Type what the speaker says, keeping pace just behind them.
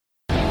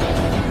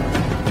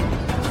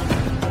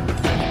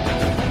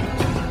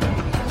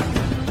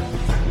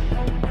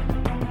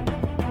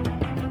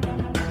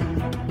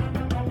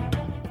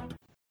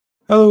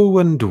Hello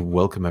and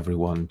welcome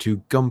everyone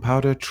to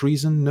Gunpowder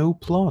Treason No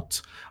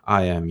Plot.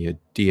 I am your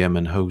DM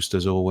and host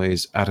as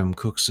always, Adam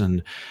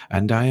Cookson,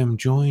 and I am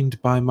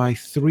joined by my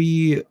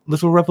three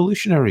little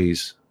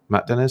revolutionaries,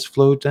 Matt Dennis,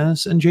 Flo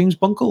Dennis, and James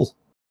Bunkle.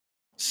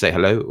 Say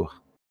hello.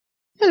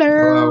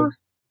 Hello.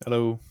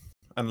 Hello.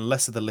 And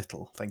less of the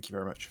little, thank you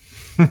very much.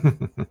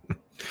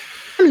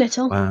 I'm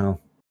little. Wow.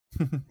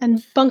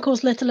 And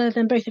Bunkle's littler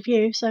than both of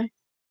you, so.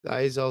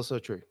 That is also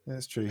true.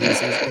 That's true.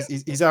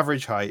 He's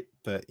average height,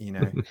 but you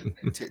know,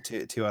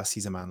 to us,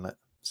 he's a manlet.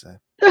 So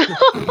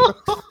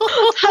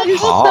That is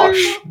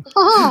Harsh. so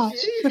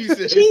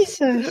harsh.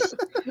 Jesus.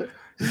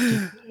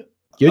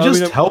 You're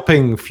just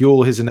helping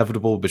fuel his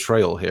inevitable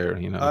betrayal here,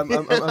 you know.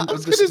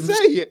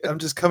 I'm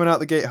just coming out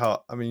the gate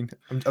hot. I mean,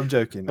 I'm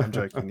joking.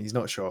 He's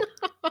not short.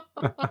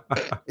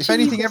 If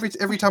anything,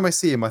 every time I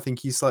see him, I think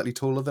he's slightly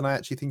taller than I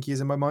actually think he is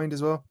in my mind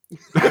as well.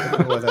 I don't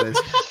know why that is.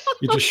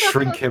 You just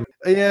shrink him.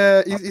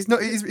 Yeah, he's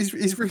not.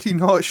 He's really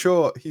not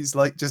short. He's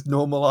like just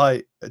normal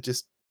height. I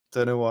just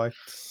don't know why.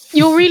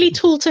 You're really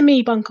tall to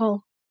me,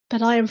 Bunkle,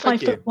 but I am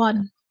Thank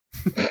 5'1".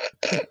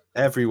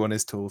 Everyone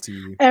is tall to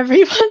you.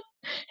 Everyone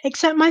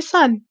except my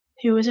son,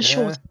 who is a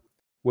short.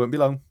 Won't be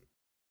long.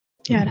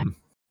 Yeah.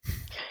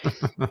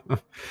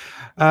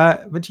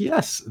 But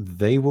yes,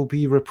 they will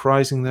be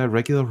reprising their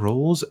regular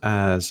roles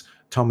as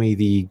Tommy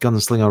the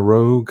Gunslinger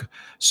Rogue,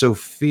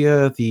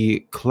 Sophia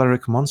the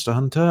Cleric Monster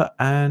Hunter,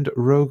 and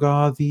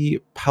Rogar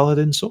the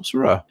Paladin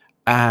Sorcerer.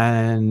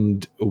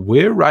 And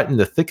we're right in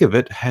the thick of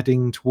it,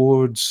 heading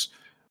towards,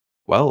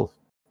 well,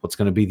 what's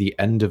going to be the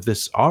end of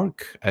this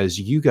arc, as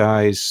you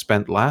guys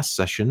spent last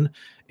session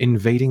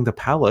invading the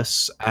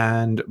palace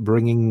and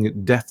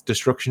bringing death,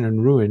 destruction,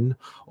 and ruin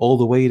all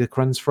the way to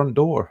Kren's front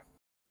door.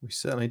 We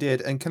certainly did.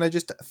 And can I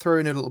just throw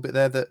in a little bit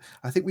there that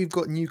I think we've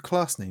got new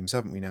class names,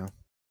 haven't we now?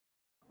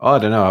 Oh, I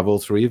don't know. Have all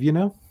three of you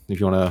now? If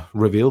you want to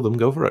reveal them,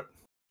 go for it.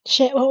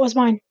 Shit, what was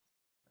mine?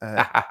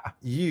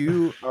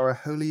 You are a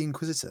Holy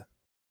Inquisitor.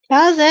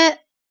 That's it.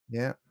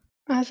 Yeah.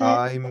 That's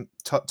it.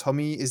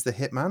 Tommy is the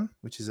Hitman,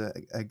 which is a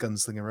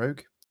gunslinger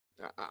rogue.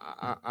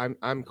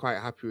 I'm quite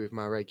happy with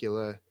my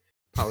regular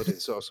Paladin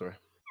Sorcerer.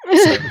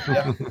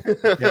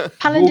 Yeah.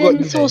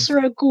 Paladin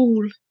Sorcerer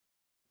Ghoul.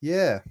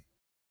 Yeah.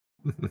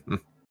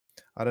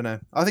 I don't know.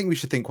 I think we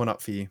should think one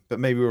up for you,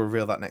 but maybe we'll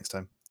reveal that next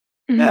time.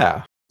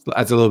 Yeah.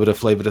 Adds a little bit of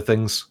flavor to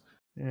things.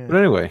 Yeah. But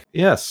anyway,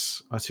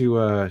 yes,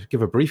 to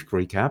give a brief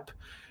recap,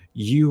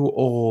 you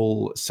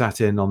all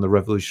sat in on the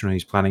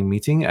Revolutionaries planning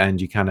meeting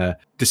and you kind of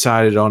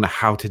decided on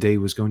how today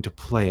was going to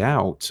play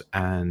out.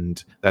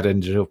 And that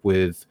ended up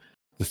with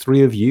the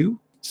three of you,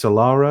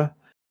 Solara,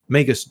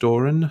 Magus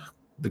Doran,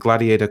 the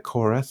Gladiator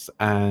Koreth,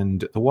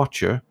 and the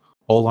Watcher,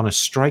 all on a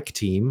strike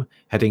team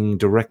heading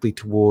directly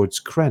towards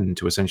Kren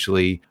to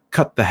essentially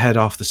cut the head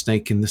off the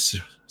snake in this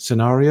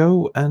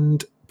scenario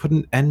and put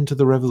an end to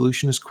the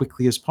revolution as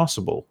quickly as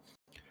possible.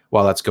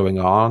 While that's going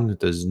on,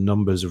 there's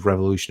numbers of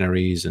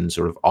revolutionaries and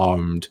sort of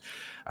armed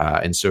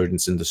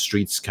insurgents in the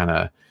streets kind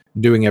of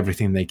doing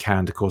everything they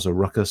can to cause a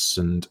ruckus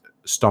and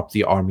stop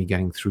the army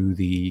getting through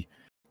the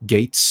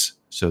gates.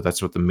 So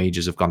that's what the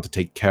mages have gone to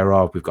take care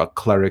of. We've got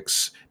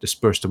clerics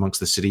dispersed amongst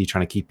the city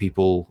trying to keep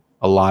people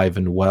alive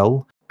and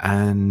well.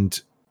 And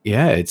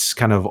yeah, it's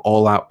kind of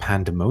all-out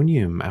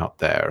pandemonium out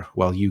there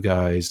while you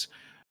guys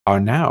are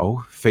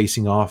now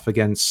facing off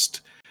against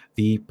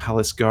the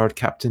palace guard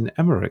Captain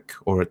Emmerich,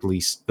 or at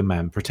least the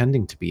man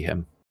pretending to be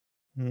him.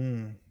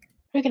 We're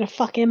going to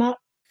fuck him up.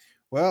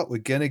 Well, we're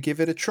going to give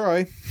it a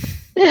try.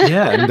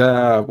 Yeah, and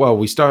well,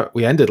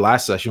 we ended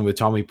last session with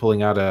Tommy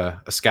pulling out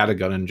a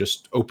scattergun and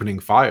just opening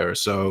fire,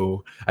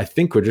 so I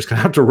think we're just going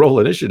to have to roll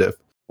initiative.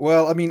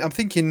 Well, I mean, I'm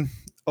thinking,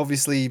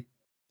 obviously,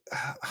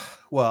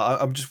 well,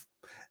 I'm just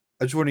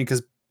wondering,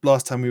 because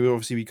last time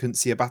we couldn't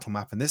see a battle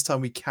map, and this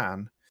time we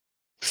can.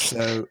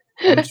 So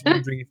I'm just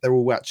wondering if they're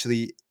all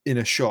actually in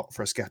a shot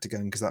for a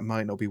scattergun, because that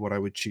might not be what I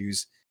would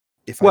choose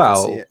if I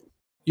could see it.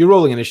 You're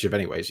rolling initiative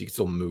anyway, so you can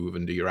still move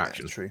and do your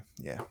actions. That's true,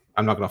 yeah.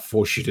 I'm not going to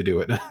force you to do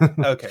it.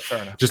 Okay,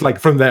 fair enough. Just like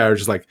from there,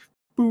 just like,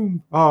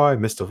 boom. Oh, I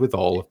missed it with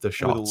all of the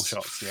shots. With all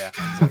shots, yeah.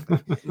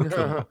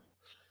 Exactly.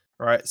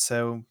 Right,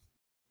 so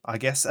I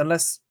guess,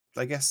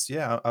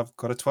 yeah, I've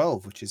got a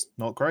 12, which is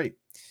not great.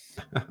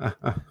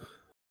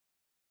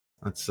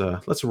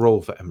 Let's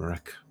roll for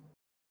Emmerich.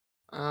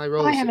 I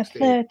have a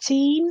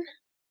 13.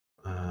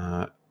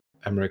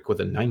 Emmerich with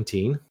a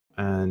 19,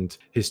 and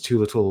his two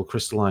little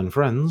crystalline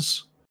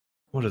friends,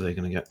 what are they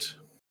going to get?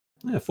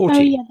 Yeah, 14. Oh,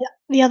 yeah,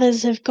 the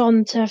others have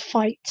gone to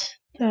fight.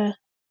 Yeah,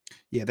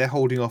 they're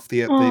holding off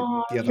the other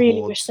I really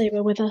hordes. wish they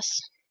were with us.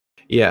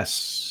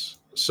 Yes.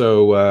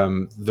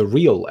 So the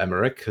real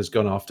Emmerich has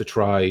gone off to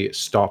try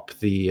stop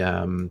the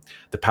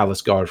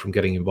palace guard from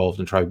getting involved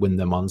and try win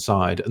them on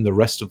side, and the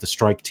rest of the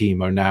strike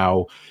team are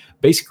now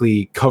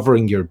basically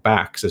covering your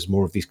backs as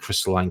more of these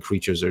crystalline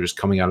creatures are just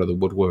coming out of the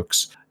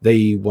woodworks.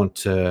 They want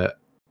to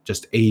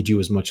just aid you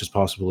as much as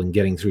possible in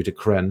getting through to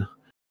Kren,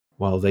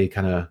 while they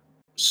kind of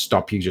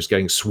stop you just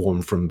getting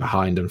swarmed from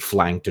behind and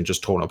flanked and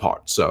just torn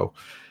apart. So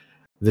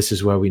this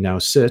is where we now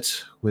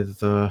sit with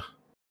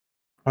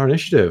our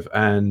initiative.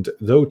 And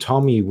though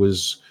Tommy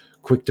was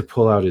quick to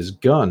pull out his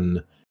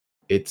gun,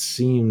 it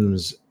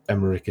seems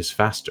Emmerich is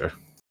faster.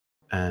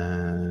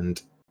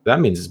 And that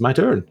means it's my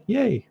turn.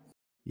 Yay.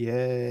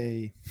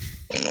 Yay.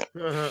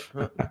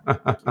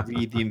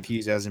 Read the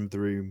enthusiasm of the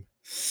room.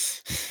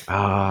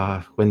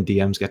 When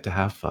DMs get to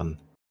have fun.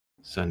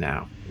 So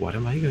now, what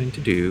am I going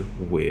to do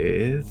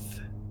with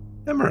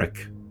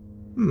Emmerich?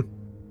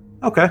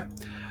 Okay.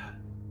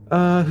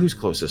 Who's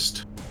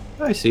closest?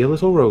 I see a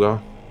little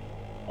Rogar.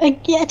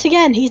 Yet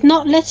again, he's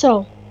not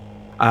little.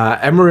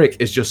 Emmerich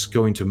is just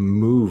going to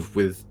move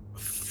with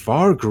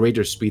far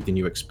greater speed than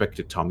you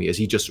expected, Tommy, as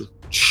he just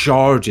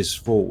charges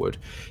forward.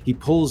 He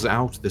pulls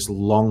out this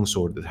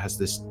longsword that has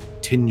this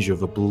tinge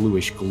of a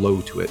bluish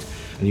glow to it,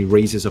 and he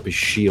raises up his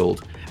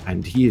shield,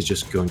 and he is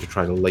just going to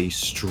try to lay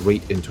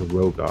straight into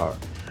Rogar.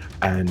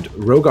 And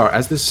Rogar,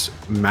 as this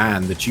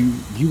man that you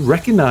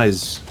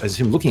recognize as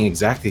him looking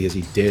exactly as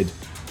he did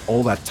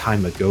all that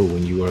time ago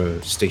when you were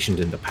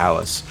stationed in the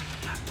palace,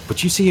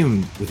 but you see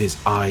him with his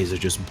eyes are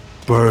just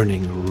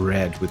burning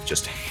red with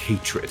just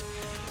hatred,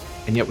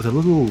 and yet with a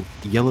little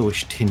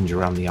yellowish tinge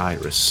around the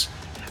iris.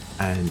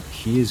 And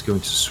he is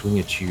going to swing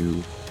at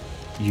you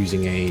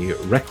using a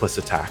reckless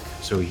attack,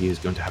 so he is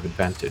going to have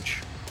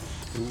advantage.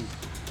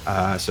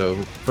 So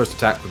first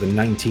attack with a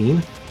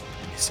 19.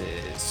 This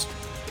is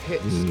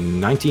Hits.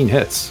 19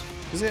 hits.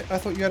 Is it? I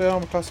thought you had an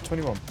armor class of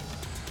 21.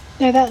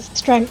 No, that's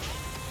strength.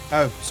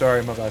 Oh,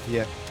 sorry, my bad.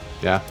 Yeah.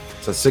 Yeah,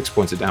 so 6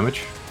 points of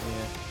damage.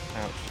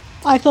 Yeah. Ouch.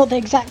 I thought the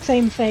exact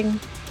same thing,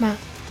 Matt.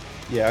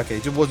 Yeah, okay.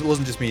 It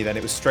wasn't just me then.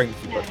 It was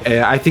strength. You got.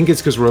 I think it's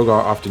because Rogar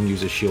often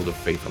uses Shield of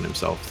Faith on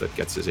himself that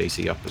gets his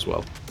AC up as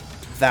well.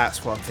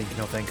 That's what I'm thinking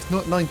of then.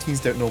 Because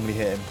 19s don't normally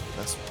hit him.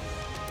 That's.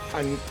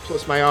 And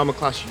plus, my armor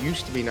class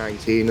used to be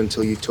 19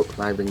 until you took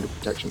my ring of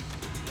protection.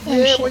 Oh,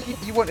 Yeah, shit. well,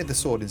 you wanted the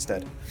sword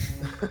instead.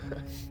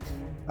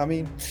 I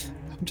mean,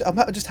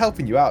 I'm just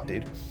helping you out,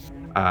 dude.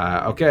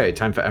 Okay,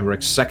 time for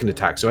Emmerich's second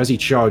attack. So as he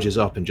charges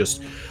up and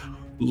just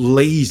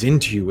lays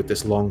into you with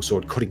this long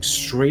sword, cutting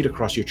straight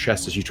across your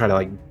chest as you try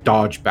to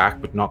dodge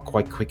back, but not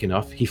quite quick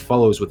enough, he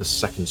follows with a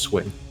second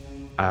swing.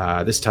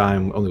 This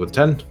time only with a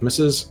 10,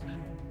 misses,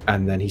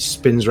 and then he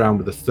spins around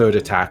with a third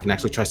attack and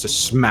actually tries to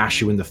smash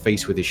you in the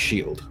face with his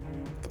shield.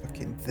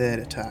 Fucking third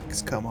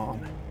attacks, come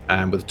on.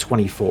 And with a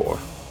 24.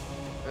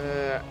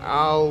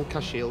 I'll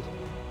cast shield.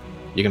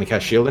 You're going to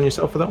cast shield on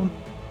yourself for that one?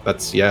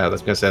 That's going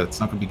to say that's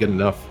not going to be good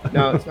enough.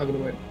 No, it's not going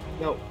to win.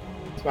 No,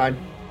 it's fine.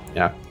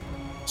 Yeah.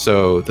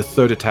 So the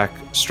third attack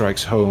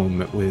strikes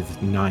home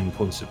with 9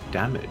 points of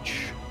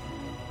damage.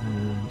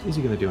 And is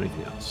he going to do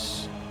anything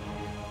else?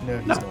 No,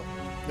 he's No. not.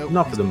 Nope,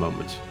 Not for the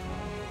moment.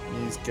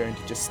 He's going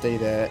to just stay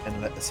there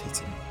and let us hit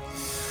him.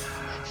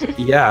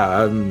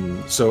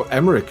 So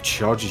Emmerich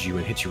charges you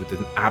and hits you with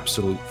an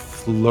absolute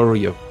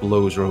flurry of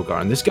blows,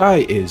 Rogar. And this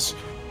guy is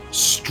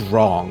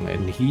strong,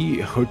 and he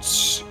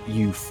hurts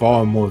you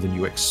far more than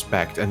you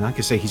expect. And like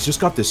I say, he's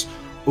just got this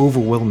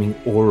overwhelming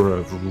aura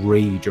of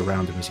rage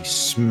around him as he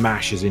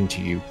smashes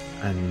into you.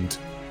 And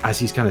as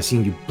he's kind of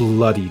seeing you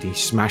bloodied, he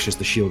smashes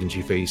the shield into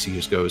your face. He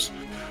just goes,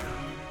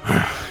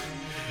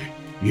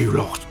 "You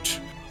lot,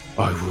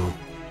 I will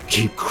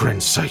keep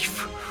Kren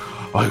safe.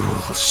 I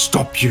will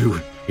stop you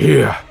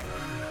here.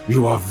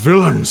 You are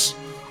villains,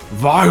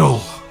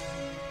 vile."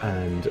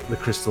 And the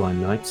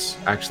Crystalline Knights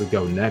actually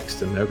go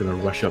next, and they're going to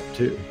rush up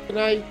too. Can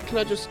I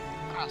just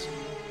ask?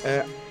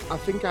 I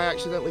think I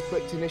accidentally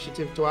clicked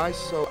initiative twice,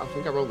 so I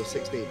think I rolled a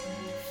 16.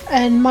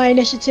 And my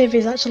initiative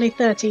is actually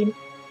 13.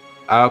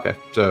 Okay,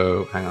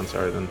 so hang on,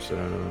 sorry then. So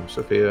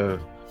Sophia,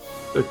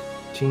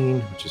 13,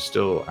 which is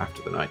still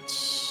after the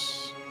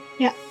Knights.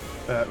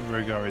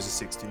 Rogar is a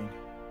 16.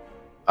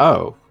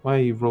 Oh, why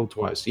you rolled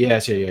twice?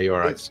 Yes, yeah, you're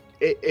right.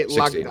 It 16.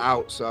 lagged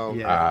out, so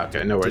Yeah.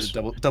 Okay, no worries.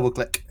 Did a double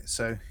click.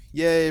 So,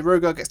 yay,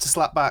 Rogar gets to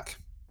slap back.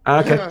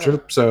 Okay, true.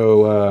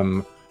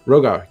 So,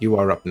 Rogar, you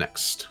are up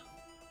next.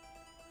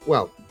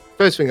 well,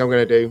 first thing I'm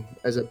going to do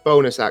as a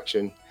bonus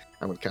action,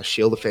 I'm going to cast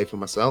Shield of Faith on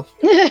myself.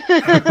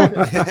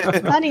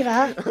 Funny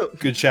that.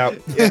 Good shout.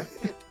 Yeah.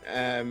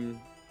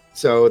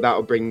 So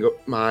that'll bring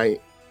up my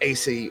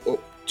AC up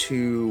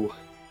to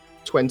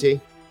 20.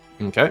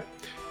 Okay.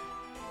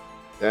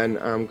 Then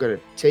I'm going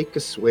to take a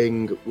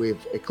swing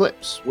with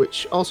Eclipse,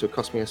 which also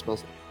cost me a spell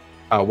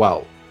slot.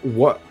 Well,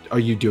 what are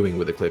you doing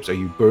with Eclipse? Are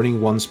you burning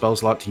one spell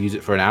slot to use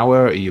it for an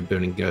hour? Are you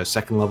burning a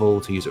second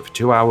level to use it for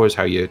 2 hours?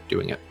 How are you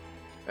doing it?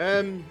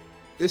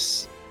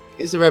 This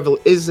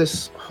is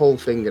this whole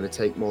thing going to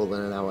take more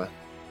than an hour?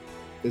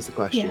 Is the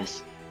question.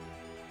 Yes.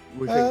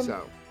 We think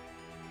so.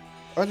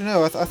 I don't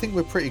know. I think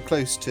we're pretty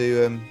close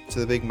to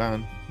the big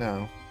man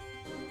now.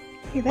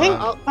 You think?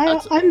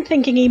 Well, I'm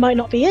thinking he might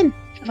not be in,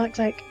 for fuck's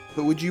sake.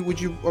 But would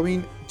you? I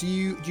mean, do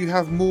you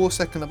have more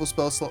second level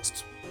spell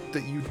slots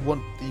that you'd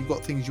want? That you've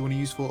got things you want to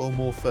use for, or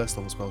more first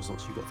level spell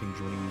slots you've got things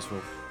you want to use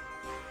for?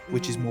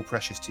 Which is more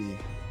precious to you?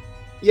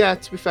 Yeah,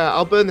 to be fair,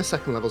 I'll burn the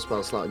second level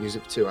spell slot and use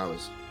it for 2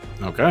 hours.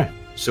 Okay.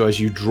 So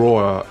as you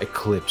draw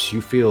Eclipse, you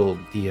feel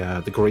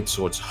the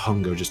greatsword's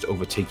hunger just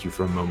overtake you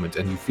for a moment,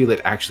 and you feel it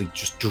actually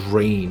just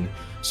drain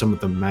some of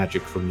the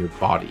magic from your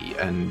body,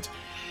 and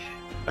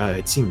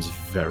it seems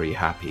very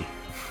happy.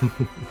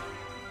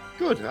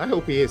 Good. I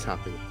hope he is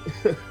happy.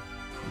 He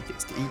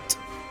gets to eat.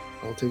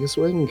 I'll take a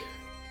swing.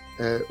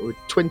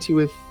 20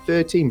 with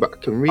 13, but I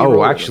can reroll.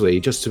 Oh, actually,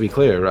 just to be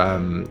clear,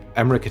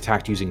 Emmerich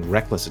attacked using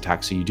reckless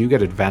attack, so you do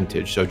get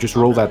advantage. So just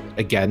roll that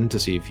again to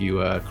see if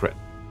you crit.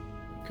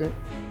 Okay.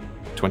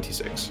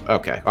 26.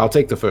 Okay, I'll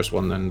take the first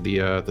one then,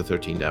 the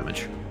 13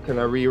 damage. Can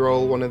I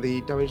reroll one of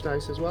the damage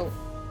dice as well?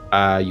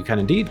 You can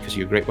indeed, because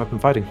you're great weapon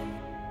fighting.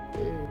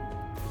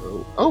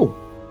 Oh,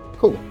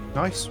 cool.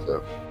 Nice.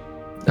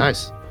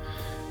 Nice.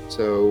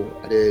 So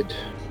I did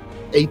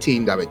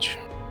 18 damage.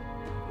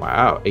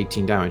 Wow,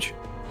 18 damage.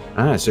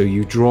 So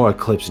you draw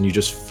Eclipse and you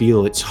just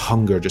feel its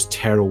hunger just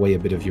tear away a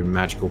bit of your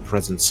magical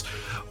presence,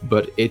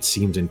 but it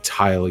seems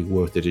entirely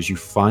worth it as you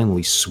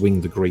finally swing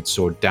the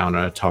greatsword down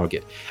at a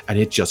target, and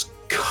it just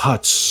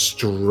cuts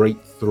straight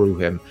through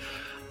him.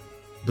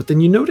 But then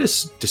you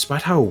notice,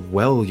 despite how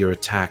well your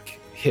attack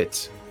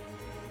hit,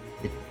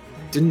 it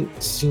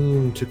didn't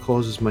seem to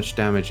cause as much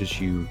damage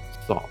as you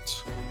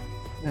thought.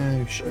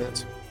 Oh,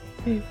 shit.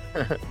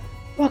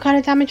 What kind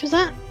of damage was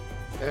that?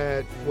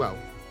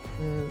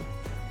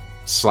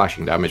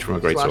 Slashing damage from a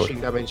greatsword.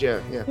 Slashing damage,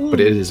 yeah. But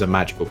it is a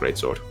magical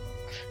greatsword.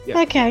 Yeah.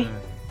 Okay.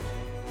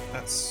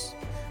 That's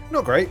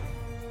not great.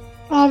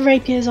 Our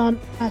rapiers aren't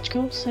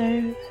magical,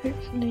 so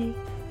hopefully.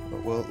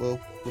 But we'll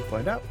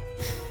find out.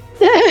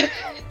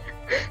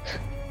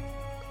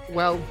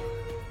 Well,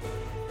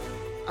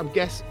 I'm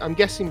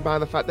guessing by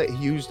the fact that he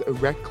used a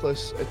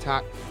reckless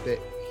attack that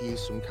he's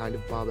some kind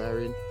of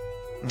barbarian.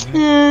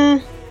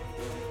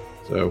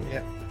 So,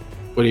 Yeah.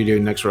 what are you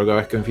doing next,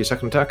 Rogar? Going for your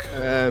second attack?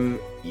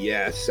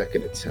 Yeah,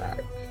 second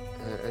attack.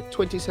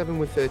 27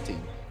 with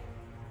 13.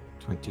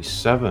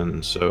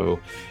 27. So,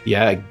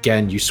 yeah,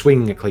 again, you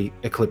swing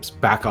Eclipse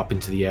back up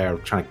into the air,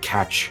 trying to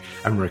catch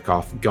Emmerich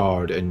off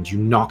guard, and you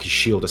knock his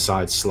shield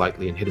aside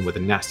slightly and hit him with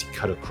a nasty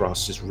cut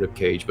across his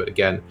ribcage. But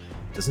again,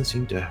 it doesn't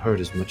seem to hurt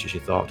as much as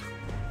you thought.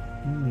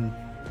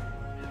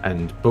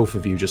 And both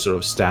of you just sort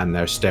of stand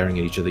there staring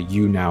at each other.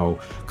 You now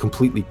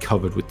completely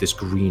covered with this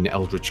green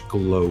eldritch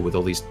glow with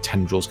all these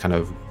tendrils kind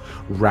of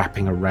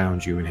wrapping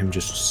around you, and him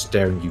just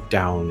staring you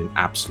down in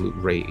absolute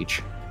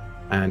rage.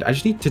 And I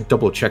just need to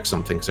double check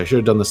something, because I should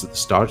have done this at the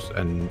start,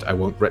 and I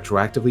won't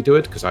retroactively do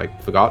it because I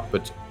forgot,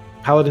 but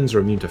paladins are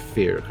immune to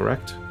fear,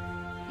 correct?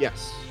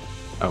 Yes.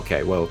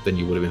 Okay, well, then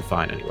you would have been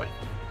fine anyway.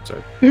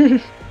 So,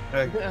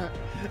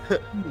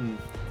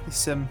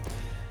 It's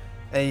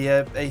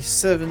a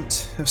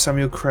servant of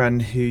Samuel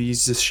Cran who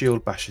uses a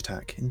shield bash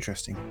attack.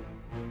 Interesting.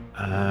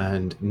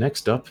 and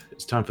next up,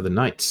 it's time for the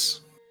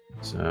knights.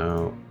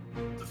 So,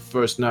 the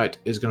first knight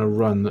is going to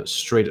run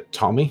straight at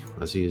Tommy,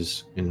 as he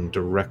is in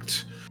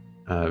direct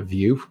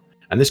view.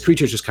 And this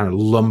creature just kind of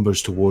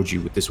lumbers towards you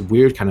with this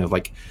weird kind of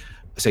like,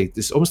 say,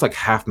 this almost like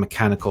half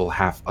mechanical,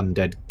 half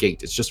undead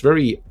gait. It's just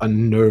very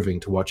unnerving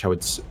to watch how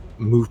its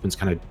movements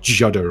kind of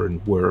judder and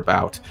whir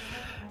about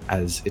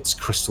as its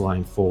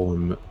crystalline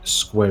form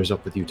squares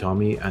up with you,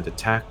 Tommy, and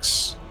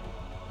attacks.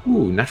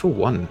 Ooh, natural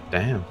 1.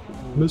 Damn.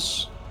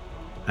 Miss.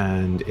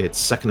 And its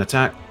second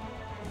attack,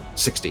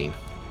 16.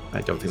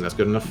 I don't think that's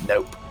good enough.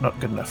 Nope, not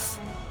good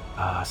enough.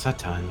 Sad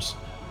times.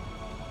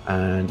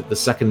 And the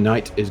second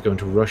knight is going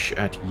to rush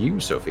at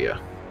you,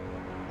 Sophia.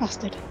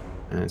 Bastard.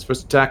 And its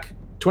first attack,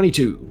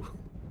 22.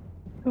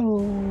 Oh,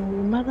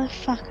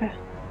 motherfucker.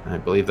 I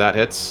believe that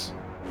hits.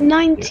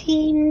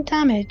 19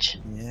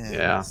 damage.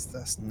 Yeah.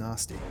 That's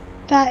nasty.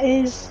 That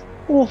is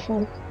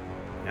awful.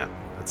 Yeah,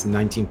 that's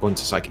 19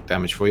 points of psychic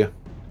damage for you.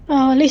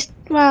 Oh, at least,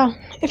 well,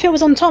 if it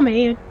was on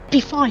Tommy, it'd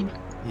be fine.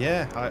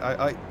 Yeah,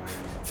 I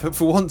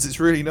for once, it's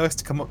really nice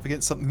to come up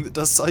against something that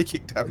does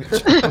psychic damage.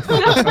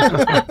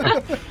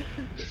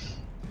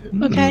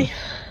 Okay.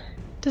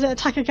 Does it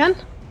attack again?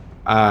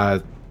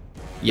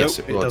 Yes,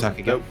 Nope, it will doesn't. attack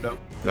again. Nope.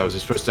 That was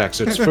his first attack.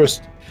 So its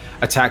first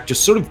attack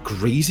just sort of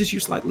grazes you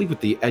slightly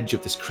with the edge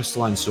of this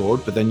crystalline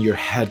sword, but then your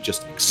head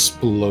just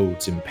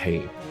explodes in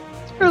pain.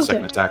 Real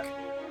Second good. attack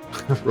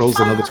rolls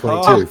another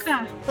 22.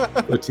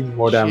 Fucker. 13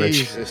 more damage.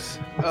 Jesus.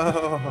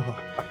 Oh,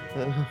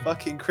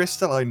 fucking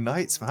crystalline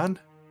knights, man.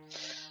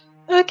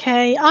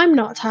 Okay, I'm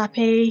not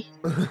happy.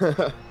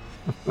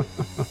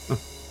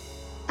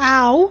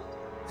 Ow.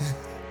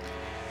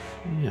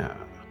 Yeah.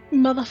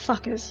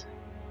 Motherfuckers.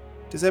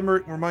 Does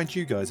Emmerich remind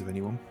you guys of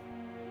anyone?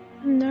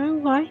 No,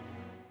 why?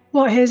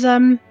 What, his,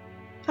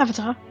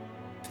 avatar?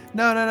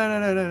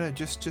 No.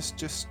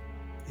 Just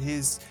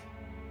he's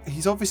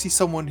obviously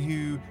someone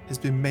who has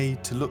been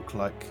made to look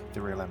like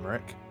the real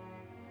Emmerich.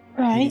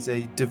 Right. He's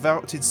a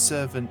devoted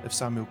servant of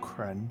Samuel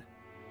Cran,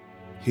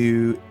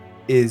 who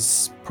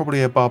is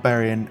probably a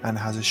barbarian and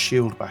has a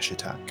shield bash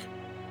attack.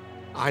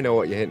 I know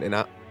what you're hinting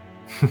at.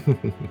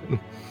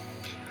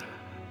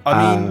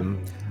 I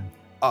mean,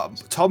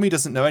 Tommy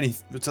doesn't know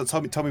anything.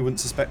 Tommy wouldn't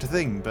suspect a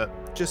thing,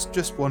 but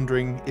just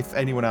wondering if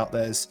anyone out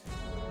there's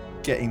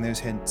getting those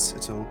hints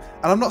at all.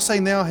 And I'm not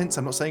saying they are hints.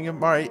 I'm not saying I'm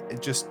right.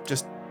 Just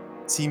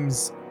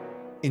seems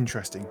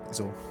interesting. Is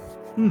all.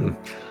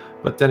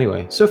 But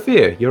anyway,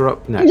 Sophia, you're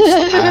up next.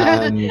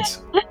 And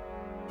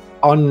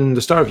on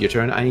the start of your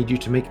turn, I need you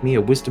to make me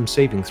a wisdom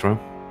saving throw.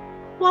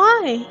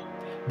 Why?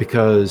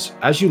 Because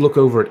as you look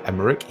over at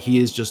Emmerich, he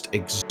is just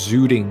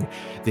exuding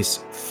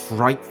this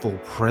frightful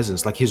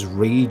presence. Like his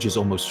rage is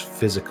almost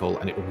physical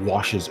and it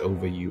washes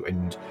over you.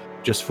 And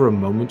just for a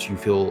moment, you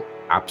feel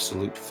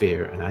absolute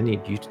fear. And I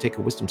need you to take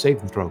a wisdom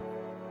saving throw.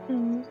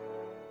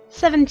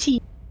 17.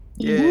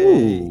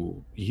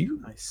 Ooh, you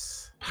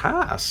Nice.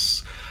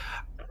 pass.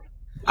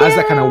 As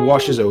that kind of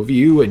washes over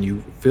you and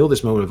you feel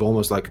this moment of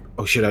almost like,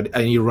 oh shit,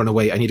 I need to run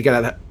away. I need to get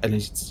out of that.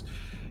 And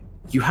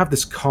you have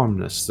this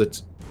calmness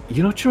that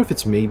you're not sure if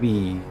it's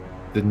maybe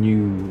the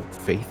new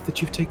faith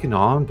that you've taken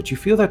on, but you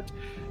feel that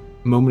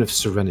moment of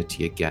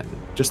serenity again,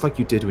 just like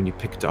you did when you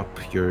picked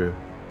up your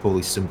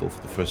holy symbol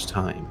for the first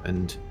time.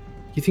 And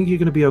you think you're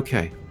going to be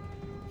okay.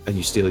 And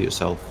you steel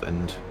yourself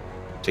and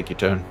take your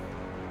turn.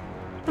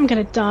 I'm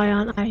gonna die,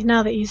 aren't I?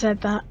 Now that you said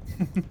that.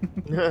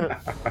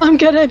 I'm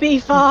gonna be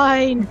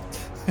fine.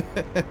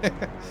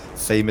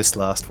 Famous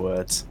last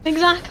words.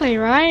 Exactly,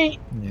 right?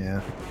 Yeah.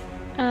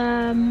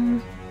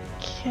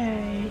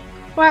 Okay.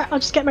 Right, I'll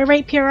just get my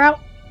rapier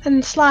out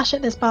and slash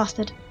at this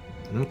bastard.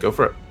 Go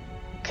for it.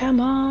 Come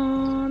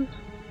on.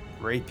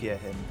 Rapier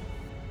him.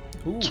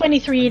 Ooh,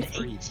 23 and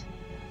 23.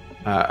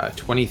 8.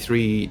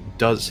 23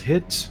 does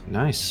hit.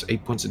 Nice.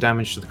 8 points of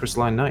damage to the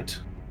Crystalline Knight.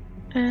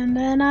 And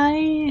then I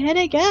hit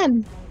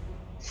again.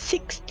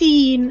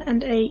 16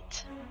 and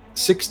 8.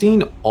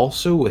 16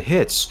 also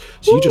hits.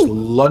 So you just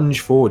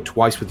lunge forward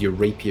twice with your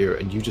rapier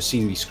and you just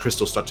see these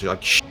crystals start to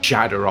like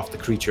shatter off the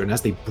creature, and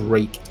as they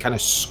break, it kind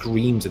of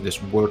screams in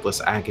this wordless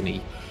agony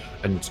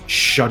and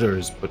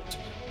shudders, but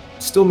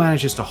still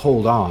manages to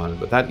hold on.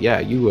 But that,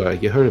 yeah, you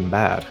hurt him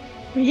bad.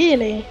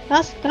 Really?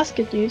 That's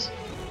good news.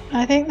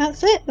 I think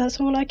that's it. That's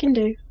all I can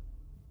do.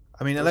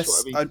 I mean, That's unless what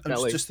I mean, I'm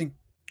Belly. just think.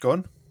 Go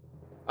on.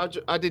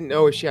 I didn't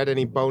know if she had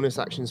any bonus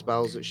action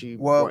spells that she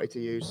Well- wanted to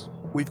use.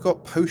 We've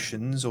got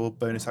potions or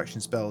bonus action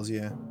spells.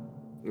 Yeah.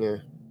 Yeah.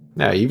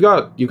 Yeah, you've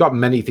got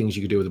many things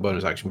you could do with a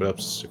bonus action, but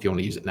that's if you want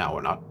to use it now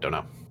or not, don't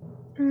know.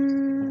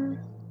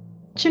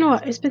 Do you know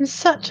what? It's been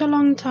such a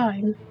long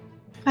time,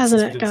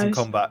 hasn't Since it, we did some guys?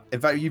 combat. In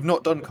fact, you've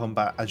not done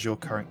combat as your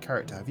current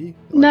character, have you?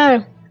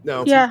 No.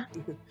 No. Yeah.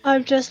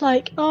 I'm just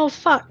like, oh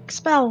fuck,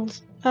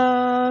 spells.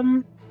 I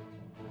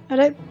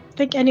don't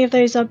think any of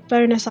those are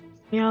bonus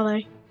action, are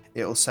they?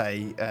 It'll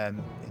say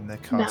in the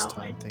No, cast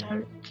I time thing.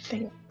 don't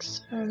think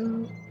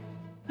so.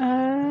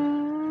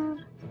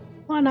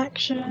 One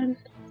action.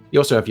 You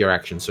also have your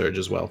action surge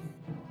as well.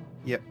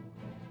 Yeah,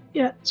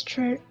 it's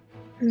true.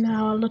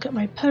 Now I'll look at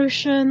my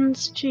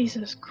potions.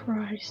 Jesus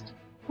Christ.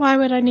 Why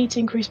would I need to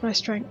increase my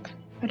strength?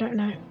 I don't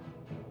know.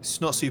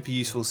 It's not super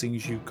useful seeing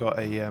as you've got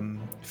a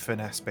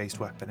finesse-based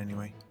weapon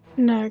anyway.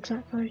 No,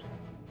 exactly.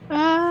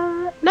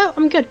 No,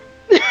 I'm good.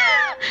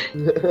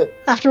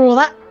 After all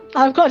that,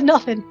 I've got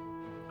nothing.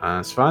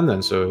 That's fine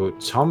then. So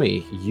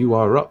Tommy, you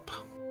are up.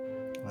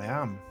 I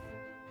am.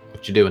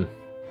 What you doing?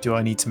 Do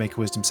I need to make a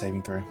wisdom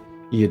saving throw?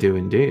 You do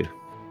indeed.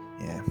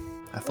 Yeah.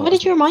 I thought Why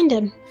did you remind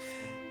him?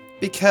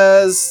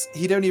 Because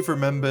he'd only have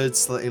remembered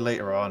slightly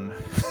later on.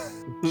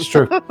 It's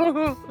true.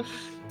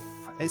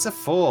 It's a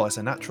 4. It's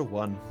a natural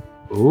 1.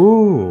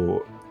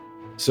 Ooh.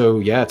 So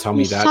yeah,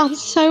 Tommy, You that. sound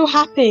so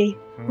happy.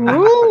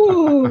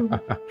 Ooh.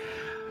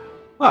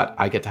 But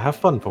I get to have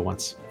fun for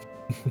once.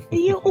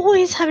 You're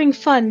always having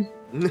fun.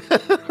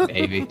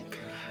 Maybe.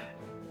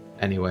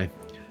 Anyway,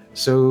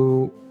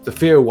 so the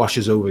fear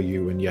washes over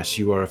you, and yes,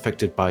 you are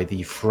affected by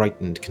the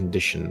frightened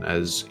condition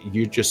as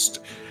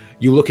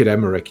you look at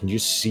Emmerich and you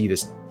see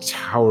this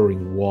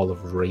towering wall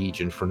of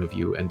rage in front of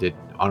you, and it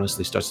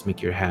honestly starts to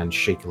make your hand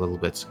shake a little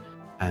bit.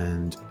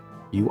 And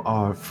you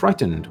are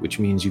frightened, which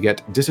means you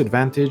get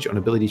disadvantage on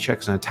ability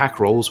checks and attack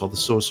rolls while the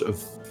source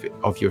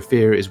of your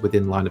fear is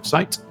within line of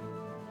sight.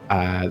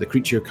 The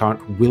creature can't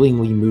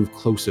willingly move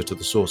closer to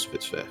the source of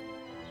its fear.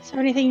 Is there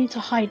anything you need to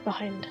hide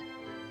behind?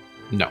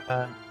 No.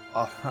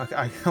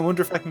 I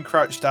wonder if I can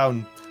crouch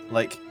down,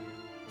 like,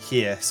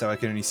 here, so I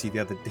can only see the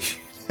other dude.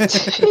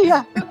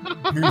 Yeah.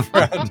 Move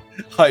around,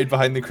 hide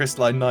behind the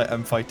crystalline knight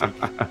I'm fighting.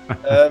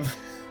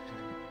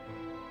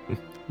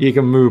 You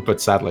can move, but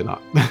sadly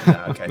not.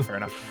 Okay, fair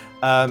enough.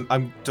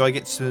 Do I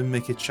get to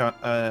make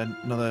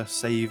another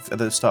save at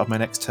the start of my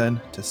next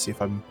turn to see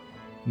if I'm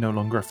no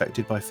longer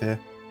affected by fear?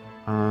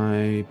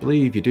 I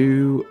believe you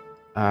do.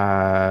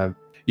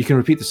 You can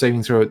repeat the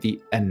saving throw at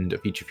the end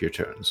of each of your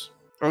turns.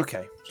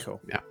 Okay, cool.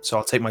 Yeah. So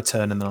I'll take my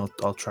turn and then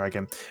I'll try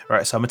again.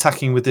 Right, so I'm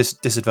attacking with this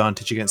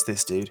disadvantage against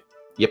this dude.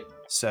 Yep.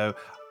 So,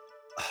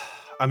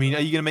 I mean,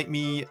 are you going to make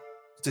me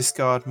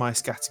discard my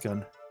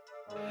scattergun?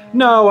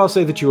 No, I'll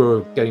say that you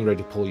were getting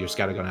ready to pull your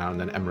scattergun out, and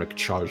then Emmerich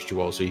charged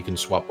you all, so you can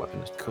swap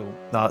weapons. Cool.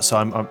 So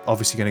I'm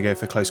obviously going to go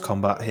for close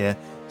combat here.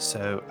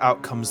 So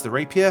out comes the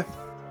rapier.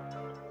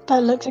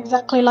 That looks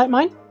exactly like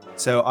mine.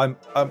 So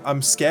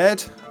I'm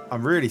scared.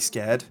 I'm really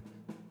scared.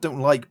 Don't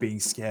like being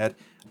scared,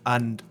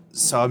 and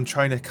so I'm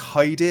trying to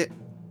hide it.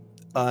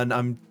 And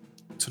I'm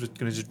sort of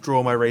going to just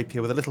draw my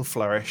rapier with a little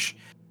flourish,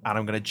 and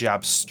I'm going to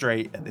jab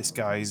straight at this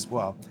guy's,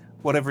 well,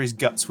 whatever his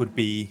guts would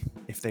be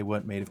if they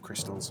weren't made of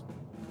crystals.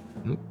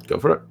 Go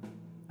for it.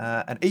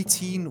 An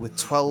 18 with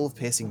 12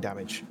 piercing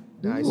damage.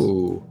 Nice.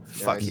 Ooh.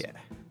 Fuck Nice. yeah.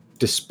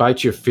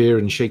 Despite your fear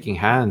and shaking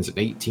hands, an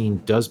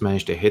 18 does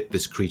manage to hit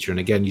this creature. And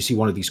again, you see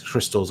one of these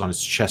crystals on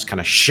its chest kind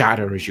of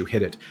shatter as you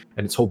hit it,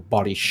 and its whole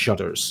body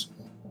shudders.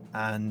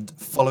 And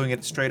following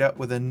it straight up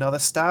with another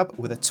stab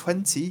with a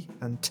 20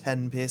 and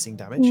 10 piercing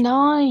damage.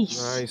 Nice.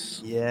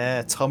 Nice.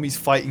 Yeah, Tommy's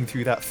fighting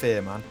through that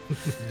fear, man.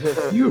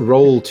 You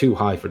roll too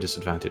high for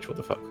disadvantage. What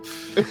the fuck?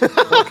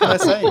 What can I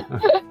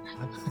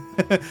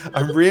say?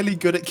 I'm really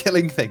good at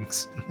killing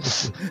things.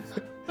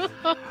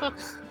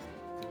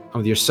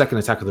 With your second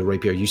attack of the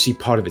rapier, you see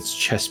part of its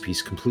chest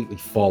piece completely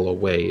fall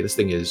away. This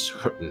thing is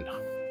hurting.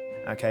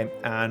 Okay,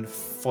 and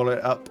follow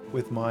it up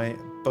with my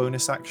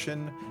bonus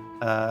action.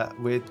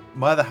 With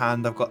my other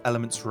hand, I've got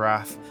Element's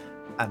Wrath,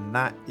 and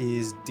that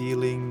is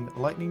dealing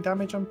lightning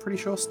damage, I'm pretty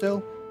sure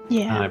still.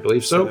 Yeah. I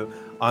believe so.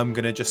 I'm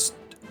going to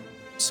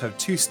so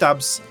 2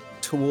 stabs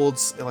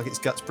towards like its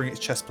guts, bring its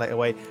chest plate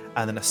away,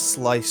 and then a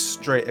slice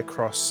straight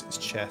across its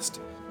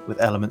chest with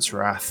Element's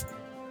Wrath.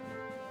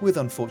 With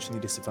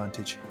unfortunately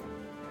disadvantage.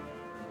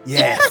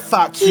 Yeah,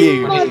 fuck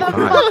you!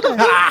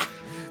 Motherfucker.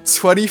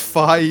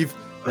 25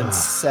 and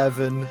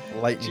 7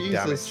 lightning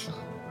Jesus. damage.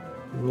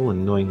 Roll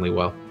annoyingly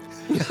well.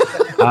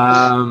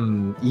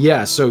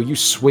 Yeah, so you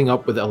swing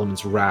up with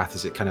Element's Wrath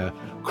as it kind of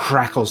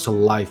crackles to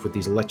life with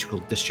these electrical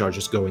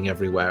discharges going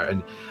everywhere.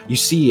 And you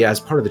see, as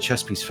part of the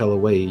chest piece fell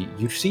away,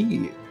 you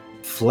see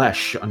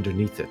flesh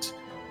underneath it.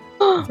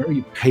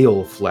 Very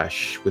pale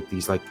flesh with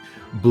these like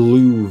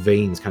blue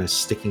veins kind of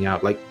sticking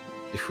out. Like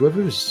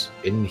whoever's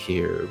in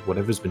here,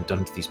 whatever's been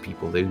done to these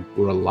people, they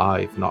were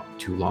alive not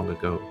too long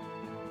ago.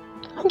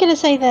 I'm going to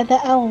say they're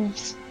the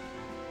elves.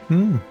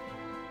 Hmm.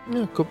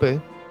 Yeah, could be.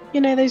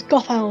 You know, those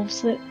goth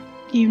elves that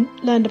you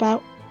learned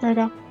about,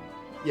 Rogar?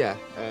 Yeah.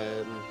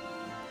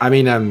 I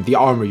mean, the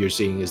armor you're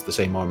seeing is the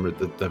same armor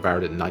that the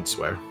Varadin Knights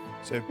wear.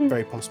 So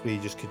very possibly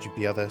just could you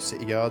be other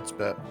city guards,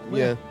 but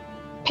Yeah.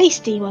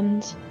 Pasty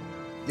ones.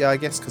 yeah, I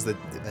guess because they're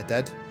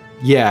dead.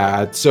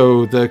 Yeah,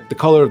 so the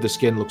color of the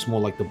skin looks more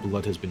like the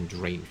blood has been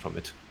drained from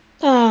it.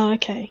 Oh,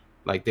 okay.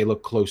 Like they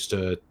look close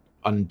to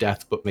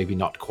undeath, but maybe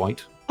not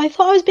quite. I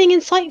thought I was being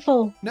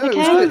insightful. No, it okay?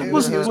 was good. It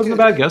wasn't, was a good.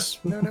 bad guess.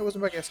 No, it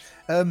wasn't a bad guess.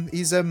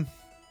 He's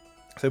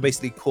so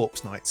basically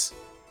corpse knights.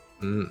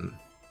 Mm.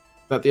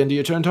 At the end of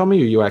your turn, Tommy,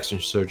 or are you action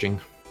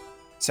surging?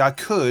 See, I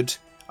could,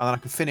 and then I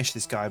could finish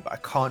this guy, but I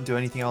can't do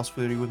anything else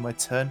really with my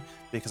turn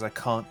because I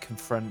can't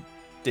confront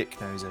Dick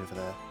Nose over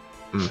there.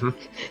 Mm-hmm.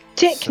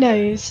 Dick So-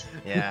 nose.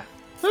 Yeah.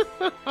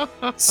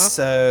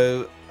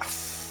 So,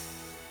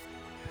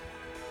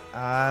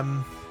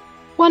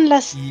 One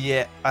less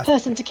yeah.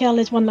 person to kill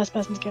is one less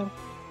person to kill.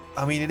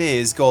 I mean, it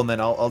is. Go on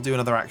then. I'll do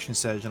another action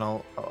surge, and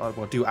I'll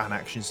do an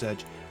action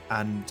surge,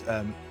 and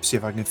see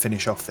if I can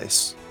finish off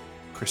this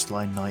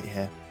crystalline knight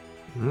here.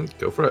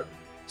 Go for it.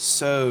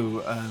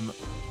 So,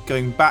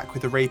 going back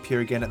with the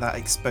rapier again at that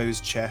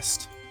exposed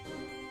chest,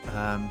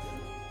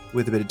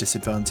 with a bit of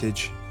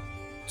disadvantage.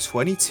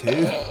 22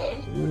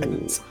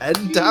 and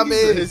 10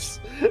 damage. Jesus.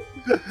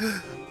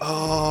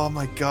 Oh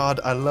my god,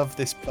 I love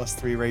this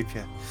 +3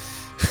 rapier.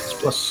 It's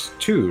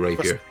 +2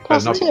 rapier.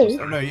 Plus not two?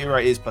 Oh no, you're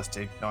right. It is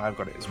 +2. No, I've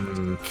got it. It's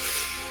 +2.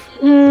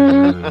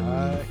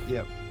 Mm.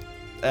 Yeah.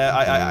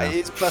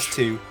 It's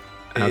 +2.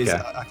 It is,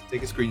 Okay. I can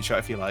take a screenshot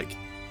if you like,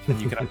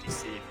 and you can actually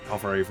see it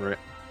hover over it.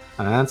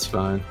 That's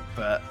fine.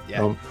 But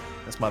yeah, Um,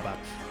 that's my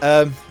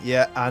bad.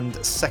 Yeah, and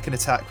second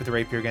attack with the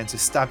rapier again, so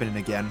stabbing him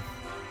again.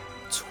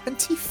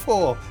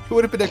 24. It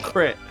would have been a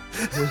crit.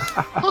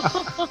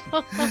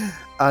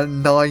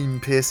 And 9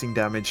 piercing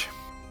damage.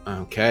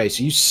 Okay,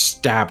 so you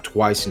stab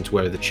twice into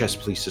where the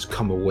chest piece has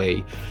come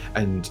away,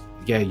 and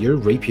yeah, your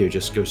rapier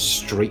just goes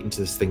straight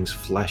into this thing's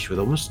flesh with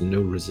almost no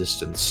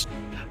resistance.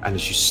 And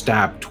as you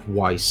stab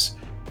twice,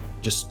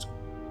 just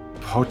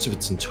parts of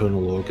its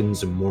internal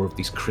organs and more of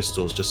these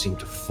crystals just seem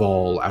to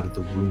fall out of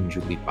the wound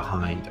you leave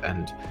behind,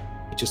 and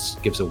it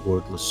just gives a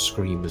wordless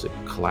scream as it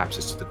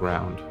collapses to the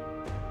ground,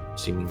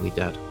 seemingly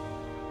dead.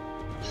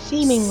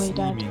 Seemingly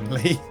dead.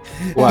 Seemingly.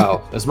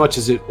 Well, as much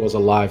as it was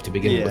alive to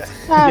begin Yeah. with.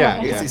 Ah, Yeah,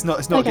 right. It's not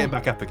Okay. getting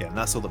back up again.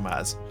 That's all that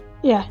matters.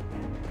 Yeah.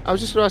 I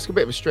was just going to ask a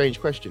bit of a strange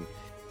question.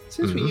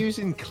 Since Mhm. we're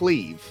using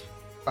cleave,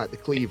 like the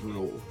cleave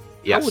rule,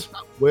 Yes. how would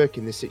that work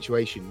in this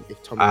situation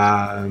if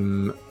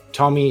Tommy?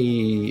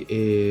 Tommy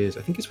is,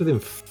 I think it's within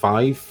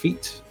 5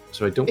 feet,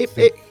 so I don't It-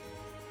 think...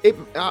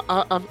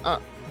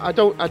 I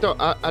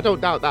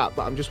don't doubt that,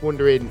 but I'm just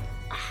wondering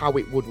how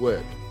it would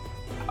work.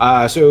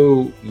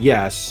 So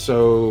yes,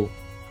 so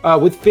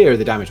with fear,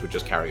 the damage would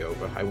just carry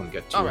over. I wouldn't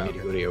get too Alright, okay.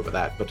 nitty-gritty over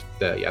that, but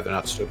yeah, they're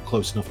not still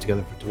close enough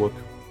together for it to work.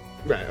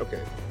 Right.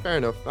 Okay. Fair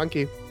enough. Thank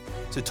you.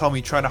 So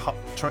Tommy trying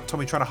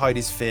to hide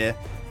his fear,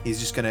 he's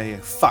just gonna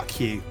fuck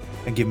you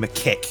and give him a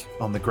kick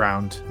on the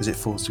ground as it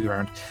falls to the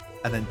ground,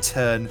 and then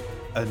turn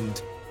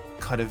and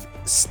kind of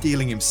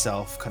steeling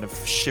himself, kind of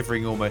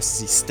shivering almost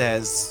as he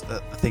stares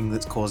at the thing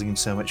that's causing him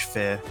so much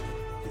fear.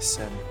 This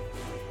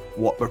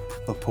what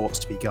purports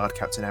to be Guard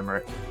Captain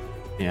Emmerich.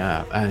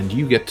 Yeah, and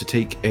you get to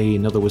take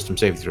another wisdom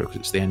saving throw because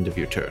it's the end of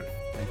your turn.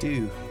 I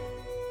do.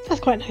 That's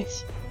quite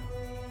nice.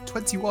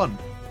 21.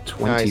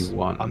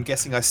 21. I'm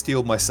guessing I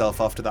steeled myself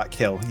after that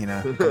kill,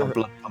 got my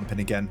blood pumping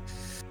again.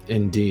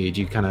 Indeed,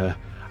 you kind of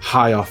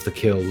high off the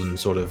kill and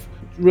sort of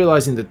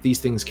realizing that these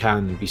things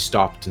can be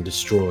stopped and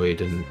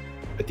destroyed, and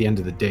at the end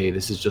of the day,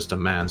 this is just a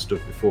man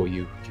stood before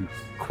you. You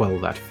quell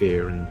that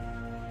fear and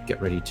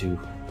get ready to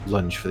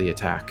lunge for the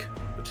attack.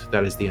 But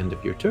that is the end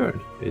of your turn.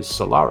 It is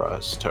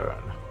Solara's turn.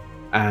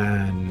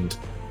 And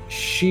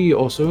she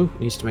also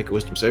needs to make a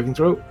wisdom saving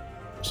throw.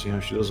 See how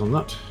she does on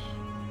that.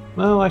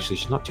 Well, actually,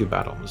 she's not too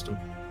bad on wisdom.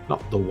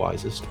 Not the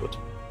wisest, but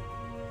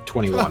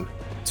 21.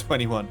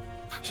 21.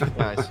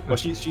 Nice. Well,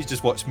 she's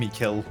just watched me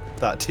kill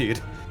that dude.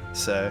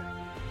 So,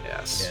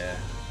 Yes. yeah.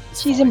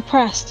 it's She's fine.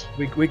 impressed.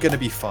 We're going to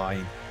be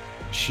fine.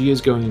 She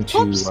is going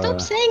to...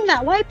 Stop saying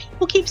that. Why do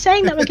people keep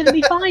saying that we're going to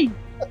be fine?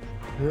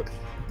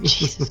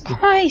 Jesus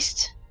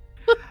Christ.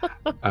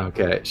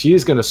 Okay, she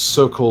is going to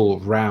circle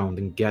round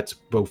and get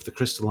both the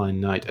Crystalline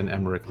Knight and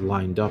Emmerich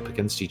lined up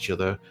against each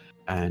other,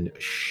 and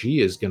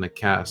she is going to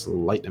cast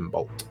Lightning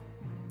Bolt.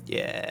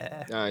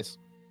 Yeah. Nice.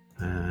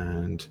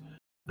 And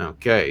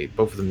okay,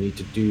 both of them need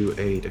to do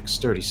a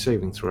dexterity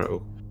saving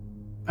throw.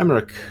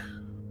 Emmerich,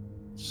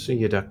 see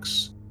you,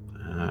 Dex.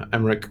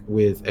 Emmerich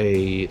with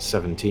a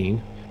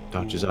 17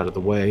 dodges out of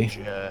the way,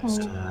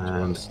 Just.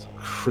 and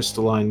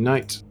Crystalline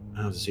Knight,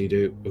 how does he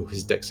do? Oh,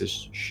 his dex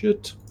is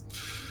shit.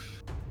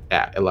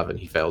 Yeah, 11.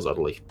 He fails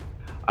utterly.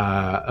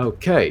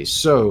 Okay,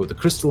 so the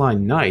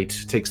Crystalline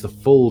Knight takes the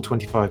full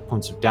 25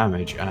 points of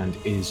damage and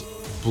is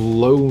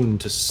blown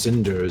to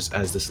cinders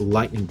as this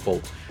lightning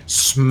bolt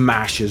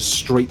smashes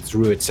straight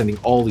through it, sending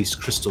all these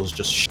crystals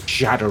just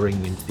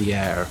shattering into the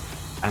air,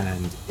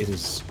 and it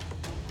is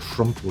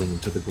crumpling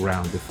to the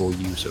ground before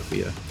you,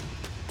 Sophia.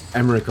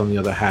 Emmerich, on the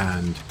other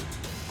hand,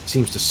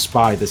 seems to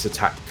spy this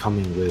attack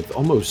coming with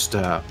almost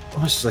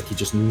like he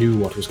just knew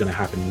what was going to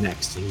happen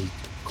next. He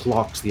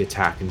clocks the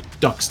attack and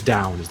ducks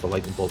down as the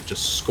lightning bolt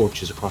just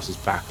scorches across his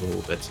back a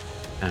little bit,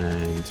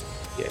 and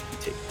yeah, he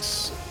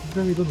takes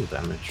very little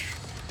damage.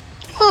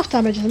 Half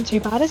damage isn't too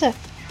bad, is it?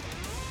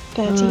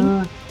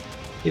 13.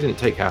 He didn't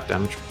take half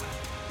damage.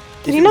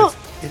 Did he not?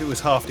 If it was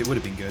halved, it would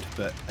have been good,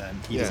 but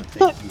he Yeah. doesn't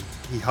take.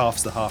 He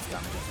halves the half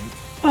damage, I think,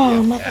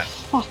 Oh, Yeah.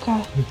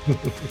 motherfucker.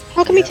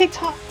 How come he Yeah. takes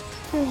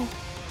half? Oh,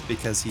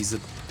 because he's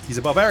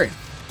a barbarian.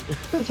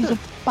 but he's a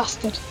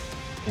bastard.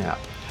 Yeah,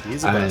 He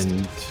is a bastard.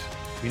 and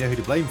We know who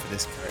to blame for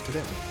this character,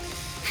 don't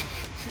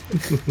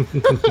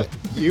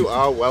we? You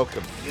are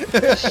welcome.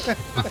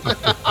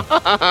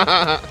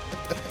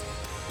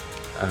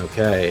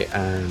 okay,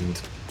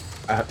 and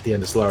at the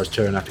end of Solara's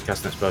turn, after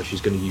casting that spell,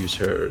 she's going to use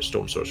her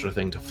Storm Sorcerer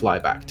thing to fly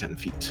back 10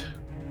 feet,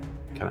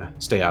 kind of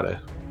stay out of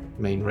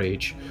main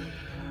rage.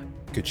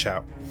 Good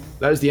shout.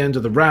 That is the end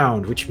of the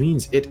round, which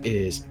means it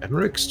is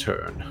Emmerich's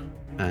turn.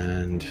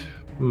 And,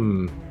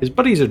 his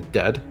buddies are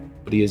dead,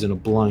 but he is in a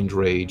blind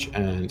rage,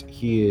 and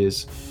he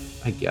is,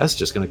 I guess,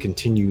 just going to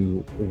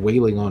continue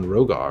wailing on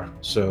Rogar.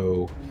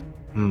 So,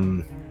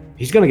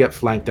 he's going to get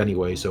flanked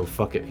anyway, so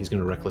fuck it, he's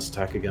going to Reckless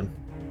Attack again.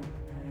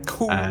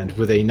 Cool. And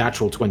with a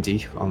natural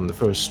 20 on the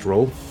first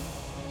roll,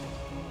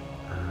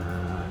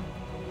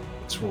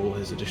 let's roll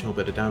his additional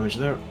bit of damage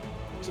there.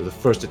 So the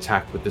first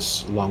attack with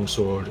this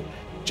longsword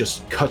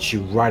just cuts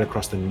you right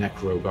across the neck,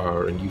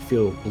 Rogar, and you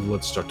feel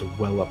blood start to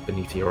well up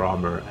beneath your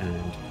armor,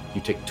 and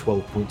you take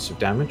 12 points of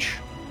damage.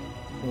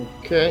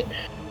 Okay.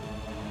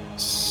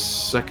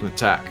 Second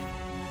attack,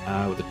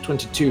 with a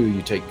 22,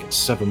 you take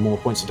 7 more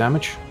points of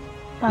damage,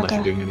 unless you're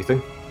Okay. doing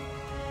anything.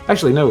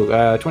 Actually,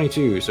 no,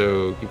 22,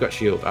 so you've got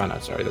shield. Oh no,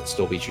 sorry, that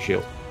still beats your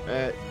shield.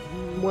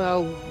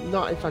 Well,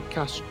 not if I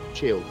cast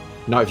shield.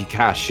 Not if you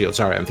cast shield.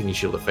 Sorry, I'm thinking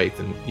Shield of Faith,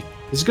 and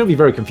this is going to be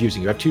very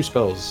confusing. You have 2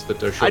 spells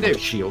that are short do. of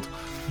shield.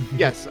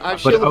 Yes, I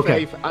have But, shield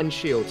okay. of faith and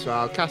shield, so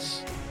I'll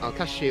cast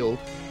shield.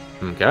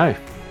 Okay.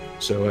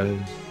 So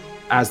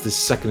as this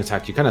second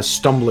attack, you're kind of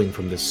stumbling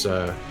from this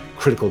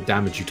critical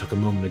damage you took a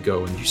moment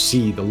ago, and you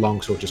see the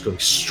longsword just going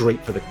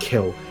straight for the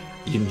kill.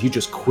 You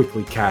just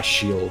quickly cast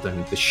shield,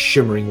 and the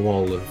shimmering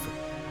wall of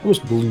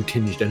almost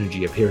blue-tinged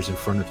energy appears in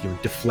front of you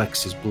and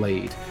deflects his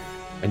blade.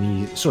 And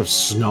he sort of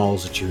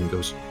snarls at you and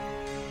goes,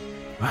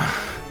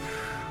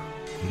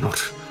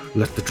 "Not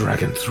let the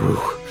dragon through.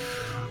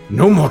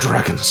 No more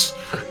dragons.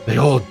 They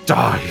all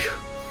die.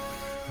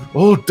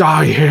 All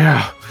die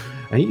here."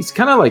 And he's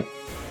kind of like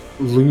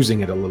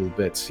losing it a little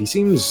bit. He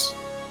seems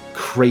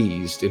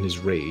crazed in his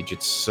rage.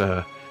 It's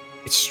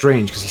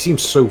strange because he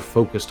seems so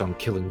focused on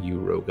killing you,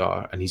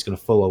 Rogar, and he's going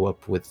to follow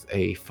up with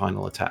a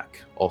final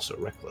attack, also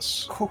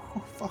reckless. Oh,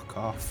 fuck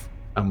off.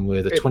 And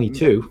with a It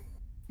 22,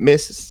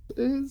 Misses.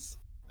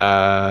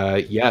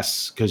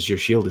 yes, because your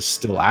shield is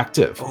still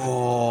active.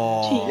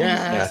 Oh, Jesus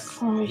yes.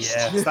 Christ.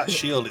 yes, that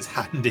shield is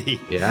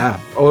handy. Yeah.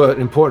 Oh, an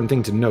important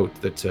thing to note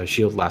that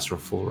shield lasts for a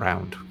full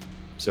round.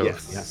 So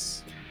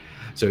Yes.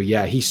 So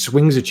yeah, he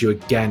swings at you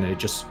again, and it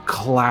just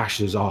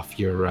clashes off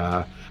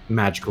your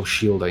magical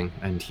shielding,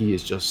 and he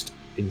is just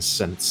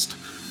incensed.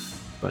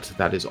 But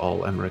that is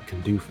all Emmerich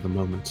can do for the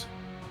moment.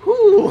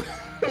 Whew.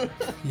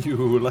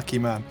 You lucky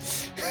man.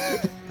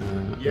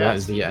 That Yes.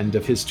 is the end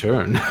of his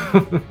turn.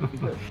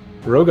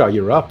 Rogar,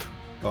 you're up.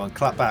 Go on,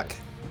 clap back.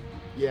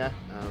 Yeah,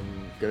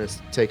 I'm gonna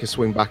take a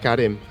swing back at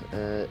him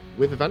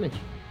with advantage.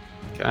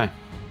 Okay.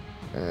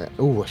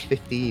 Oh, a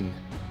 15.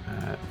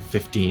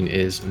 15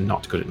 is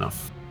not good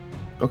enough.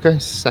 Okay,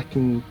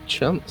 second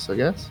chance, I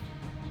guess.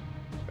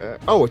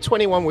 A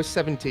 21 with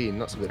 17.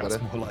 That's a bit That's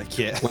better. more like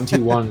it.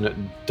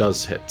 21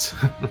 does hit.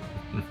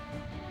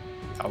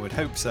 I would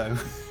hope so.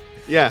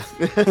 Yeah.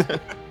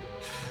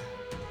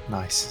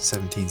 Nice.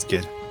 17's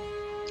good.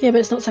 Yeah, but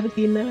it's not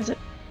 17 though, is it?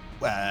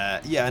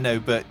 Yeah, I know,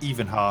 but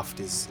even halved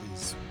is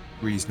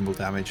reasonable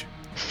damage.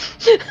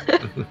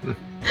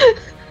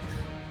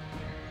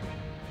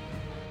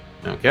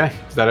 Okay.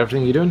 Is that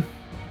everything you're doing?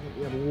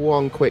 We have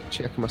one quick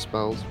check of my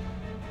spells.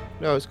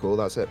 No, it's cool.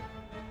 That's it.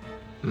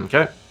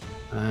 Okay.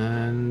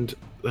 And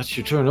that's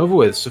your turn over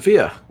with.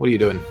 Sophia, what are you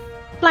doing?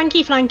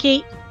 Flanky,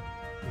 flanky.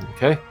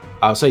 Okay.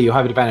 I'll say you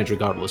have advantage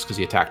regardless because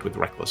you attacked with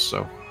Reckless,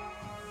 so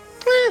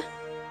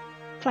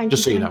Flanky.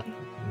 just so you know.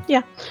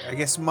 flanky. I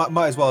guess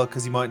might as well,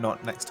 because he might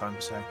not next time,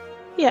 so.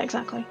 Yeah,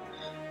 exactly.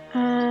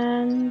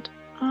 And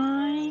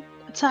I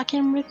attack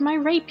him with my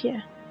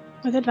rapier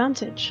with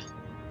advantage.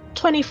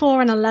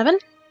 24 and 11.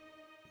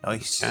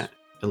 Nice. Okay.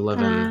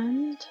 11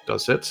 And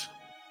does hit.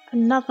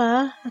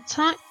 another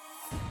attack.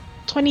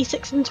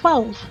 26 and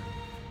 12.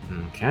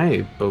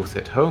 Okay, both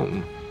hit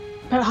home.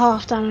 At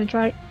half damage,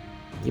 right?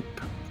 Yep.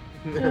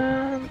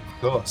 Um,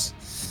 Of course.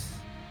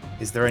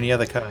 Is there any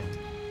other kind?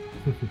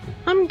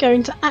 I'm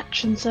going to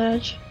action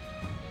surge.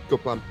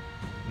 Good plan.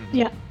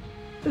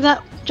 Is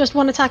that just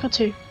one attack or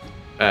two?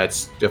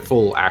 It's the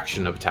full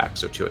action of attack,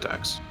 so 2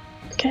 attacks.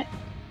 Okay.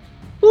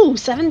 Ooh,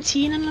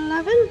 17 and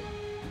 11?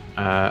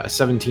 A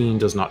 17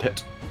 does not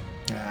hit.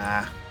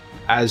 Ah.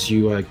 As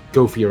you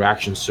go for your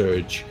action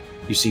surge,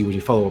 you see when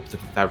you follow up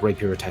that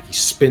rapier attack, he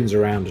spins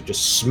around and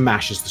just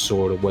smashes the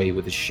sword away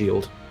with his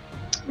shield.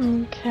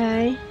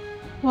 Okay.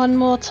 One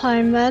more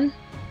time then.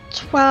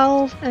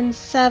 12 and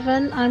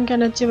 7. I'm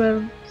gonna do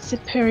a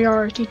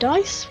superiority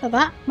dice for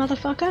that,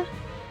 motherfucker.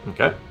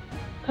 Okay.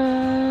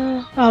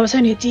 Oh, it's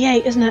only a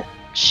d8, isn't it?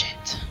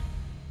 Shit.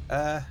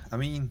 I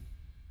mean,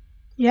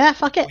 Yeah,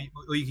 fuck it.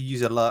 or you could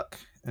use a luck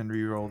and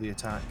reroll the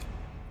attack.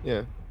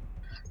 Yeah.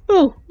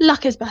 Ooh,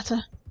 luck is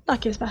better.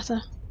 Luck is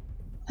better.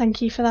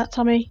 Thank you for that,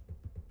 Tommy.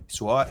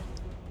 It's what?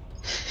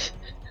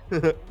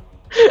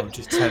 I'm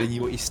just telling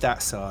you what your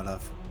stats are,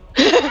 love.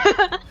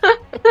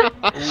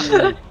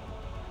 Ooh.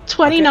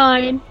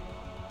 29.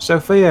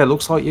 Sophia,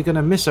 looks like you're going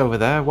to miss over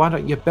there. Why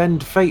don't you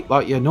bend fate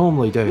like you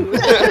normally do?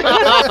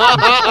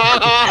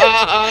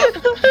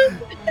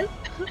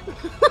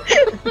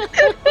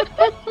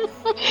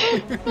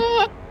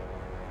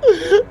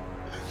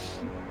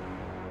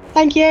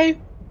 Thank you.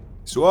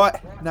 It's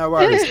what? No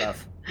worries,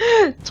 love.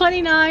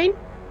 29.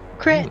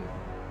 Crit.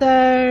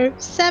 So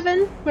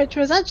 7, which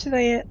was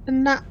actually a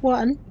nat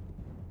 1,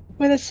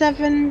 with a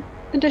 7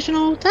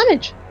 additional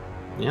damage.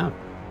 Yeah.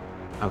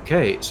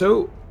 Okay,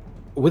 so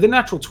with a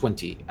natural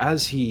 20,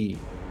 as he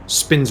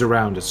spins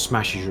around and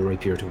smashes your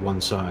rapier to one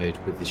side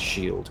with his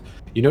shield,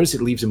 you notice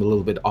it leaves him a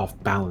little bit off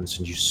balance,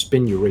 and you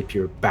spin your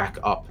rapier back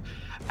up,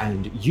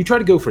 and you try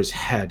to go for his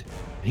head,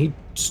 and he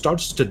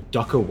starts to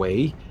duck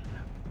away,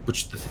 but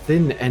the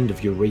thin end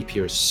of your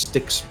rapier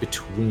sticks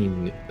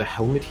between the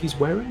helmet he's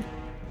wearing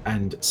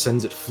and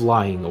sends it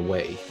flying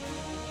away.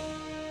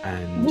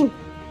 And Ooh.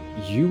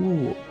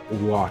 you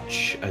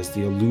watch as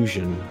the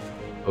illusion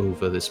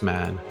over this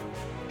man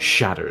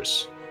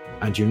shatters,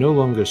 and you no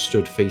longer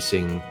stood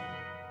facing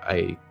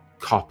a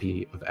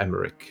copy of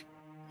Emmerich.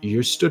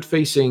 You're stood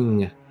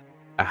facing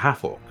a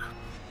half-orc.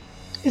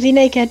 Is he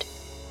naked?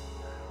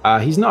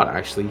 He's not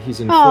actually, he's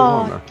in full Oh.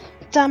 armor.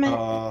 Damn it.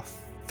 Oh,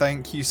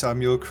 thank you,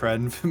 Samuel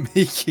Kren, for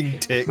making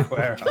Dick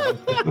wear armor.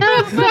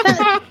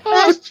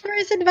 That's for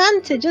his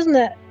advantage, isn't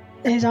it?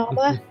 His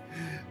armor.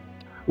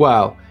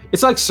 Well,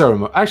 it's like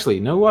Ceremon. Actually,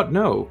 you know what?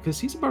 No, because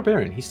he's a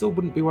barbarian. He still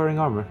wouldn't be wearing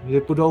armor.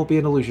 It would all be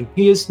an illusion.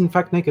 He is, in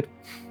fact, naked.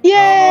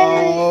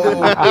 Yay! Oh,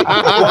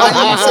 why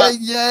are you saying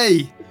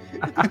yay?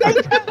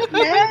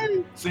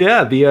 Yay! So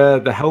yeah,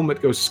 the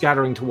helmet goes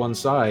scattering to one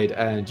side,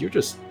 and you're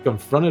just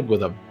confronted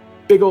with a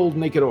big old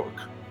naked orc.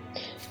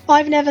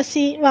 I've never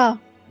seen, well,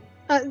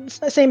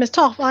 same as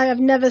Toph, I have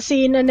never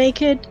seen a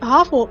naked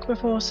half-orc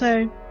before,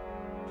 so...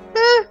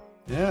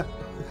 Yeah.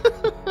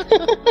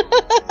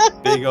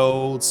 Big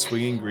old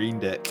swinging green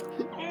dick.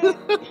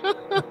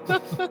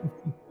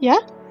 Yeah?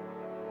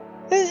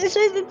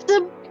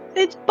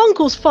 It's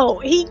Bunkle's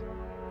fault. He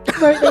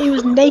wrote that he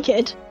was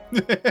naked,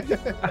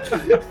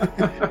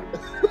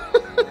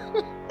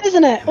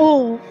 isn't it?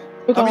 Oh,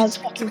 I mean,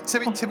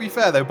 regards. to be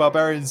fair though,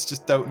 barbarians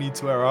just don't need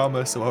to wear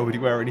armor, so why would he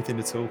wear anything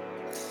at all?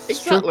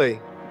 Exactly.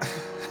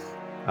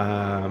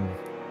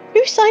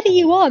 Whose side are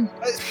you on?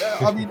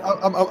 I mean,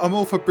 I'm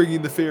all for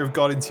bringing the fear of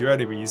God into your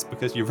enemies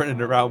because you're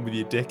running around with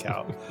your dick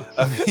out.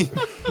 I mean,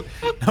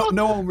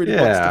 no one really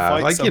wants to Yeah,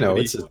 fight like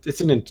somebody. it's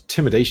an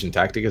intimidation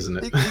tactic, isn't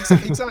it?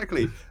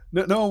 Exactly.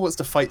 No one wants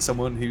to fight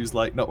someone who's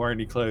like not wearing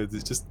any clothes.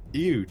 It's just,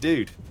 ew,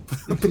 dude.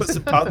 Put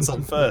some pants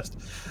on first.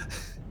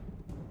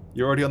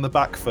 You're already on the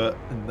back foot,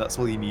 and that's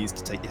all you need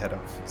to take your head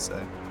off.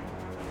 So.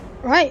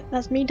 Right,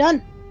 that's me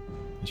done.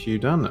 Is you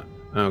done?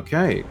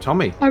 Okay,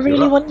 Tommy. I you're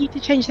really up. want you to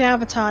change the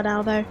avatar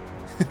now, though.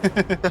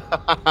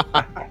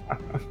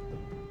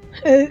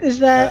 Is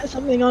there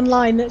something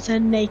online that's a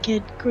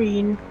naked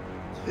green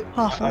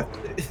half orc?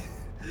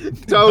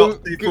 Don't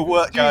Not safe for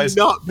work, guys.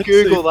 Do not Not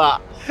Google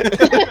safe.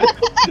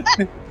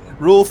 that.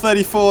 Rule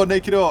 34,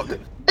 naked orc.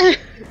 There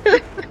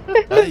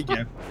you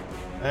go.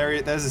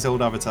 There's his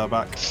old avatar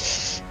back.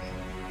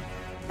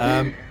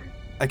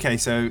 Okay,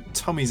 so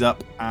Tommy's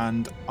up,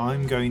 and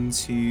I'm going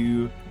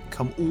to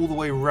come all the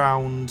way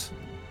round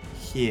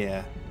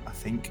here. I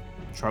think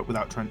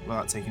without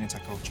taking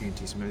attack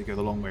opportunity. So I'm going to go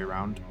the long way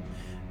around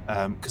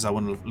because I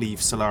want to leave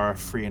Solara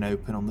free and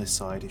open on this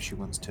side if she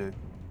wants to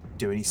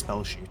do any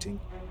spell shooting.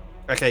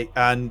 Okay,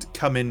 and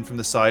come in from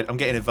the side. I'm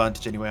getting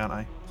advantage anyway,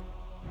 aren't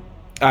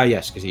I?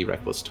 Yes, because he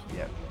reckless.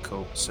 Yeah,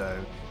 cool. So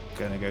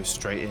gonna go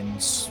straight in.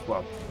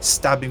 Well,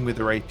 stabbing with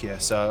the rapier.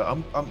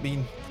 So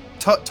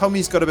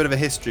Tommy's got a bit of a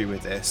history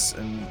with this,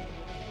 and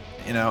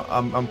you know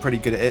I'm pretty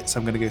good at it. So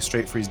I'm gonna go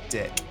straight for his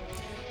dick.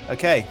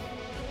 Okay.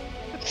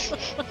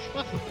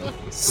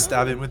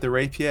 Stab him with the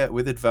rapier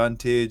with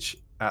advantage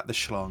at the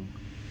schlong.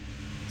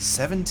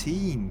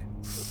 17.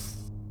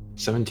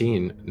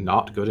 17,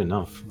 not good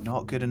enough.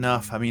 Not good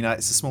enough. I mean,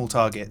 it's a small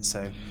target,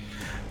 so.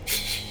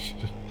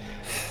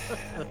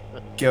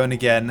 Going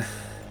again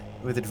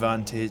with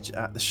advantage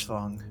at the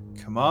schlong.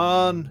 Come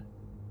on.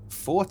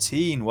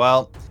 14.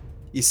 Well,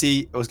 you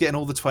see, I was getting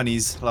all the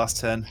 20s last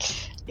turn.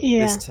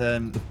 Yeah. This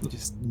turn,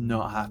 just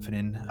not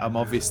happening. I'm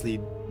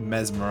obviously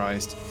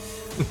mesmerized.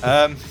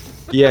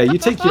 Yeah, you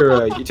take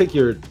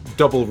your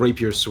double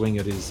rapier swing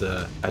at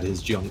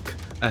his junk,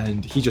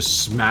 and he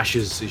just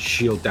smashes his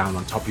shield down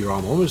on top of your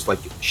arm, almost like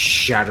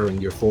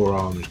shattering your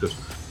forearm. And goes,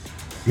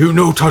 "You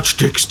no touch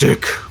dick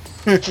stick."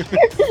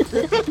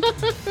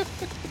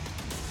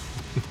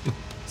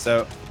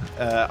 So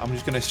I'm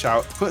just gonna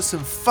shout, "Put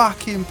some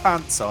fucking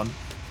pants on,"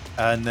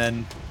 and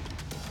then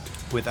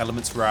with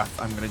Element's Wrath,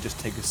 I'm gonna just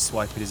take a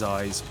swipe at his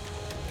eyes.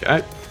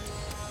 Okay.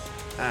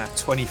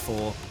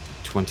 24.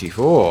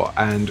 24,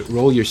 and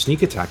roll your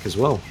sneak attack as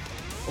well.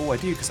 Oh, I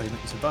do, because I use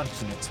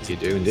advantage in it. So You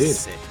do indeed.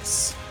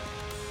 6.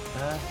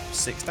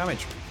 6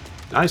 damage.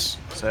 Nice.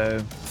 So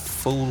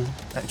full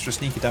extra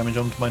sneaker damage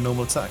onto my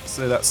normal attack.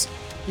 So that's,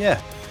 yeah,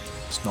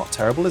 it's not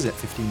terrible, is it?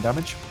 15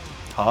 damage.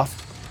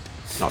 Half.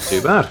 Not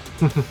too bad.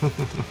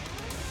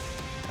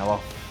 Oh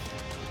well.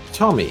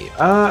 Tommy,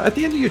 at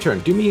the end of your turn,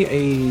 do me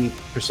a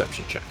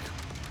perception check.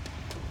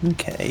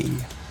 Okay.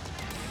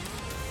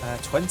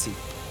 20.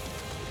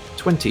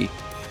 20.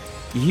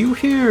 You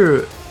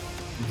hear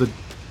the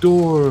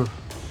door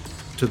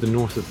to the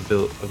north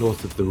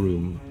of the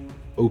room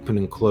open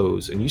and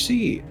close, and you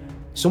see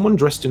someone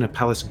dressed in a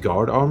palace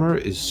guard armor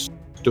is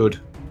stood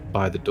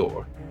by the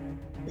door.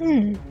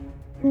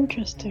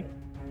 Interesting.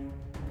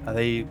 Do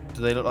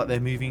they look like they're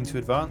moving to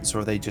advance,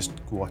 or are they just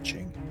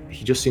watching?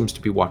 He just seems to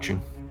be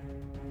watching.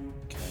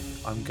 Okay.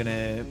 I'm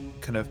gonna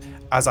kind of,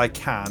 as I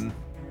can,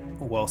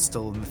 while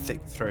still in the thick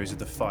throes of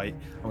the fight,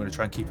 I'm going to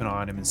try and keep an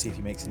eye on him and see if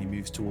he makes any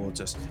moves towards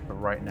us. But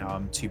right now,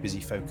 I'm too busy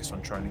focused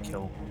on trying to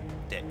kill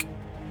Dick.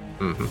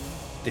 Mm-hmm.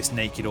 This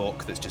naked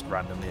orc that's just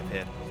randomly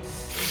appeared.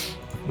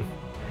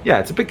 Yeah,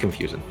 it's a bit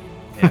confusing.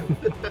 Yeah.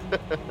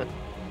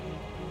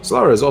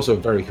 Solara is also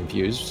very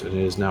confused, and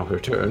it is now her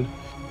turn.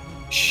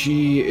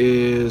 She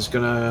is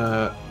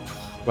gonna...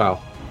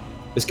 Well,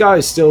 this guy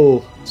is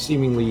still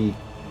seemingly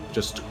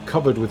just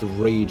covered with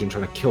rage and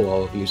trying to kill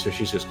all of you, so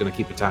she's just going to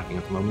keep attacking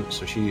at the moment.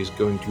 So she is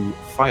going to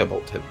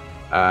firebolt him.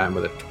 And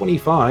with a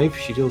 25,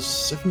 she deals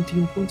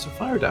 17 points of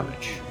fire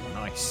damage.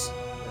 Nice.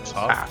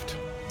 Halved.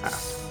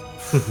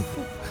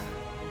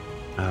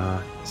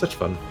 Such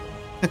fun.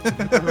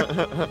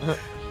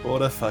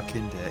 What a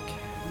fucking dick.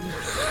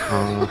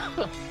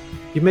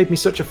 You made me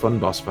such a fun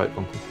boss fight,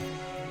 Buncle.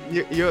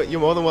 You're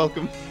more than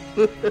welcome.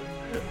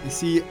 You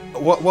see,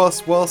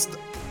 whilst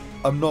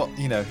I'm not,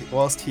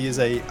 whilst he is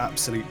a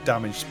absolute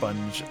damage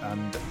sponge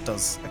and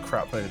does a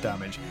crap load of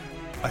damage,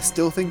 I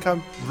still think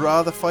I'd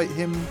rather fight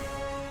him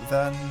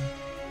than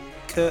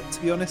Kurt,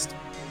 to be honest.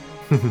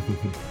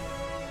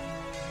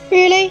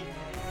 Really?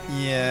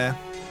 Yeah.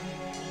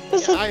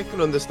 Yeah, I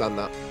can understand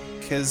that.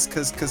 Because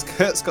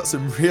Kurt's got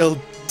some real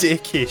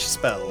dickish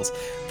spells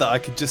that I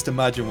could just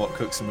imagine what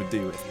Cookson would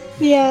do with.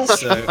 Yeah.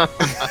 So,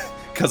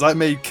 because I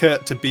made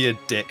Kurt to be a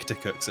dick to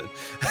Cookson.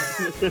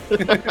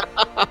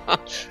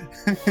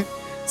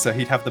 So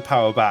he'd have the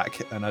power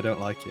back, and I don't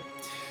like it.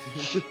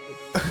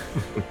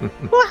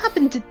 What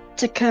happened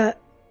to Kurt?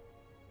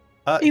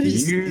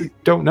 You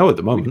don't know at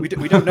the moment.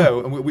 We don't know,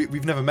 and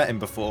we've never met him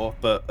before,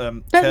 but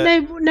But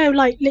Kurt, no,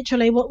 like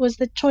literally, what was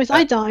the choice?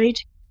 I died.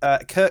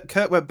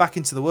 Kurt went back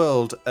into the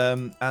world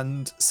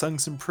and sung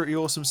some pretty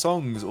awesome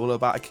songs all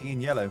about a king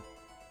in yellow.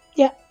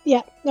 Yeah,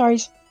 no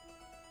worries.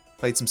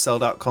 Played some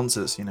sold out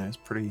concerts, it's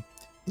pretty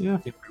Yeah.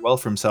 did pretty well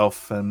for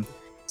himself,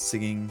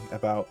 singing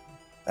about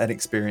an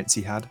experience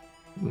he had.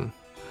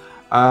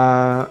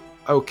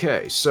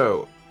 Okay,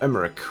 so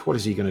Emmerich, what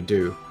is he going to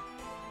do?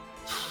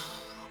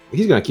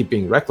 He's going to keep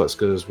being reckless,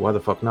 because why the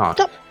fuck not?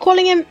 Stop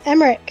calling him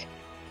Emmerich.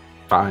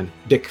 Fine.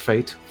 Dick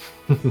Fate.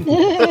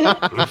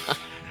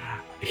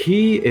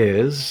 He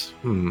is...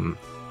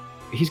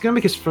 He's going to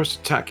make his first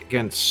attack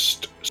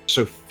against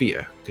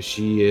Sophia, because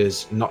she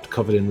is not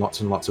covered in lots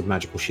and lots of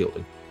magical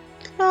shielding.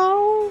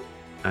 Oh.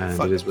 And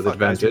Fuck- it is with fuck,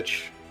 guys.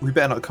 advantage. We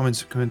better not come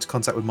into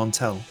contact with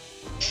Montel.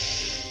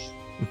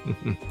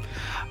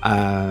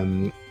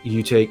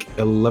 You take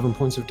 11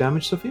 points of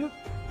damage, Sophia,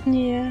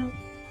 Yeah.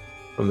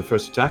 from the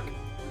first attack.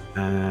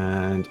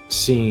 And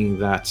seeing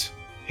that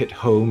hit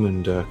home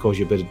and cause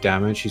you a bit of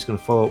damage, he's going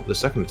to follow up with a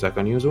second attack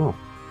on you as well.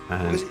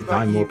 And Was it 9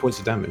 like more you- points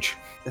of damage.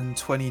 And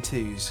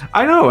 22s.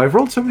 I know, I've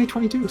rolled so many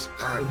 22s.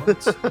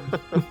 Alright,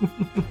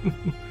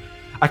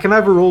 I can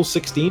either roll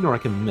 16 or I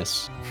can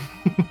miss.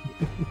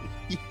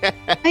 Yeah.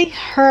 I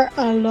hurt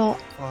a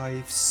lot.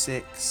 5,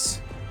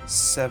 6,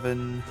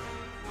 7.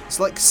 It's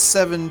like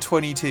 7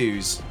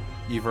 22s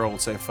you've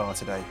rolled so far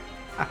today.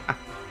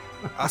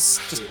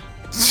 That's just.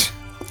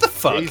 What the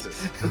fuck?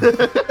 Jesus.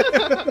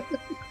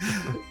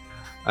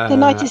 The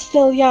night is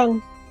still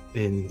young.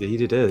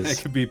 Indeed it There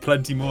is. could be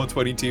plenty more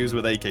 22s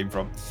where they came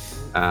from.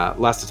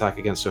 Last attack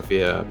against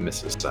Sophia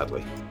misses,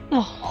 sadly. Oh,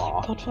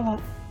 Aw. thank God for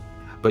that.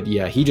 But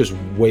yeah, he just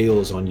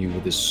wails on you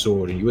with his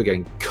sword, and you are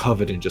getting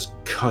covered in just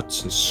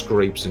cuts and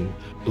scrapes, and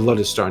blood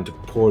is starting to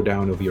pour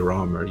down over your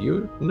armor.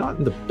 You're not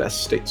in the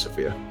best state,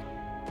 Sophia.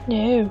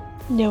 No,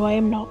 I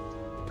am not.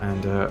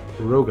 And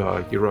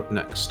Rogar, you're up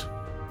next.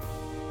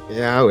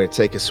 Yeah, I'm going to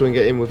take a swing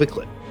at him with a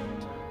clip.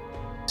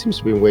 Seems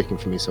to be working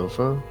for me so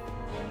far.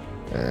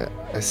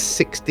 A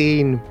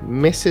 16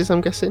 misses,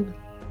 I'm guessing.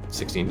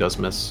 16 does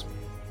miss.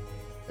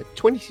 A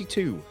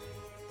 22.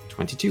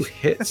 22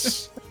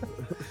 hits.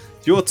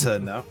 It's your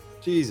turn now.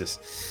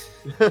 Jesus.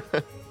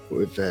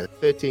 With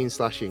 13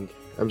 slashing.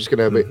 I'm just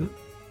going to Mhm.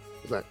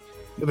 like,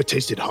 never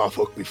tasted half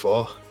hook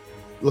before.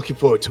 Looking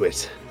forward to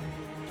it.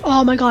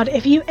 Oh my God!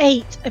 If you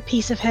ate a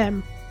piece of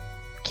him,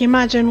 can you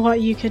imagine what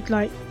you could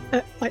like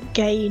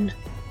gain?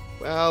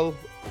 Well,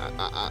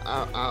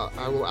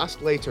 I will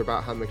ask later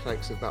about how the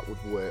mechanics of that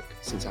would work,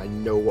 since I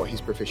know what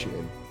he's proficient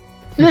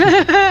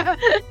in.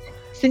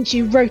 Since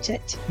you wrote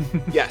it.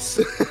 Yes.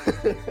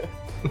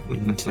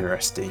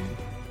 Interesting.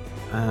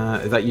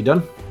 Is that you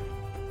done?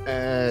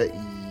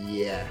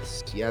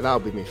 Yes. Yeah, that'll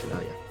be me for now,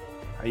 yeah.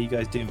 How are you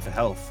guys doing for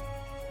health?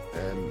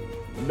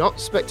 Not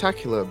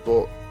spectacular,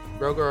 but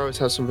Rogar always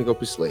has something up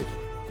his sleeve.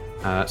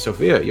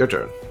 Sophia, your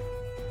turn.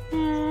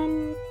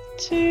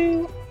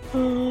 Do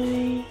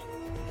I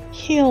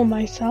heal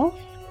myself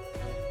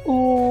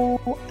or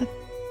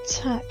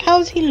attack?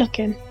 How's he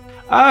looking?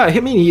 I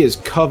mean, he is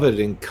covered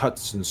in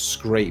cuts and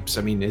scrapes.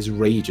 I mean, his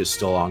rage is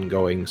still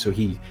ongoing, so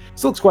he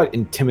still looks quite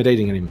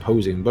intimidating and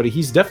imposing, but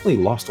he's definitely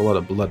lost a lot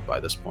of blood by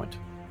this point.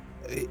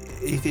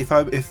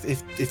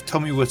 If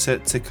Tommy were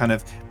to kind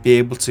of be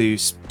able to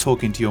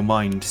talk into your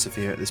mind,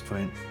 Sophia, at this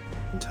point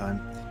in time,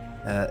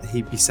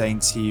 he'd be saying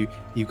to you,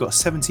 "You've got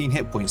 17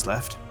 hit points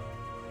left."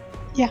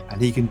 Yeah.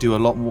 And he can do a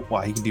lot more.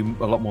 Well, he can do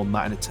a lot more than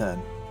that in a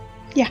turn.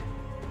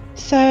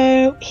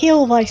 So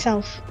heal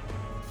thyself.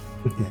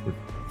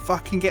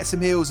 Fucking get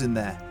some heals in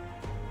there.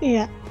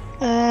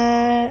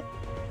 Yeah.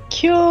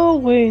 Cure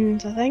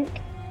wounds, I think.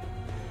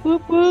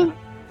 Whoop whoop.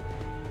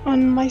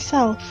 On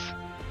myself.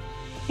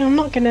 I'm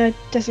not gonna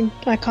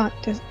I can't.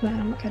 No,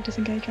 I'm not gonna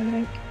disengage. I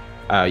think.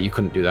 You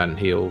couldn't do that and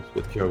heal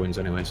with Cure Wounds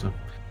anyway, so.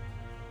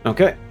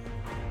 Okay.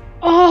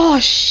 Oh,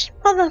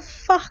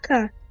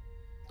 motherfucker!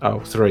 Oh,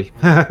 3.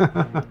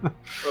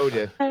 Oh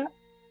dear.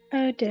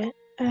 Oh dear.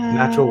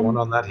 Natural 1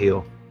 on that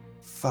heal.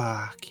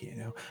 Fuck you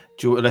know.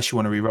 Unless you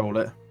want to re-roll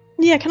it.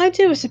 Yeah, can I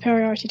do a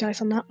superiority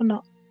dice on that or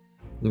not?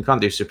 You can't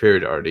do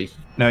superiority.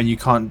 No, you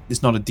can't.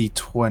 It's not a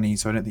D20,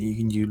 so I don't think you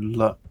can do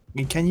luck.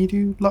 Can you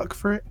do luck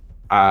for it?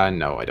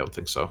 No, I don't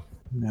think so.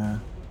 No.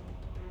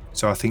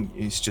 So I think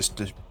it's just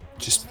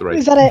 3.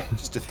 Is that it?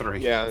 just a 3.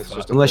 Yeah, it's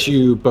just Unless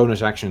you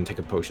bonus action and take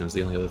a potion is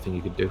the only other thing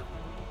you could do.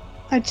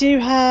 I do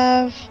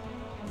have.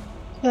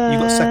 You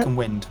got second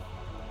wind.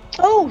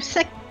 Oh,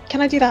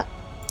 can I do that?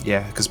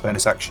 Yeah, because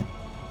bonus action.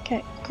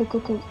 Okay, cool.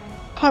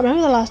 Can't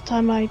remember the last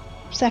time I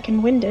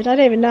second winded. I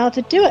don't even know how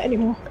to do it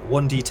anymore.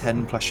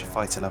 1d10 plus your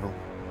fighter level.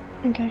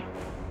 Okay.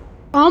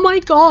 Oh my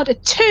God, a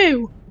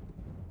 2!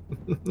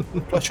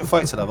 Plus your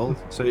fighter level,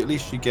 so at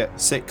least you get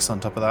 6 on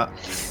top of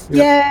that.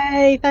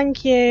 Yay!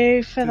 Thank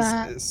you for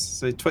that.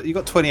 So you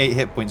got 28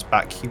 hit points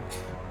back.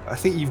 I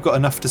think you've got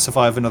enough to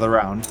survive another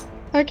round.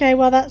 Okay,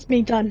 well that's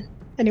me done.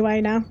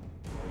 Anyway, now.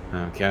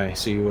 Okay,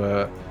 so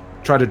you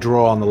try to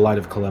draw on the light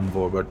of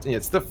Kalemvor, but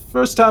it's the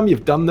first time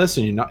you've done this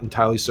and you're not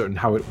entirely certain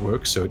how it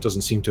works, so it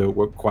doesn't seem to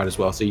work quite as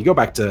well. So you go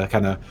back to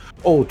kind of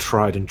old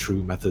tried and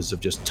true methods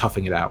of just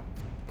toughing it out.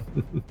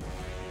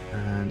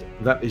 And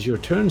that is your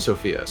turn,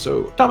 Sophia.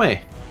 So, Tommy.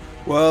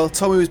 Well,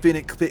 Tommy was being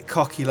a bit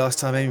cocky last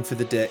time, aiming for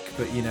the dick,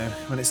 but you know,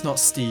 when it's not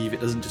Steve,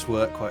 it doesn't just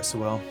work quite so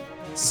well.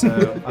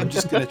 So I'm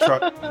just gonna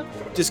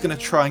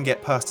try and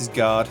get past his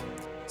guard.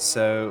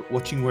 So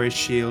watching where his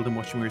shield and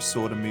watching where his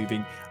sword are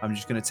moving, I'm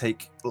just gonna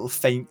take little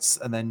feints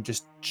and then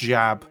just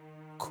jab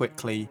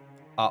quickly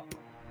up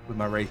with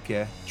my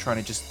rapier, trying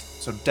to just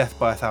sort of death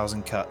by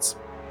 1,000 cuts.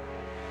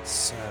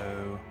 So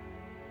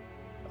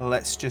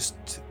let's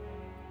just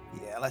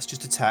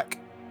attack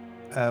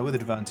with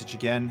advantage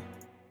again.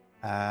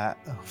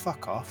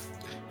 Fuck off.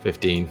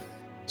 15.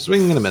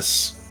 Swing and a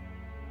miss.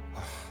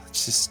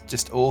 It's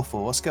just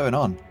awful. What's going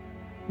on?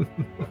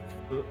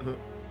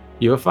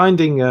 You are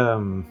finding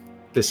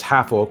this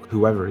half-orc,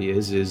 whoever he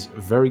is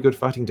very good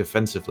fighting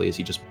defensively as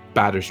he just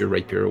batters your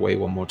rapier away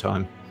one more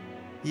time.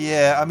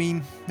 Yeah, I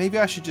mean, maybe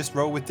I should just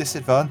roll with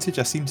disadvantage.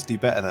 I seem to do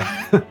better then.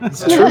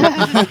 That's true.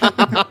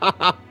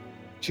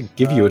 Should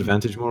give you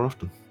advantage more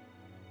often.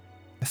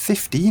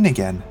 15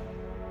 again.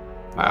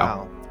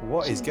 Wow.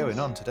 What is going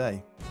on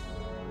today?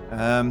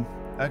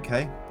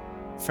 Okay.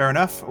 Fair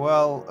enough.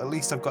 Well, at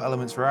least I've got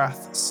Element's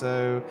Wrath,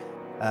 so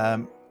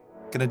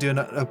gonna do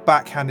a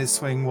backhanded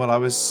swing while I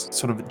was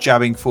sort of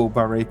jabbing forward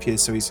my rapier,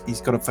 so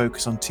he's got to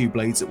focus on 2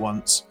 blades at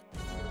once.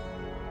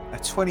 A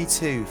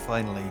 22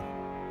 finally,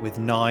 with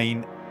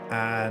 9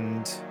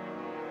 and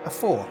a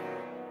 4.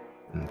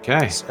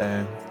 Okay.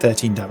 So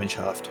 13 damage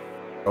halved.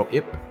 Oh,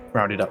 yep.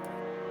 Rounded up.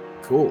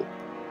 Cool.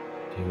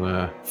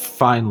 You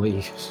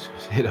finally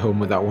hit home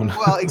with that one.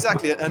 Well,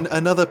 exactly.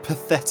 Another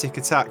pathetic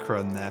attack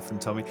run there from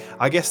Tommy.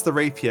 I guess the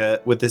rapier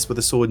with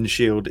a sword and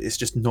shield is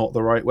just not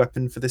the right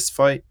weapon for this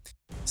fight.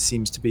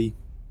 Seems to be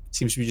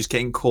just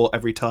getting caught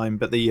every time.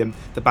 But the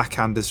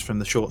backhanders from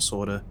the short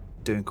sword are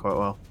doing quite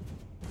well.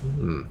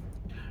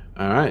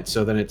 All right.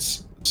 So then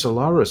it's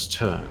Solara's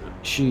turn.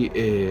 She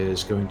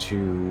is going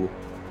to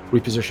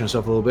reposition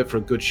herself a little bit for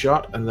a good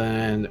shot, and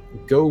then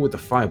go with the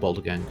firebolt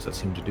again because that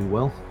seemed to do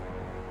well.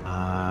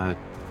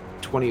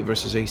 20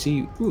 versus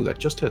AC. Ooh, that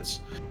just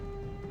hits.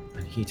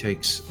 And he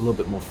takes a little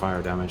bit more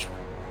fire damage.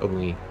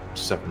 Only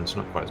 7,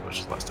 so not quite as much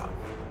as last time.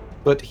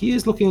 But he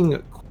is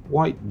looking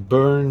quite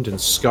burned and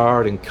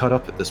scarred and cut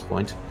up at this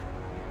point.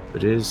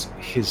 It is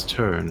his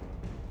turn.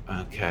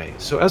 Okay,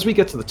 so as we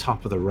get to the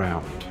top of the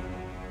round,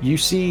 you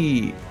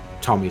see,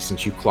 Tommy,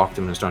 since you clocked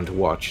him and are starting to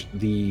watch,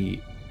 the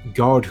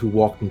guard who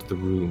walked into the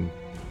room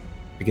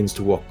begins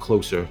to walk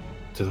closer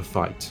to the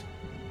fight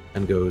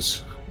and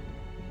goes,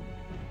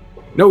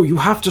 "No, you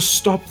have to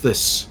stop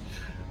this.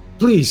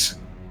 Please,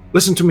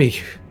 listen to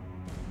me.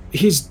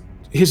 He's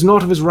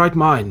not of his right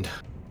mind."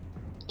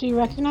 Do you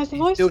recognise the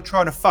voice? Still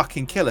trying to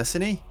fucking kill us,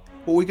 isn't he?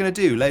 What are we going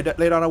to do? Lay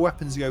down our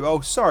weapons and go, "Oh,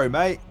 sorry,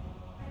 mate."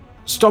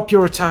 Stop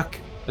your attack,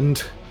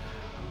 and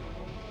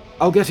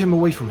I'll get him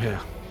away from here.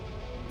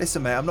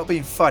 Listen, mate, I'm not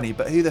being funny,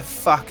 but who the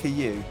fuck are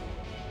you?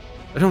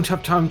 I don't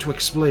have time to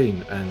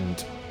explain,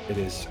 and it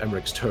is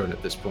Emmerich's turn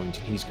at this point.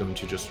 He's going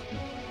to just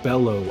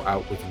bellow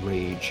out with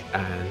rage,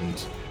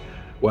 and,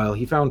 well,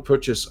 he found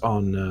purchase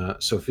on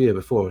Sophia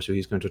before, so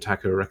he's going to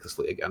attack her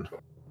recklessly again.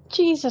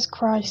 Jesus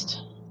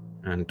Christ.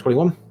 And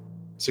 21,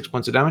 6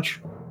 points of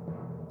damage.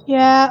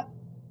 Yeah.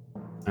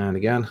 And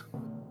again,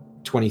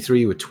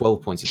 23 with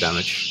 12 points of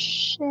damage.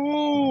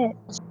 Shit.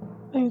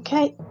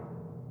 Okay.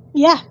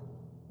 Yeah.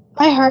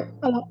 I hurt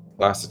a lot.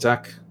 Last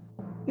attack,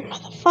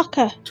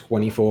 Motherfucker.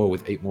 24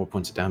 with 8 more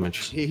points of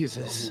damage.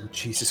 Jesus. Oh,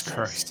 Jesus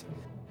Christ.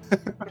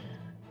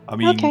 I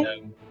mean,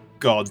 Okay.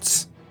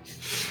 gods.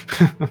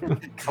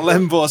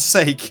 Kalembor's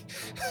sake.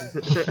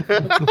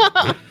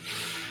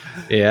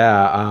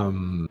 Yeah,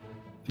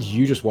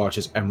 you just watch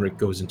as Emmerich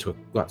goes into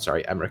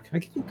Emmerich.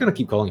 I'm gonna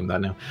keep calling him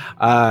that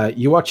now.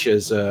 You watch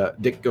as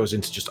Dick goes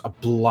into just a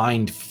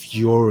blind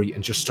fury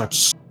and just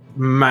starts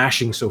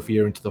smashing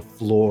Sophia into the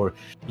floor.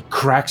 He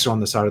cracks her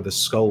on the side of the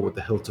skull with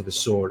the hilt of his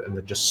sword and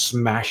then just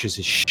smashes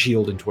his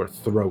shield into her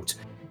throat,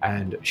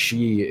 and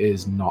she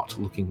is not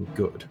looking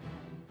good.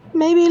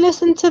 Maybe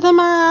listen to the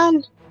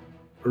man.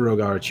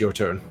 Rogar, it's your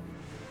turn.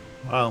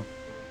 Wow.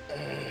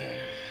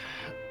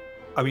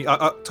 I mean,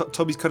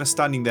 Tommy's kind of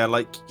standing there,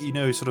 like,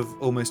 sort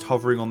of almost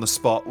hovering on the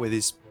spot with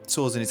his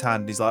swords in his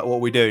hand. He's like, "What are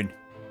we doing?"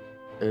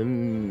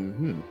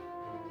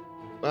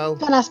 Well,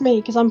 Don't ask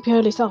me, because I'm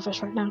purely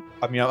selfish right now.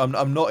 I mean,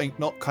 I'm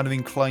not kind of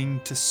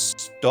inclined to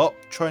stop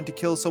trying to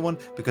kill someone,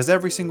 because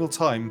every single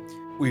time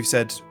we've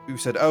said,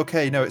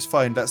 "Okay, no, it's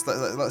fine.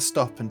 Let's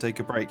stop and take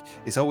a break."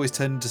 It's always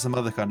turned into some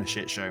other kind of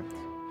shit show.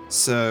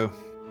 So,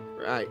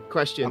 right,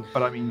 question.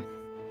 but I mean,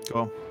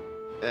 go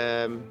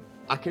on.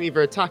 I can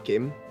either attack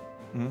him,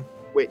 Mhm.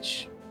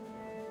 which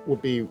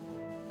would be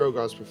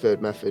Rogar's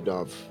preferred method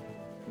of,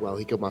 well,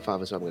 he killed my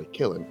father, so I'm going to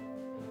kill him.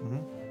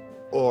 Mhm.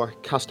 Or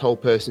cast Whole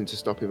Person to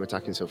stop him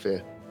attacking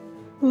Sophia.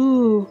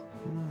 Ooh.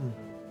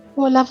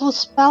 What level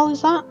spell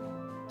is that?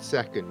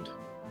 Second.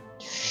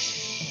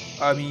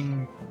 I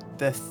mean,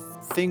 the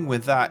thing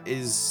with that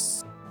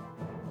is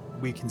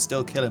we can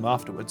still kill him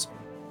afterwards.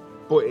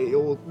 But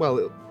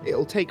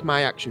it'll take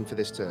my action for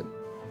this turn.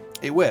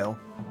 It will,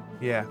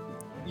 yeah.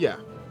 Yeah.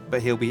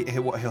 But he'll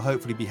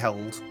hopefully be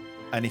held,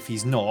 and if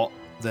he's not,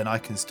 then I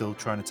can still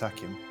try and attack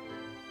him,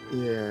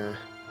 Yeah.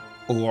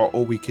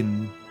 or we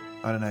can,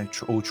 I don't know,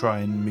 all try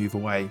and move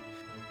away.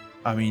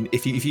 I mean,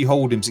 if you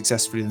hold him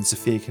successfully, then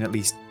Sophia can at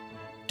least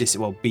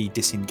be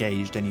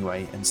disengaged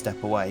anyway and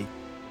step away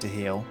to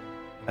heal,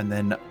 and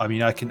then I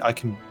mean I can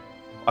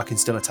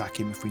still attack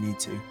him if we need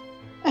to.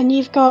 And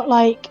you've got,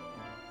 like,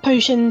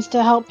 potions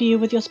to help you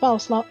with your spell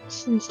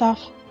slots and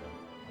stuff.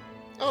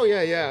 Oh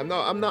yeah.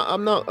 I'm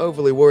not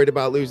overly worried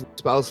about losing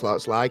spell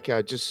slots. Like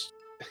I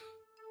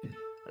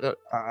don't,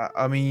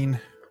 I mean,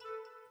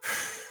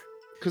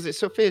 because it's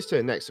Sophia's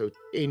turn next. So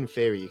in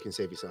theory, you can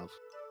save yourself.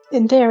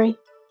 In theory,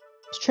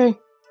 it's true.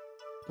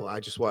 But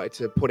I just wanted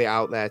to put it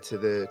out there to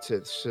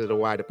the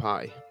wider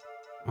party.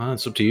 Well,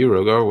 it's up to you,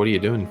 Rogar. What are you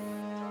doing?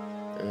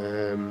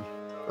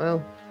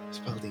 Well,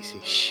 spell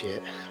DC is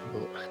shit.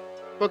 But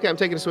okay, I'm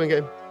taking a swing at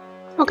him.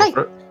 Okay.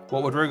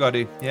 what would Rogar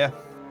do? Yeah.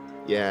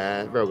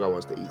 Yeah, Rogar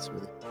wants to eat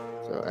something.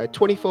 So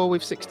 24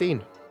 with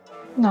 16.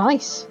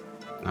 Nice.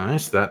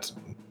 Nice. That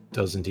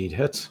does indeed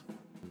hit.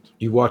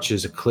 You watch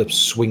as Eclipse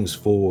swings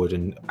forward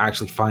and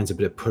actually finds a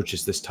bit of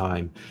purchase this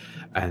time,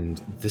 and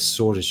this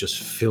sword is just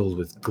filled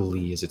with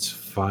glee as it's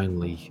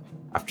finally,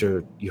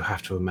 after you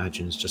have to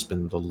imagine it's just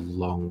been the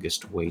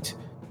longest wait,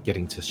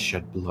 getting to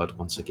shed blood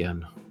once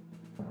again.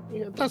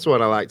 Yeah, that's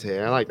what I like to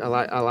hear. I like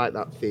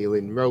that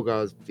feeling.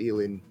 Rogar's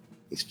feeling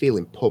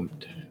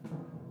pumped.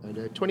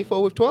 And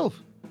 24 with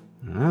 12.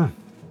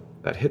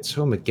 That hits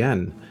home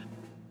again.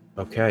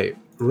 Okay,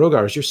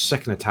 Rogar, as your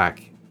second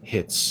attack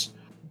hits,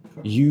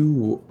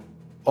 you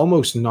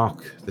almost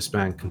knock this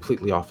man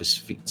completely off his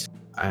feet,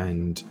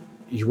 and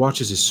you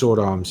watch as his sword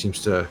arm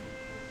seems to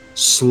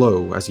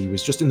slow as he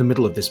was just in the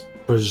middle of this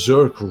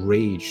berserk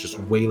rage, just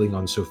wailing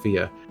on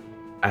Sophia,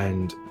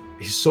 and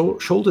his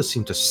shoulders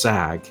seem to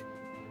sag,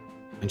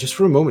 and just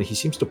for a moment he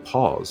seems to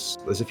pause,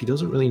 as if he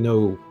doesn't really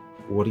know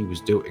what he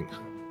was doing.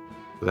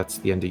 But that's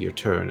the end of your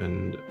turn,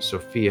 and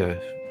Sophia,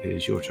 it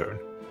is your turn.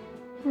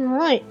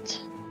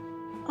 Right.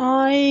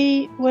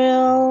 I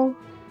will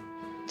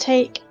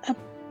take a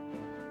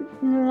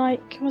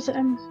was it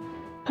a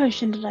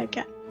potion did I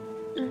get?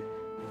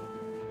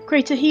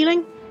 Greater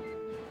healing?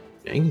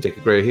 Yeah, you can take a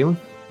greater healing.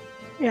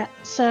 Yeah,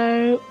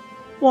 so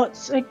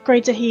what's a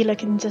greater healer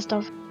consist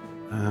of?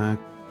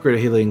 Greater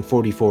healing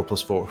 44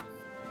 plus 4.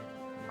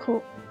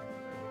 Cool.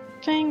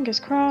 Fingers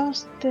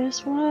crossed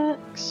this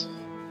works.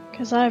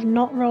 Because I have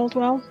not rolled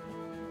well.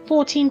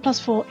 14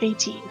 plus 4,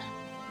 18.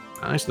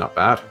 Nice, not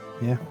bad.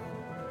 Yeah.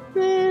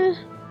 Eh.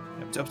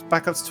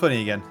 Back up to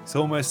 20 again. It's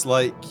almost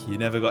like you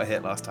never got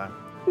hit last time.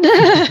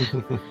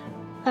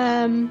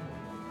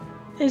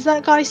 Is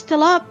that guy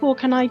still up, or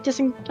can I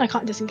I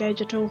can't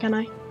disengage at all, can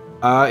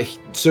I?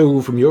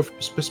 So from your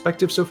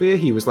perspective, Sophia,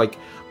 he was like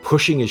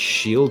pushing his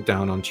shield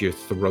down onto your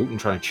throat and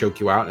trying to choke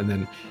you out, and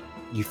then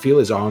you feel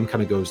his arm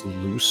kind of goes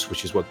loose,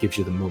 which is what gives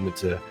you the moment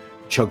to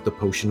chug the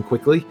potion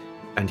quickly,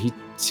 and he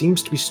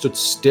seems to be stood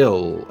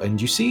still,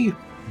 and you see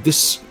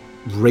this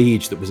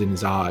rage that was in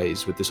his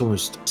eyes with this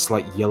almost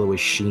slight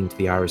yellowish sheen to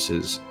the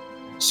irises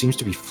seems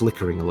to be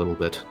flickering a little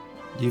bit.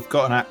 You've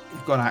got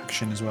an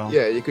action as well.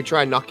 Yeah, you could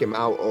try and knock him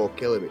out or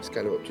kill him. It's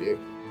kind of up to you.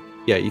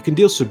 Yeah, you can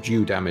deal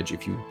subdue damage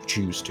if you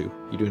choose to.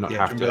 You do not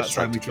have to that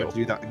strike time to we tried kill. to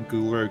do that in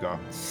Ghoul Rogar.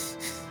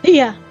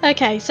 Yeah,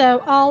 okay,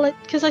 so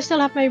because I still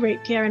have my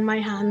rapier in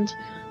my hand,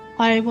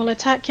 I will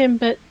attack him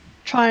but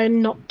try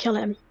and not kill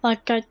him.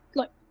 Like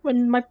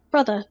when my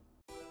brother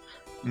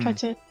tried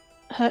to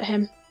hurt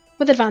him.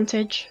 With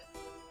advantage.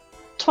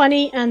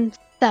 20 and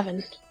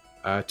 7.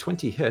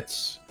 20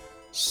 hits.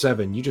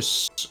 7. You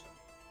just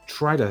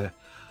try to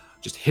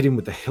just hit him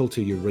with the hilt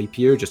of your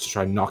rapier just to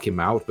try and knock him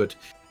out, but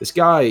this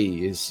guy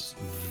is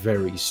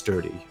very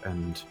sturdy,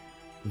 and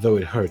though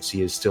it hurts,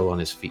 he is still on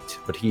his feet,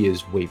 but he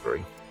is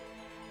wavering.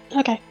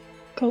 Okay,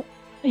 cool.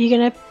 Are you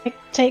gonna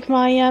take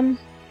my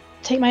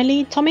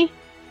lead, Tommy?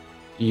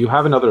 You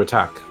have another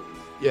attack.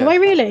 Yeah. Do I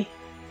really?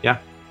 Yeah,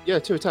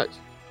 2 attacks.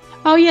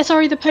 Oh yeah,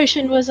 sorry, the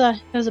potion was a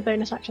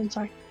bonus action,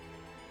 sorry.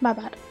 My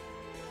bad.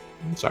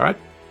 It's alright.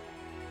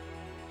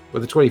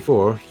 With a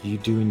 24, you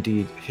do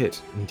indeed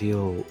hit and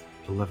deal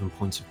 11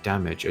 points of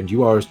damage, and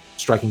you are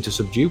striking to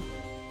subdue?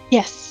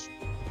 Yes.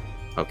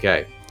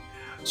 Okay.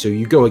 So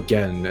you go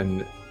again,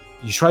 and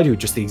you try to do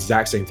just the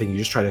exact same thing. You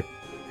just try to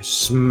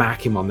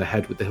smack him on the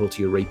head with the hilt of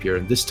your rapier,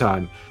 and this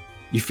time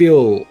you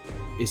feel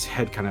his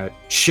head kind of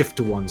shift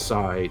to one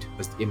side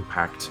as the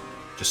impact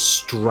just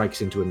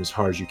strikes into him as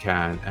hard as you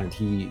can, and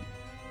he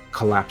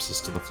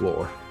collapses to the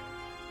floor,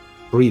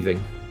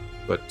 breathing,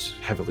 but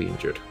heavily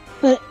injured.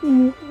 But,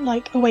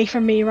 away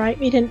from me, right?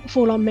 He didn't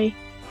fall on me.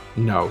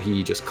 No,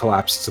 he just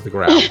collapsed to the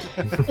ground.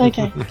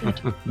 Okay,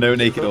 good. No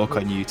naked orc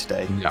on you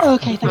today. No.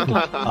 Okay, thank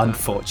God.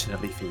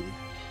 Unfortunately for you.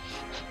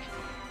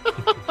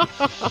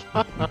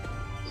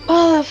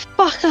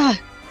 Motherfucker!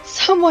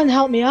 Someone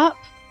help me up.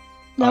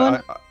 No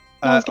one's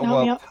gonna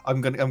help me up.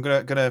 I'm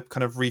gonna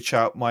kind of reach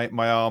out my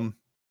arm,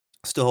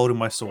 still holding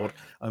my sword.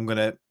 I'm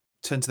gonna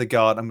turn to the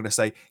guard. I'm gonna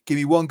say, "Give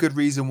me one good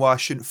reason why I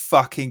shouldn't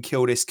fucking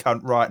kill this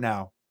cunt right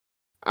now."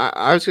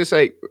 I was gonna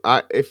say,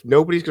 if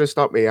nobody's gonna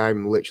stop me,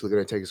 I'm literally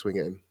gonna take a swing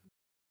at him.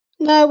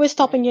 No, we're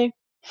stopping you.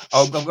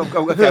 Oh,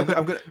 okay.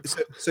 I'm gonna.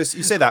 So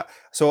you say that.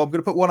 So I'm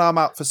gonna put one arm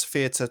out for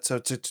Sophia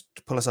to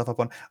pull herself up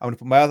on. I'm gonna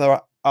put my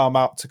other arm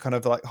out to kind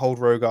of like hold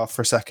Rogar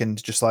for a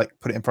second, just like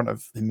put it in front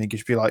of him and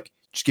just be like,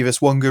 just give us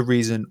one good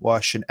reason why I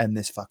shouldn't end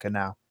this fucker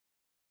now.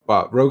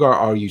 Well, Rogar,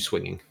 are you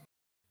swinging?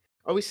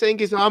 Are we saying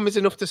his arm is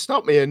enough to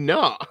stop me or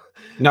not?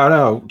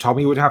 No.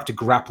 Tommy would have to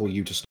grapple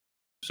you to stop.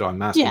 So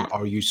I'm asking, Yeah.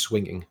 are you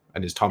swinging?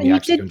 And is Tommy And you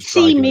actually did going to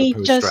try see doing me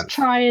opposed just strength?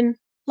 try and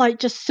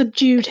just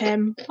subdued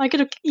him. I could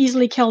have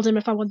easily killed him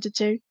if I wanted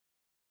to.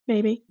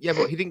 Maybe. Yeah,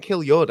 but he didn't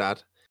kill your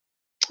dad.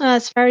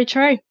 That's very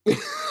true.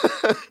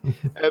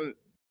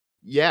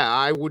 Yeah,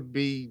 I would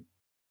be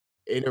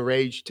in a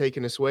rage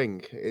taking a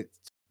swing. It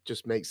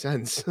just makes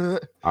sense. All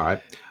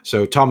right.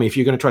 So Tommy, if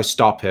you're going to try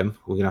stop him,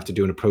 we're going to have to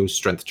do an opposed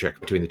strength check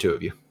between the two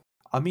of you.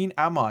 I mean,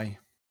 am I?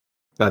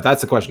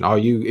 That's the question. Are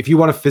you? If you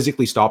want to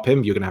physically stop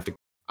him, you're going to have to.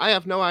 I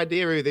have no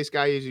idea who this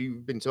guy is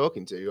you've been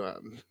talking to.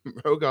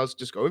 Rogar's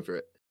just going for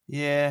it.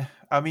 Yeah,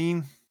 I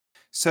mean,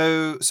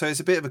 so it's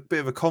a bit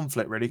of a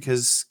conflict really,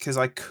 because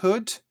I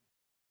could,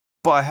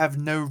 but I have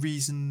no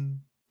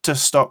reason to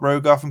stop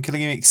Rogar from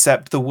killing him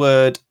except the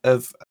word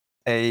of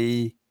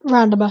a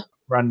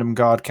random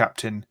guard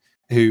captain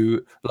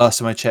who, last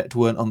time I checked,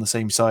 weren't on the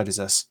same side as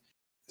us.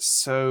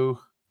 So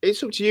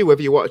it's up to you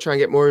whether you want to try and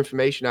get more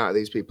information out of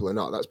these people or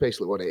not. That's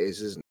basically what it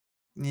is, isn't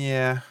it?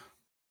 Yeah.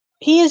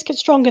 He is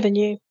stronger than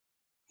you.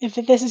 If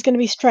this is going to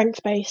be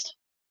strength based.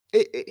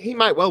 He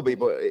might well be,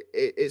 but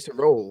it's a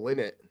roll, isn't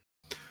it?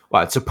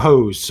 Well, it's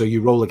opposed, so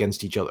you roll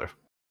against each other.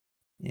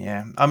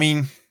 Yeah, I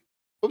mean,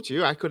 up to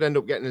you. I could end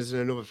up getting us in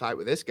another fight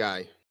with this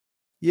guy.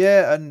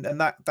 Yeah, and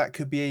that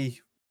could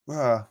be.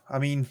 I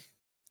mean,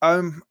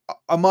 I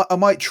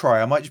might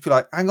try. I might just be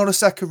like, hang on a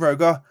second,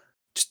 Rogar,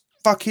 just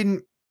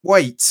fucking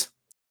wait,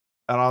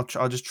 and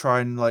I'll just try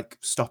and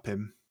stop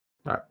him.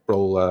 All right,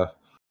 roll.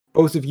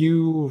 Both of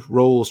you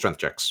roll strength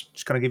checks.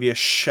 Just gonna give you a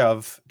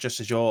shove, just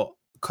as you're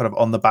kind of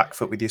on the back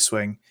foot with your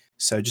swing.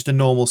 So just a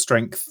normal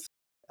strength,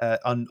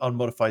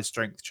 unmodified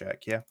strength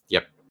check. Yeah.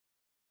 Yep.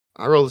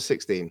 I rolled a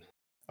 16.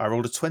 I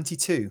rolled a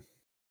 22.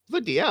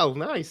 Bloody hell,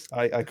 nice.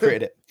 I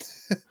critted it.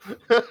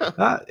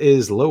 That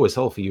is low as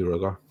hell for you,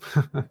 Rogar.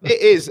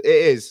 It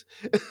is.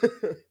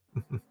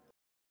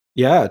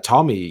 Yeah,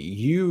 Tommy,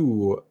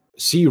 you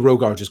see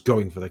Rogar just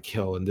going for the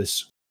kill, and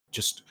this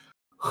just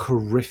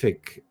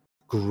horrific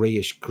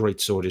grayish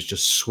greatsword is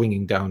just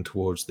swinging down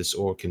towards this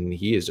orc, and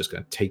he is just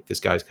going to take this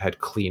guy's head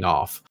clean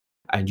off.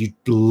 And you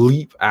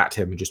leap at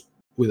him and just,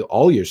 with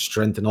all your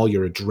strength and all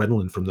your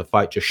adrenaline from the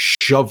fight, just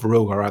shove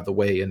Rogar out of the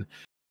way. And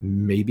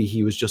maybe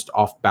he was just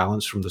off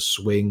balance from the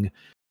swing.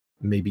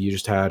 Maybe you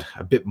just had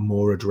a bit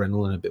more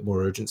adrenaline, a bit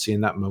more urgency in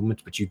that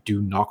moment, but you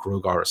do knock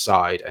Rogar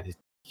aside, and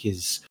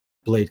his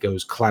blade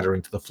goes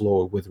clattering to the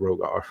floor with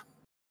Rogar.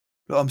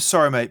 Look, I'm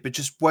sorry, mate, but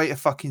just wait a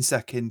fucking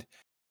second.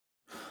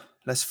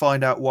 Let's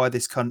find out why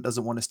this cunt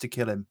doesn't want us to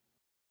kill him.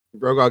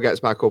 Rogar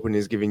gets back up and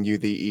is giving you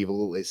the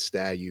evilest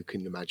stare you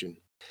can imagine.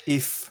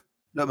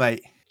 Look,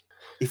 mate,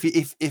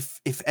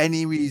 if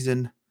any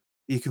reason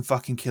you can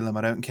fucking kill him,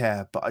 I don't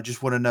care. But I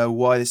just want to know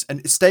why this.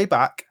 And stay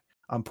back.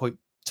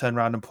 Turn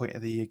around and point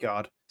at the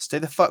guard. Stay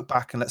the fuck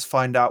back, and let's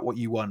find out what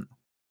you want.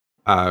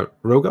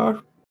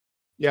 Rogar?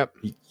 Yep.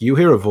 You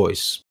hear a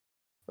voice.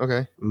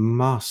 Okay.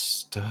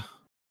 Master,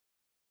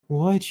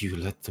 why do you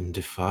let them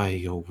defy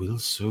your will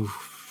so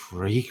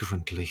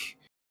fragrantly?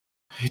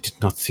 I did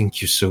not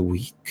think you so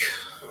weak.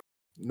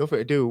 Nothing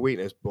to do with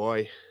weakness,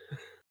 boy.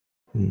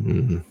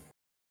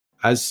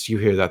 As you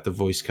hear that, the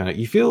voice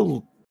you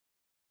feel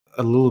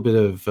a little bit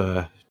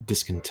of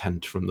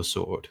discontent from the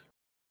sword.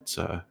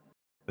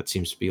 That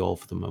seems to be all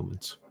for the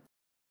moment.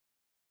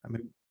 I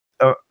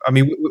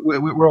mean,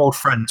 we're old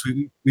friends.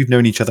 We've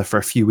known each other for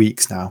a few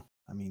weeks now.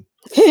 I mean,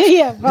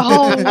 yeah, the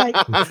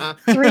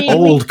whole 3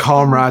 old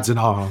comrades in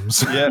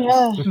arms.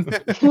 Yeah,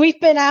 we've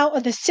been out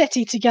of the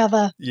city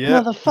together,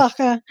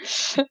 motherfucker.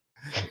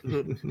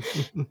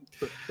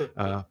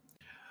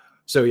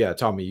 So yeah,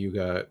 Tommy,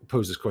 you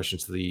pose this question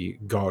to the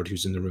guard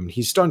who's in the room.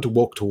 He's starting to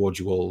walk towards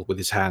you all with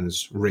his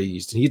hands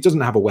raised, and he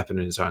doesn't have a weapon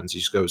in his hands. He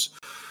just goes,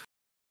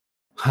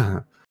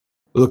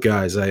 "Look,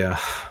 guys, I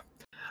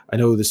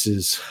know this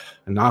is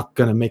not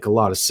gonna make a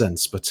lot of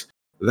sense, but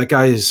that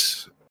guy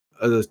is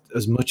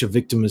as much a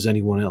victim as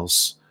anyone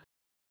else.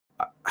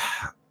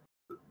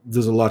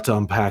 There's a lot to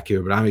unpack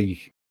here, but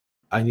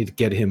I need to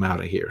get him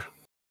out of here."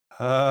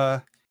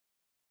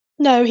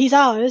 No, he's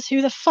ours.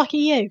 Who the fuck are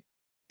you?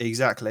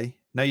 Exactly.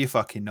 No, you're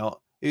fucking not.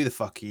 Who the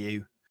fuck are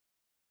you?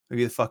 Who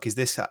the fuck is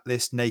this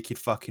naked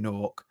fucking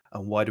orc?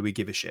 And why do we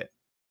give a shit?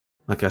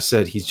 Like I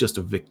said, he's just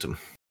a victim.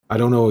 I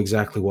don't know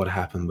exactly what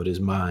happened, but his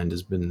mind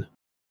has been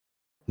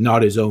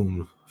not his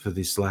own for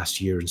this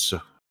last year, and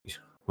so,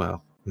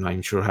 well, I'm not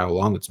even sure how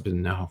long it's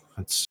been now.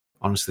 It's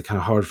honestly kind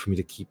of hard for me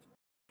to keep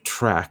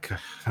track.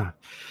 And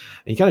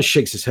he kind of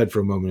shakes his head for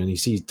a moment, and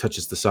he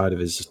touches the side of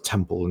his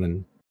temple, and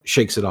then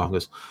shakes it off and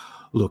goes,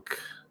 "Look,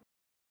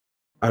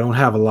 I don't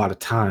have a lot of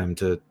time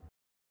to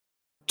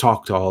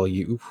talk to all of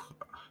you.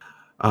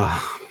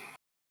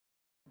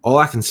 All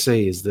I can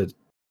say is that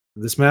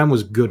this man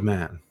was a good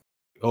man.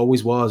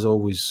 Always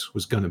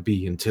was going to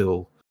be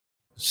until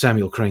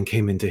Samuel Crane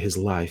came into his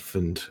life,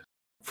 and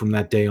from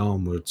that day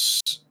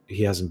onwards,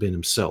 he hasn't been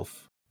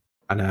himself.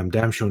 And I'm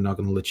damn sure not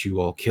going to let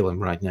you all kill him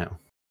right now."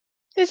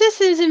 Is this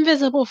his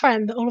invisible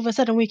friend that all of a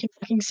sudden we can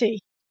fucking see?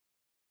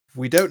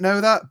 We don't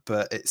know that,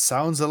 but it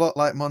sounds a lot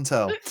like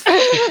Montel.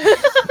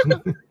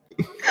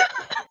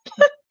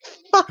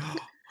 Fuck.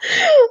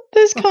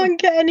 This can't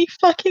get any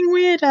fucking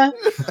weirder.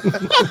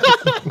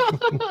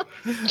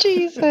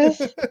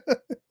 Jesus.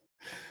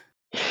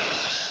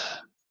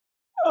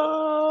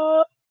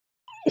 No!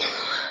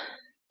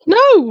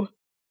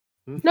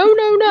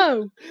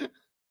 No.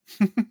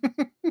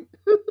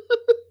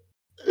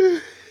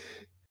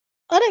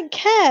 I don't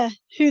care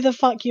who the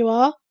fuck you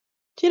are.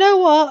 Do you know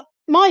what?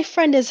 My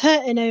friend is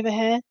hurting over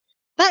here.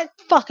 That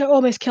fucker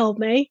almost killed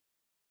me.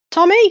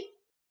 Tommy?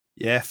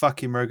 Yeah,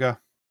 fuck him, Rogar.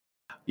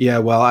 Yeah,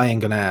 well, I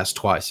ain't gonna ask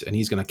twice, and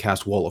he's gonna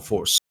cast Wall of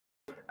Force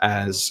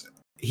as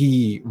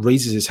he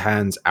raises his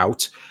hands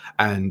out,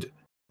 and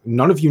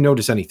none of you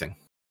notice anything.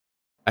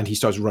 And he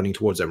starts running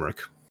towards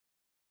Emmerich.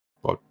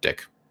 Or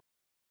Dick.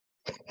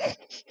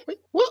 Wait,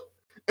 what?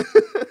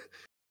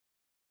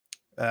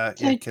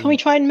 Yeah, Can we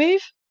try and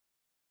move?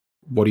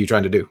 What are you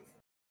trying to do?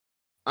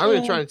 I'm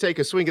going to try and take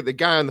a swing at the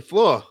guy on the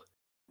floor.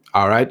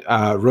 All right,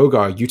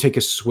 Rogar, you take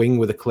a swing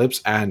with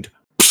Eclipse, and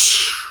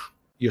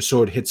your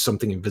sword hits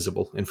something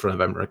invisible in front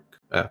of Emmerich.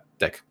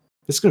 Dick.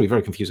 This is going to be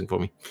very confusing for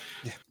me.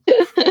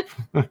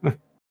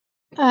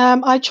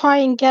 I try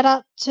and get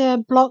up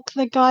to block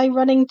the guy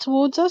running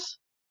towards us.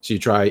 So you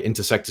try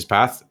intersect his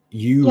path.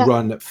 You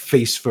run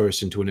face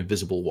first into an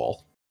invisible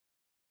wall.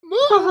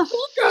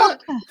 Motherfucker!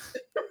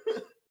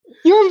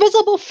 Your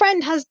invisible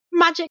friend has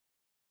magic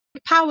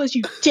powers,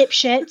 you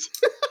dipshit.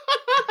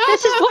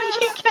 This is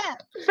what you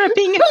get for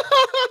being a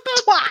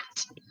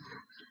twat.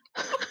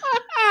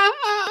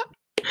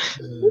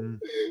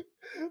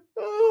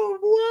 Oh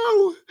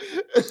wow!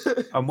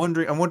 I'm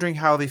wondering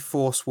how the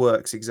force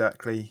works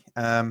exactly.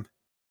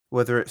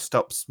 Whether it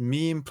stops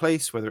me in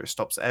place, whether it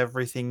stops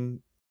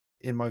everything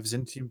in my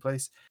vicinity in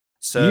place.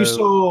 So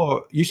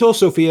you saw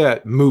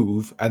Sophia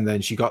move, and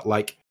then she got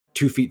like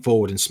 2 feet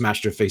forward and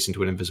smashed her face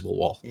into an invisible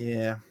wall.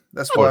 Yeah,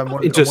 that's why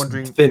I'm Just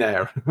wondering. thin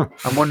air.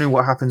 I'm wondering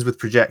what happens with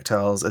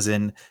projectiles, as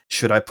in,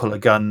 should I pull a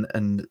gun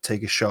and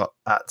take a shot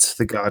at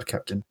the guard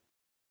captain?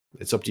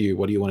 It's up to you.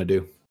 What do you want to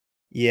do?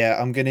 Yeah,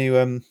 I'm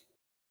gonna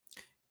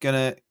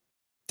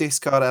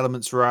discard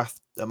Element's Wrath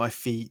at my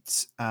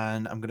feet,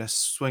 and I'm gonna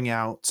swing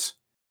out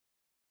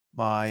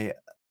my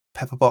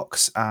pepper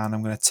box, and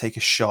I'm gonna take a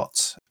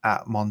shot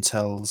at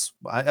Montel's.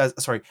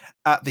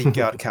 At the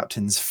guard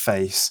captain's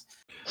face.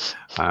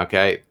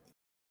 Okay.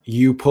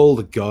 You pull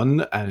the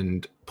gun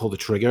and pull the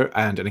trigger,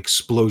 and an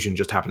explosion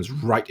just happens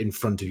right in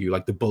front of you.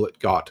 Like the bullet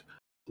got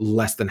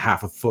less than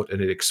half a foot,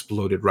 and it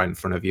exploded right in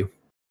front of you.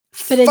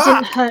 But it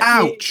didn't hurt.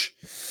 Ouch!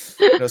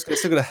 It's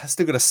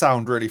still gonna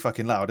sound really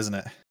fucking loud, isn't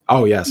it?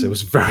 Oh yes, it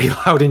was very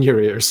loud in your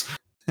ears.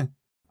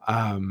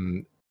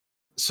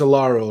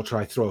 Solara will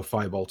try throw a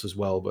firebolt as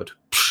well, but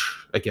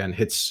again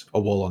hits a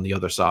wall on the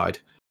other side,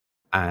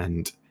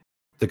 and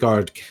the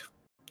guard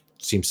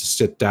seems to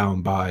sit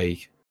down by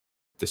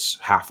this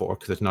half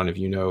orc that none of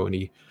you know, and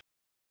he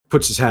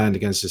puts his hand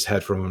against his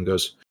head for a moment and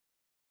goes,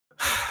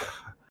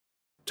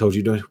 "Told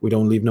you we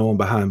don't leave no one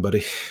behind,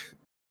 buddy."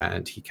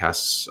 And he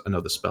casts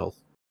another spell,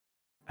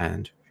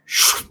 and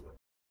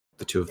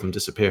the two of them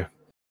disappear.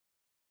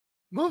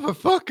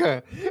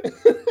 Motherfucker!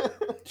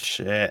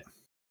 Shit.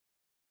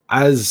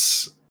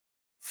 As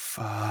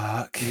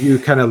Fuck. you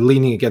kind of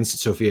leaning against it,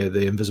 Sophia,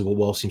 the invisible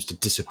wall seems to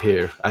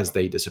disappear as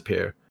they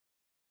disappear.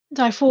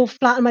 Do I fall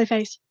flat on my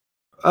face?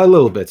 A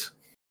little bit.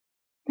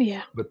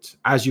 Yeah. But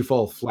as you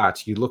fall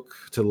flat, you look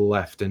to the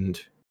left and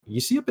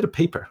you see a bit of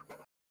paper.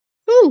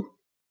 Ooh.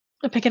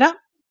 I pick it up.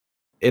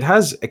 It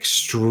has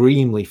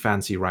extremely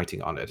fancy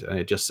writing on it, and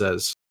it just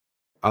says,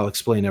 "I'll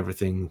explain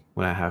everything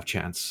when I have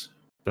chance,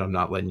 but I'm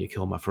not letting you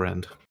kill my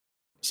friend."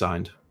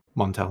 Signed,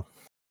 Montel.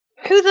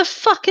 Who the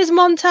fuck is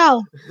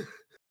Montel?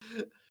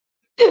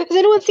 Has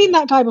anyone seen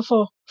that guy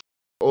before?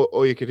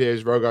 All you could hear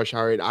is Rogar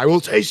shouting, "I will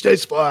taste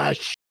his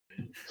flesh!"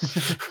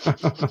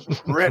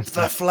 Rip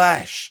the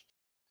flesh.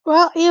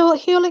 Well,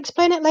 he'll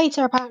explain it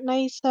later,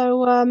 apparently.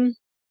 So,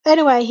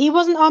 anyway, he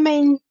wasn't our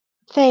main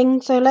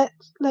thing, so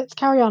let's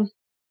carry on.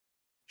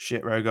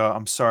 Shit, Rogar,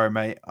 I'm sorry,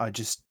 mate. I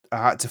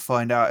had to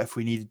find out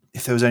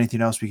if there was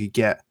anything else we could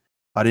get.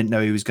 I didn't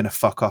know he was gonna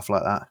fuck off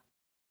like that.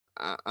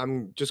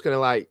 I'm just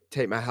gonna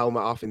take my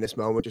helmet off in this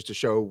moment just to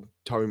show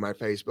Tommy my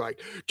face. Be like,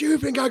 do you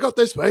think I got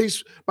this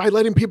face by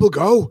letting people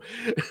go?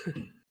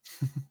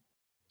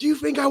 Do you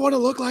think I want to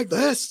look like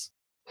this?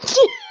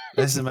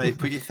 Listen, mate,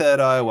 put your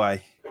third eye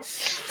away.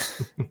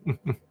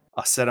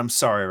 I said I'm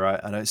sorry, right?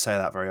 I don't say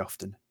that very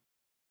often.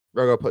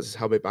 Rogar puts his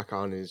helmet back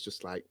on and is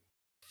just like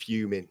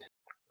fuming.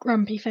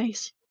 Grumpy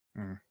face.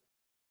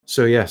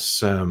 So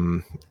yes,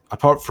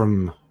 apart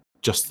from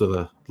just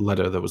the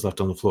letter that was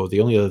left on the floor,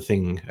 the only other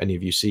thing any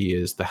of you see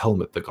is the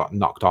helmet that got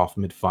knocked off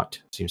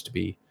mid-fight. Seems to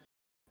be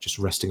just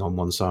resting on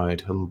one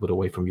side, a little bit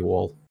away from you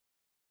all.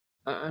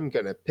 I'm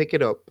gonna pick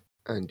it up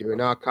and do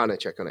an Arcana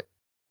check on it.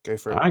 Go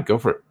for it. All right, go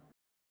for it.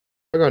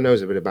 Rogar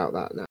knows a bit about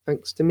that now,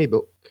 thanks to me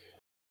book.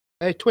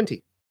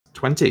 20.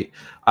 20.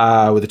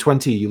 With a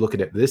 20, you look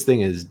at it. This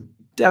thing is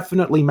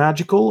definitely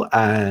magical,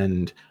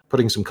 and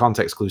putting some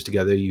context clues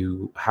together,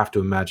 you have to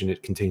imagine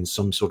it contains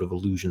some sort of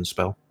illusion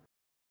spell.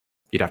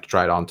 You'd have to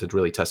try it on to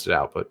really test it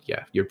out, but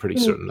yeah, you're pretty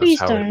certain that's please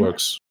how it don't.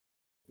 works.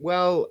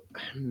 Well,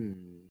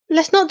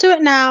 Let's not do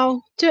it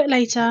now. Do it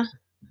later.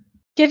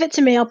 Give it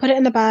to me. I'll put it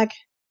in the bag.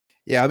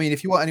 Yeah, I mean,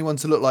 if you want anyone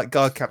to look like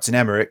Guard Captain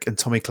Emmerich and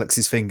Tommy clicks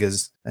his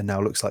fingers and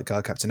now looks like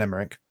Guard Captain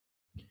Emmerich,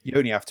 you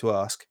only have to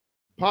ask.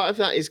 part of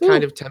that is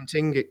kind of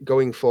tempting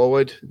going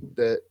forward,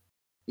 that,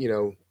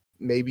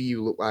 maybe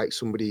you look like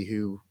somebody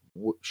who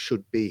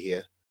should be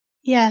here.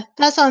 Yeah,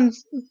 that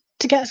sounds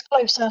to get us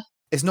closer.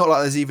 It's not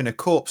like there's even a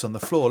corpse on the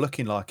floor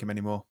looking like him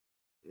anymore.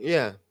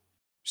 Yeah.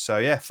 So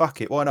yeah,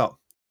 fuck it, why not?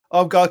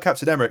 I'm Guard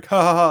Captain Emmerich.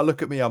 Ha ha ha,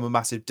 look at me, I'm a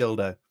massive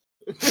dildo.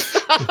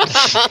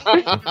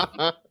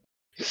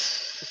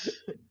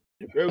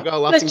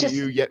 Rogar laughing at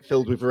you, yet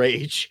filled with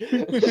rage.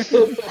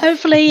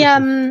 Hopefully,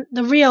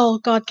 the real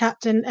God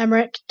Captain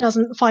Emmerich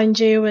doesn't find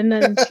you and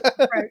then.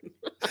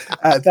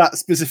 At that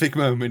specific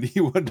moment, he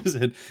wonders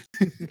in.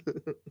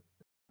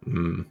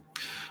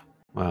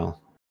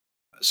 Well,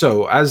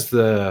 so as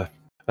the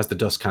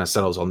dust kind of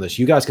settles on this,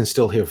 you guys can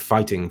still hear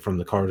fighting from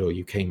the corridor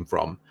you came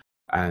from,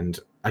 and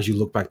as you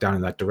look back down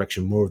in that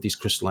direction, more of these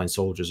crystalline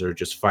soldiers are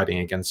just fighting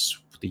against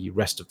the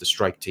rest of the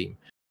strike team.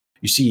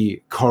 You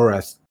see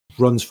Korath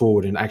runs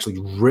forward and actually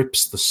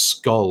rips the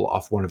skull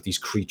off one of these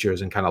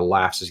creatures and kind of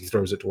laughs as he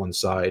throws it to one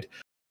side.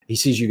 He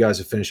sees you guys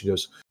have finished and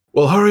goes,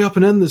 "Well, hurry up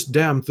and end this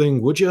damn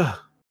thing, would you?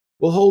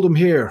 We'll hold him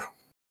here."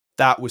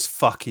 That was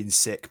fucking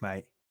sick,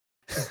 mate.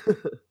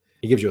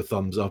 He gives you a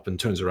thumbs up and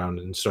turns around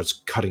and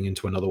starts cutting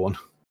into another one.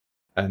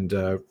 And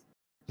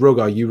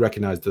Rogar, you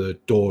recognize the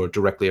door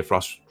directly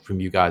across from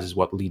you guys is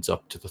what leads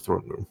up to the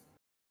throne room.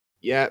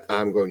 Yeah,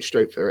 I'm going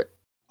straight for it.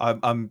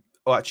 I'm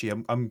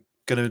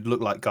going to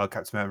look like Guard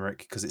Captain Emmerich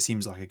because it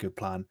seems like a good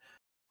plan.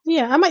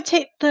 Yeah, I might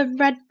take the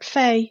red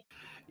Fae.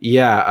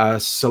 Yeah,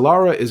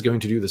 Solara is going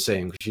to do the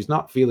same. She's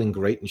not feeling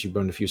great and she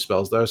burned a few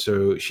spells there,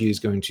 so she's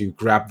going to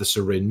grab the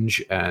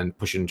syringe and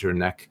push it into her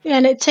neck. Yeah,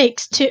 and it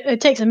takes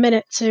a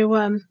minute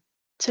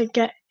to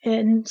get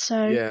in,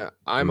 so... Yeah,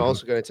 I'm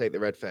also going to take the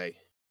red Fae.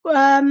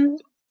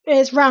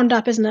 It's round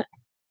up, isn't it?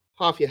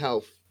 Half your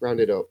health,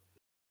 rounded up.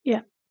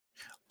 Yeah.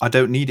 I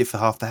don't need it for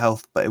half the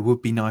health, but it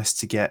would be nice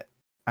to get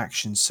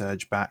action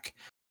surge back.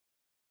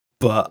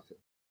 But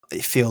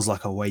it feels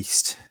like a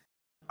waste.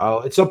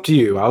 It's up to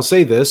you. I'll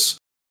say this.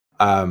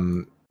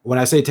 When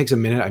I say it takes a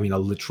minute, I mean a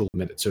literal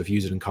minute. So if you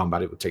use it in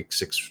combat, it would take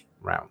 6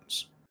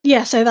 rounds.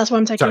 Yeah, so that's why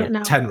I'm taking Sorry, it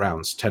now. 10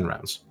 rounds. 10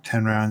 rounds.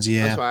 10 rounds,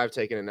 yeah. That's why I've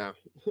taken it now.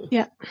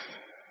 Yeah.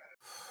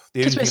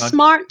 Because we're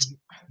smart.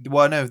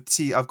 Well, no,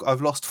 see,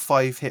 I've lost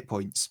 5 hit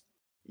points.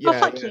 Yeah,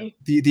 fuck you.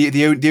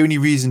 The only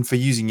reason for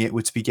using it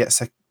would to be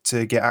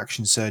to get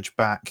action surge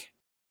back.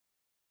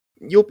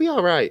 You'll be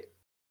all right.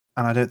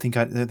 And I don't think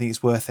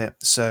it's worth it.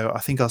 So I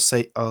think I'll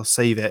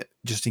save it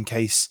just in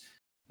case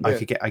I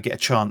get a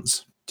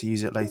chance to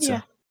use it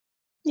later.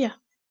 Yeah.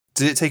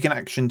 Did it take an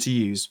action to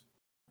use?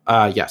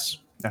 Yes.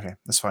 Okay,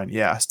 that's fine.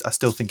 Yeah, I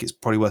still think it's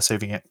probably worth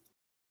saving it.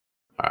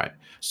 All right.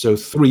 So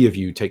 3 of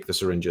you take the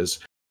syringes,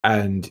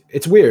 and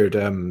it's weird.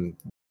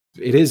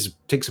 It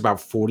takes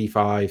about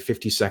 45,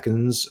 50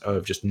 seconds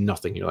of just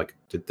nothing. You're like,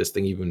 did this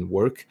thing even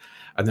work?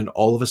 And then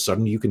all of a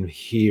sudden you can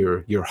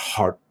hear your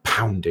heart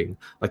pounding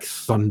like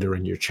thunder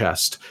in your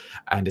chest.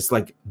 And it's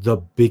like the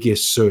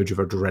biggest surge of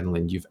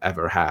adrenaline you've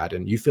ever had.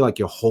 And you feel like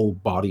your whole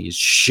body is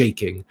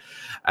shaking.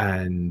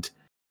 And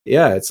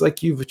yeah, it's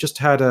like you've just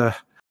had a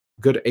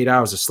good 8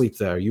 hours of sleep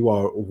there. You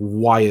are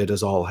wired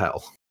as all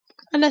hell.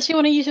 Unless you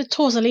want to use a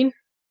Torsaline.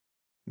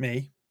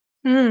 Me?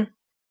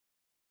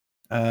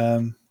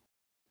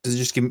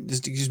 Does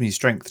it gives me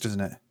strength, doesn't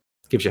it?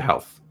 Gives you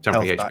health,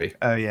 temporary health HP. Back.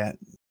 Oh yeah,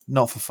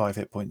 not for 5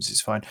 hit points. It's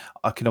fine.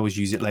 I can always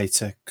use it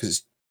later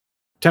because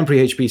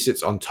temporary HP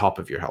sits on top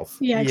of your health.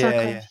 Yeah,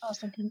 exactly. Yeah. I was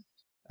thinking.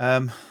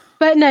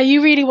 But no,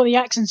 you really want the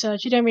action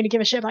surge. You don't really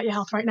give a shit about your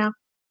health right now.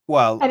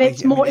 Well, and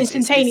it's more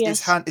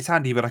instantaneous. It's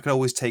handy, but I can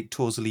always take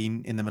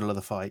Torsaline in the middle of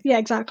the fight. Yeah,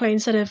 exactly.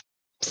 Instead of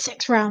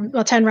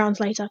 10 rounds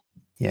later.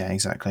 Yeah,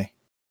 exactly.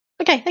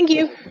 Okay, thank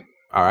you.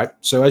 All right.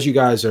 So as you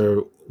guys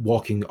are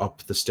walking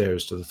up the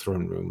stairs to the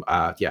throne room,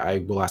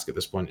 I will ask at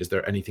this point, is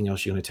there anything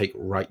else you're going to take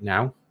right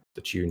now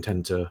that you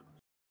intend to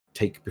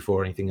take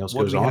before anything else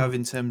goes on? What do we have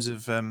in terms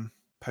of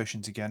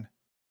potions again?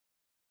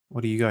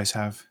 What do you guys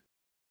have?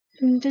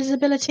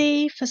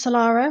 Invisibility for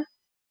Solara,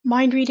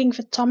 mind reading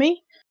for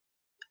Tommy,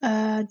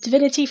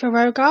 divinity for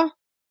Rogar,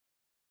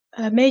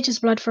 mage's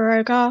blood for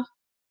Rogar,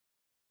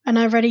 and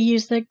I've already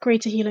used the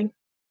greater healing.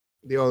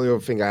 The only other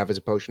thing I have is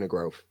a potion of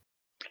growth.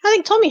 I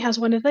think Tommy has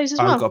one of those as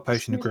well. I've got a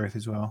potion of growth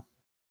as well.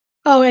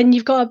 Oh, and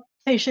you've got a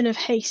potion of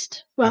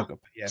haste. Well,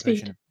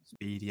 speed. Potion of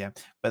speed, yeah.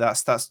 But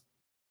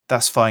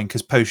that's fine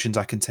because potions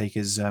I can take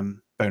as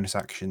bonus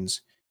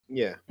actions.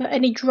 Yeah. But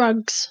any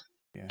drugs?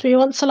 Yeah. Do you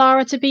want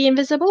Solara to be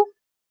invisible,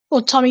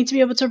 or Tommy to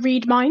be able to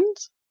read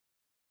minds?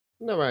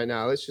 No, right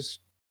now. Let's just.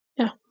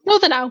 Yeah. No,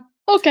 for now.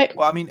 Okay.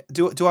 Well, I mean,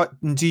 do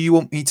you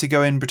want me to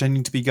go in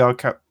pretending to be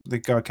the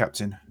guard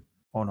captain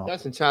or not?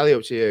 That's entirely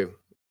up to you,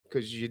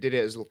 because you did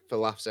it for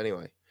laughs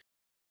anyway.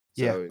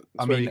 Yeah, So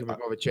I I mean, you mean, can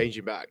be bothered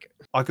changing back.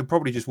 I could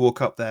probably just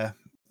walk up there,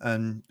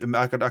 and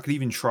I could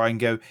even try and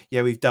go.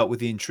 Yeah, we've dealt with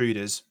the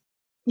intruders.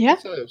 Yeah.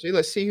 So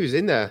let's see who's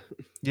in there.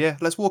 Yeah,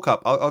 let's walk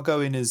up. I'll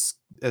go in as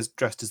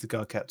dressed as the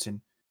guard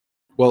captain.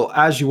 Well,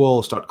 as you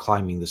all start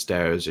climbing the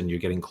stairs and you're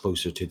getting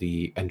closer to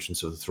the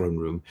entrance of the throne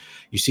room,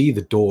 you see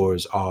the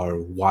doors are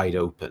wide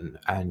open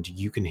and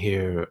you can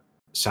hear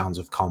sounds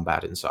of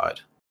combat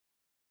inside.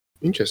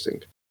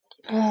 Interesting.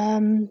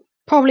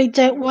 Probably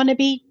don't want to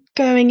be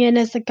going in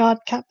as the guard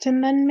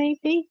captain then,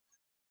 maybe.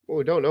 Well,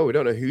 we don't know. We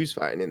don't know who's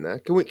fighting in there.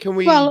 Can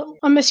we? Well,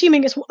 I'm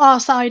assuming it's our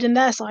side and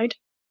their side.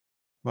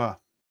 Well,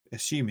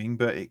 assuming,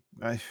 but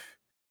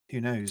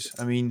who knows?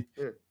 I mean,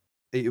 Yeah.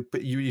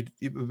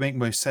 it would make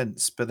most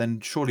sense. But then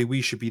surely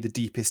we should be the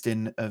deepest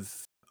in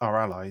of our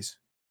allies.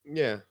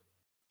 Yeah.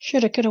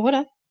 Shoulda, coulda,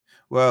 woulda.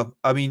 Well,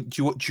 I mean,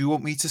 do you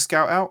want me to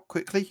scout out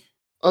quickly?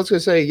 I was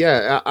gonna say,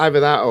 yeah, either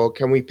that or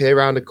can we peer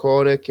around a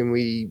corner? Can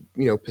we,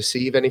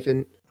 perceive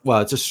anything? Well,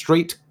 it's a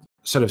straight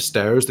set of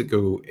stairs that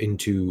go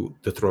into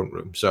the throne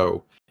room.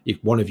 So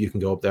one of you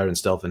can go up there and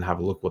stealth and have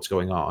a look what's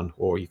going on,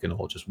 or you can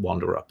all just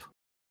wander up.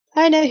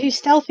 I know who's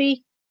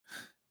stealthy.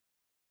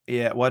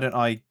 Yeah. Why don't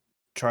I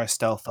try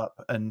stealth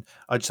up? And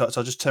I'll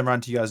just turn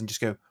around to you guys and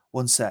just go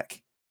 1 sec,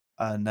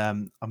 and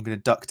I'm going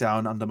to duck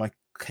down under my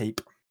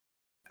cape,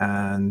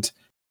 and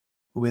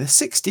with a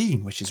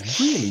 16, which is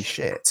really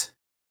shit.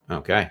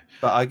 Okay.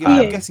 But I'm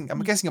Yeah. guessing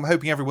I'm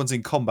hoping everyone's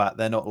in combat.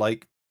 They're not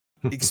like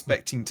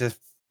expecting to,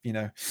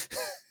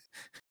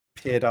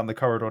 peer down the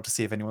corridor to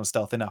see if anyone's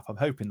stealthing up. I'm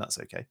hoping that's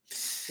okay.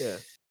 Yeah.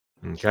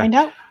 Okay. Find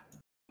out.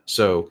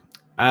 So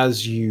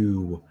as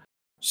you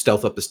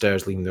stealth up the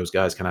stairs, leaving those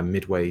guys kind of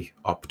midway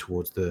up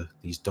towards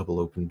these double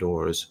open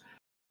doors,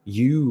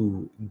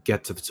 you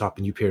get to the top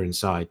and you peer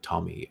inside,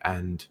 Tommy,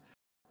 and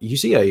you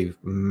see a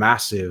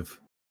massive,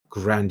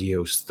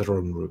 grandiose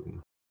throne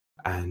room.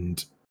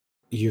 And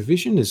your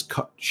vision is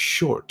cut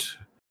short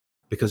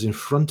because in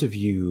front of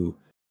you,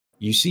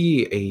 you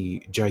see a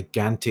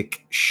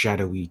gigantic,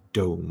 shadowy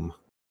dome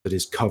that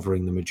is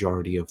covering the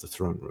majority of the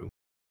throne room.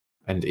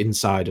 And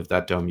inside of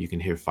that dome, you can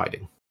hear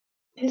fighting.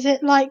 Is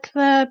it like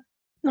I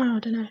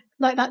don't know,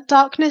 like that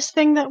darkness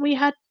thing that we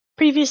had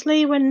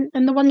previously in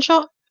the one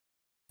shot?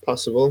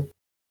 Possible.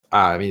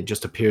 I mean, it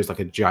just appears like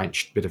a giant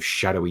bit of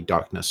shadowy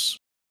darkness.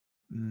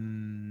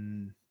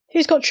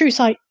 Who's got true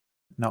sight?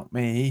 Not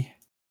me.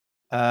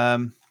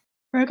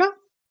 Rogar?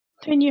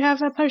 Can you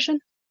have a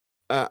potion?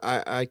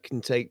 I can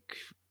take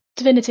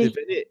Divinity.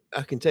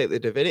 I can take the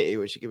divinity,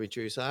 which should give me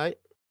true sight.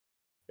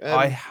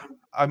 I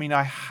mean,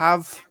 I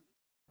have.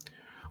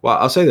 Well,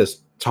 I'll say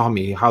this,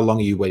 Tommy, how long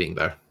are you waiting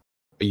there?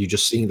 Are you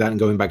just seeing that and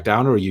going back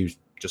down, or are you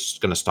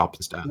just going to stop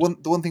and stand?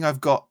 The one thing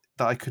I've got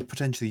that I could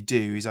potentially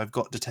do is I've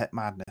got Detect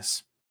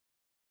Madness.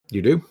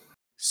 You do?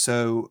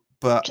 So,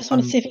 but Just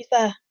want to see if he's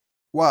there.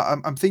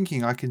 Well, I'm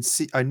thinking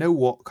I know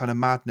what kind of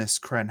madness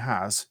Kren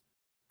has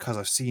because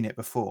I've seen it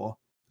before.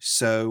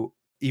 So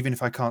even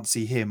if I can't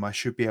see him, I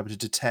should be able to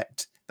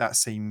detect that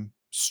same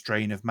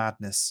strain of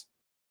madness.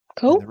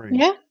 Cool. the room.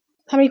 Yeah.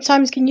 How many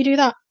times can you do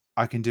that?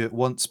 I can do it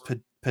once per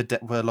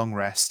long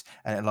rest,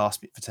 and it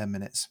lasts me for 10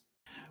 minutes.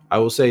 I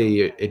will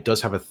say it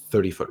does have a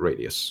 30-foot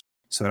radius.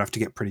 So I'd have to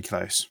get pretty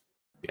close.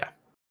 Yeah.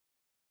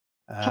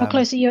 How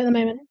close are you at the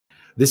moment?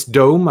 This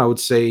dome, I would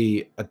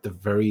say, at the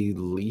very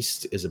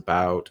least, is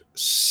about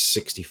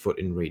 60 foot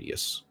in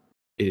radius.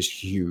 It is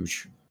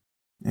huge.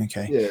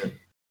 Okay. Yeah.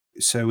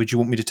 So would you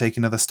want me to take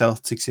another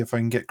stealth to see if I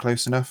can get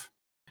close enough?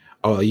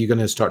 Oh, are you going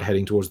to start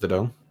heading towards the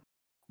dome?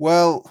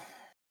 Well,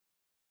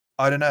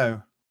 I don't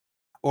know.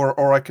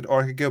 Or I could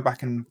go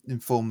back and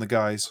inform the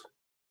guys.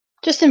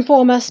 Just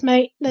inform us,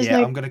 mate. There's Yeah,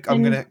 no I'm gonna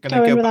going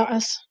go without back.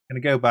 us. I'm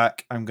gonna go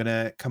back. I'm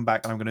gonna come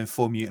back and I'm gonna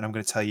inform you and I'm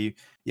gonna tell you.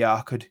 Yeah,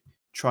 I could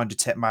try and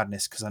detect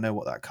madness because I know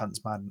what that cunt's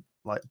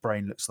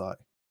brain looks like.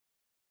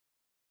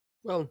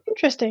 Well,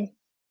 Interesting.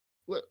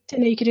 look,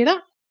 Didn't know you could do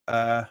that.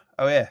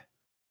 Oh yeah.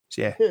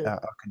 So yeah, Yeah.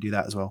 I can do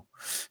that as well.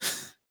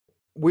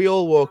 we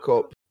all woke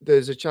up.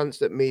 There's a chance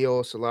that me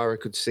or Solara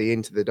could see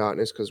into the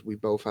darkness because we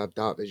both have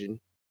dark vision.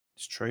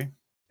 It's true.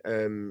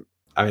 I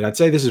mean, I'd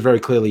say this is very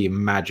clearly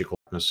magical,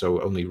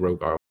 so only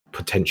Rogar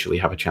potentially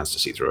have a chance to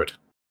see through it.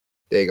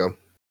 There you go.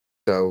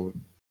 So,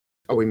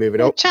 are we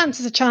moving A up? chance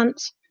is a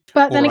chance.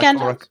 But then Or again,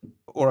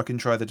 I can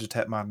try the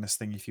detect madness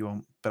thing if you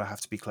want, but I have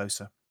to be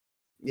closer.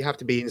 You have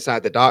to be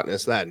inside the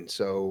darkness then.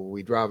 So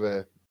we'd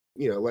rather,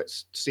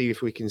 let's see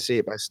if we can see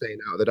it by staying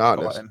out of the All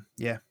darkness. right,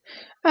 then.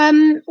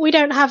 Yeah. we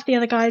don't have the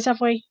other guys, have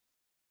we?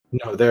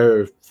 No,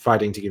 they're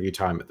fighting to give you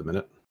time at the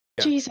minute.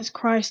 Yeah. Jesus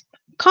Christ.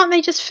 Can't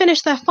they just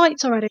finish their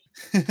fights already?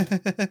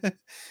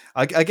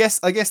 I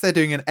guess they're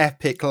doing an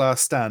epic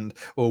last stand,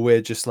 or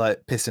we're just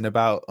like pissing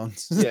about on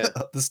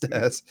up the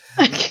stairs.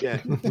 Yeah,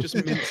 just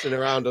mincing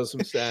around on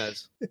some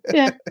stairs.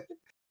 Yeah.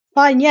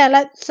 Fine, yeah,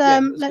 let's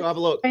Let's go have a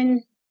look.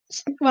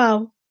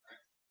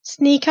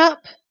 Sneak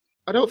up.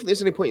 I don't think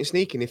there's any point in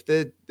sneaking if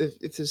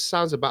there's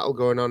sounds of battle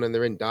going on and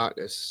they're in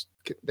darkness.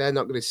 They're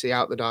not going to see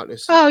out the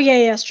darkness. Oh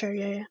yeah, that's true.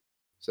 Yeah.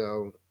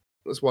 So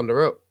let's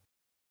wander up.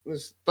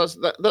 That's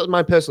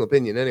my personal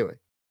opinion, anyway.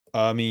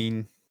 I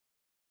mean,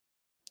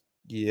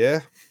 Yeah.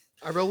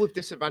 I roll with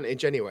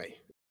disadvantage anyway.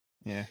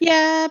 Yeah.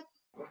 Yeah.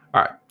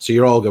 All right, so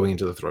you're all going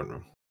into the throne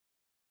room.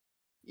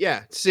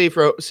 Yeah, let's see if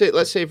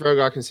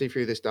Rogar can see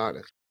through this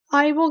darkness.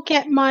 I will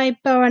get my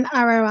bow and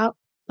arrow out,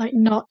 like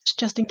notched,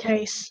 just in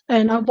case.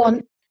 And I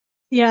want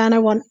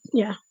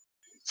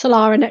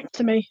Solara next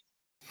to me.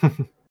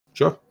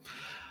 Sure.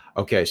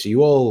 Okay, so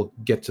you all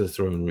get to the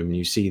throne room and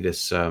you see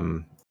this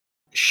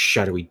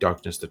shadowy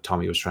darkness that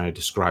Tommy was trying to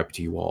describe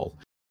to you all.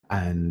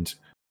 And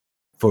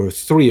for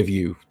three of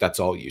you, that's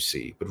all you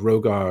see. But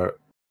Rogar,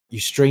 you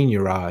strain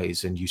your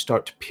eyes and you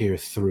start to peer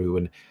through,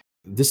 and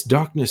this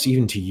darkness,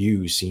 even to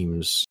you,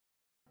 seems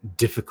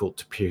difficult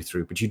to peer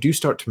through, but you do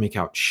start to make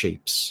out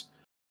shapes.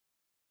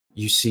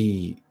 You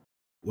see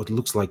what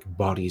looks like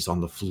bodies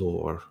on the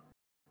floor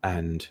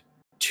and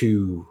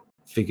two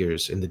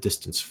figures in the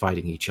distance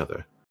fighting each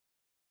other.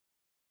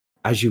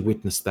 As you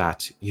witness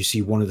that, you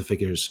see one of the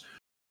figures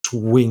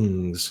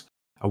swings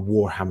a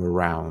warhammer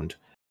around,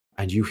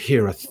 and you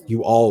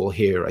all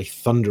hear a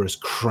thunderous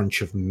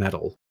crunch of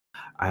metal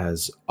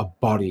as a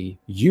body,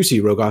 you see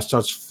Rogar,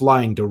 starts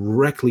flying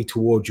directly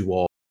towards you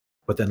all,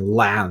 but then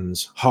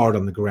lands hard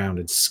on the ground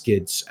and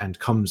skids and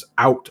comes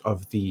out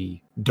of the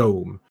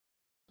dome.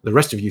 The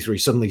rest of you three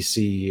suddenly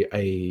see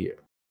a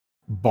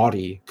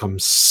body come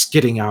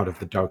skidding out of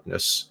the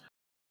darkness.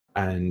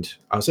 And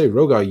I'll say,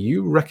 Rogar,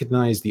 you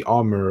recognize the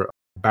armor of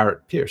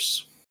Barrett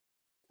Pierce.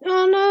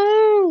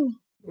 Oh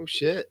Oh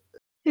shit. no!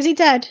 Is he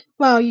dead?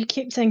 Well, you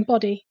keep saying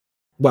body.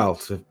 Well,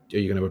 so are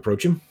you going to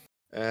approach him?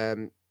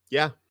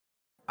 Yeah.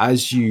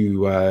 As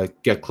you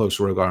get close,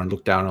 Rogar, and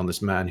look down on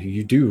this man who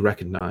you do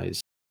recognize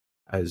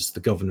as the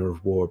Governor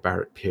of War,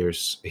 Barrett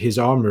Pierce, his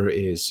armor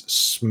is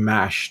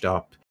smashed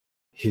up,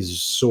 his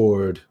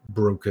sword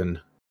broken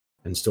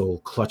and still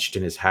clutched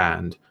in his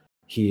hand.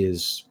 He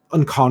is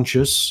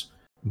unconscious,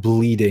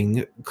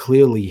 bleeding,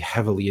 clearly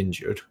heavily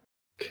injured.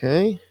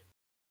 Okay.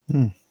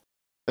 Should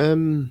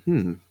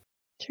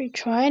we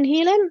try and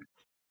heal him?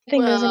 I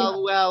think there's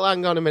any... Well,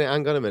 hang on a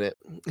minute.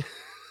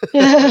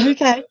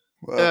 Okay.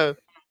 Well,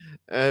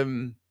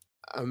 Um,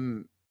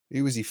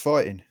 who was he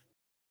fighting?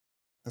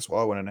 That's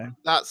what I want to know.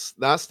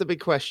 that's the big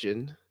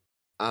question,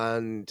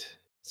 and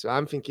so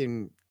I'm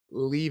thinking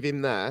leave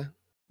him there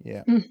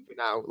Yeah. for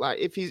now. Like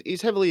if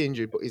he's heavily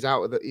injured, but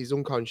he's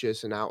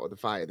unconscious and out of the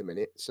fight at the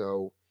minute.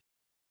 So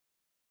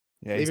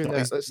Yeah, leave he's him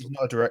not, there. he's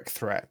not a direct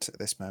threat at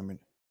this moment.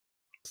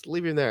 Let's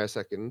leave him there a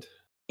second.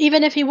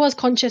 Even if he was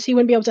conscious, he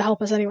wouldn't be able to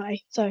help us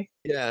anyway. So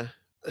Yeah,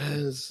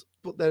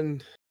 but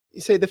then you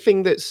say the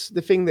thing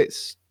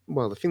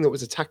that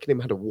was attacking him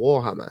had a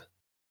warhammer.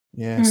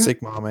 Yeah, Mhm.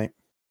 Sigmar, mate.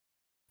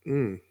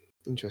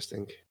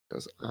 Interesting.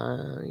 Because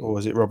Or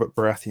was it Robert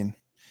Baratheon?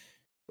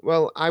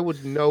 Well, I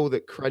would know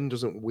that Kren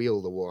doesn't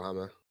wield a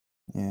warhammer.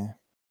 Yeah.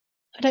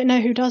 I don't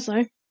know who does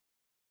though.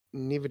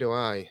 Neither do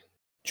I.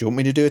 Do you want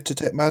me to do a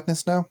Detect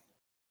Madness now?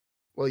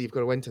 Well, you've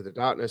got to enter the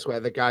darkness where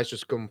the guy's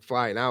just come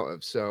flying out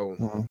of. So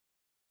Mm.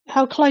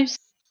 How close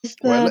is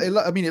the? Well, it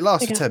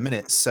lasts for okay. 10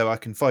 minutes, so I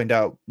can find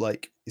out.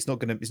 Like, it's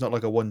not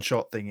like a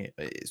one-shot thing.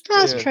 It's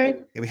That's Yeah.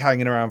 true. it'll be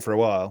hanging around for a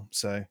while.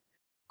 So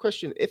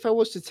question: if I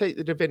was to take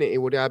the divinity,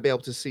 would I be able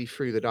to see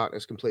through the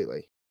darkness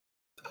completely?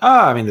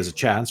 I mean, there's a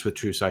chance with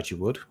True Sight you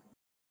would.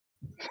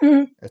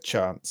 a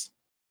chance.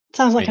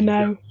 Sounds like a And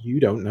no. You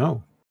don't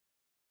know.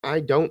 I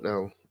don't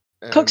know.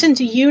 Cookson,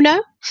 do you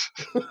know?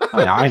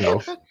 I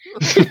know.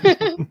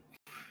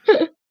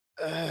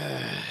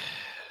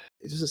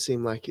 It doesn't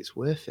seem like it's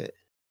worth it.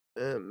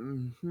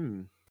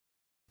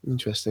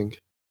 Interesting.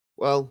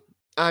 Well,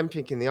 I'm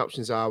thinking the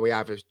options are we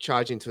either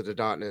charge into the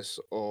darkness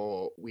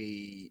or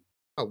we.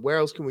 Oh, where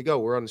else can we go?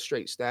 We're on a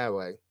straight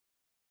stairway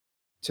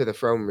to the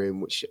throne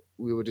room, which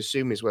we would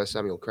assume is where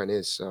Samuel Kren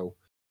is. So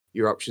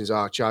your options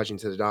are charge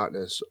into the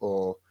darkness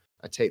or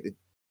I take the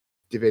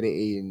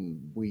divinity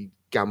and we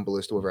gamble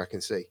as to whether I can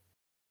see.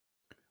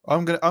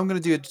 I'm gonna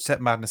do a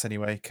Detect Madness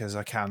anyway because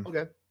I can.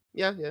 Okay.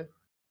 Yeah.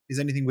 Is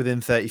anything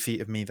within 30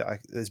 feet of me that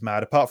is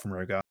mad apart from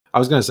Rogar? I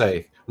was going to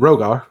say,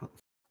 Rogar.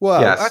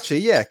 Well, Yes. actually,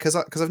 yeah, because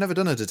I've never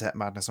done a Detect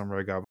Madness on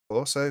Rogar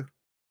before, so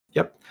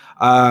Yep.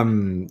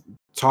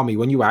 Tommy,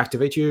 when you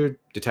activate your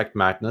Detect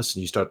Madness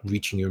and you start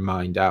reaching your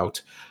mind out,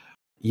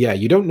 yeah,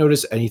 you don't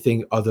notice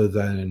anything other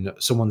than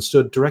someone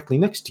stood directly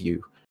next to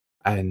you.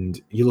 And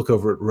you look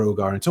over at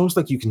Rogar, and it's almost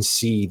like you can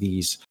see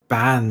these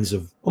bands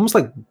of almost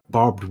like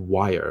barbed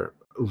wire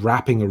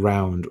wrapping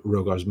around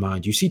Rogar's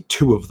mind. You see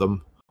two of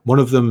them. One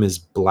of them is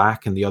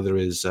black, and the other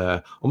is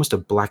almost a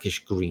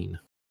blackish green.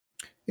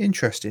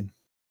 interesting.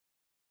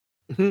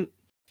 Yeah,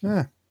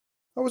 I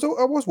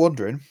was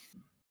wondering.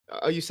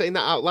 Are you saying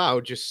that out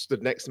loud? Just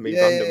stood next to me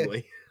Yeah, yeah, yeah.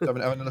 randomly.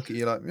 Having a look at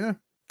you like, yeah,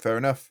 fair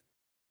enough.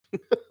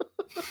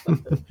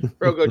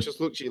 Rogar just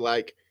looks at you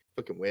like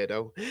fucking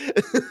weirdo.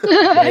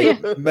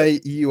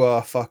 Mate, you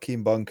are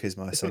fucking bonkers,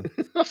 my son.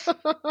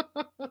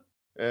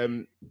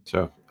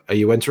 So, are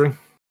you entering?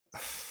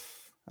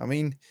 I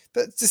mean,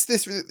 that's just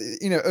this,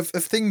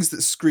 of things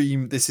that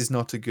scream, "This is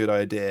not a good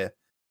idea"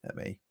 at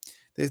me.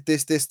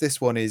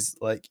 This one is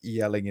like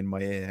yelling in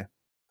my ear.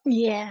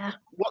 Yeah.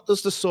 What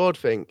does the sword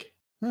think?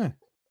 Huh.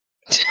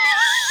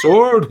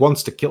 sword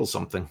wants to kill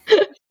something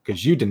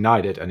because you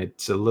denied it, and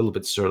it's a little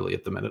bit surly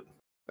at the minute.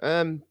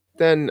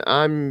 Then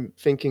I'm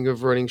thinking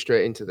of running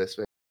straight into this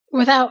thing.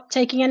 Without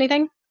taking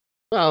anything?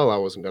 Well, I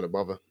wasn't going to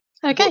bother.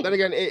 Okay. But then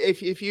again,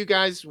 if you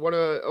guys want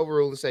to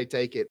overrule and say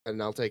take it,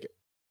 then I'll take it.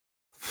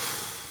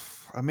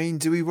 I mean,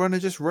 do we want to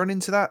just run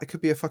into that? It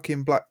could be a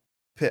fucking black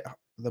pit at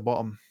the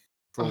bottom.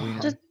 For all we know.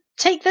 Just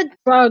take the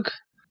drug.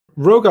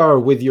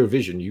 Rogar, with your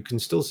vision, you can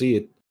still see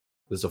it.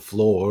 There's a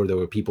floor. There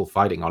were people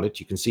fighting on it.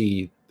 You can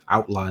see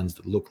outlines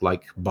that look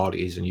like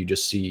bodies, and you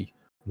just see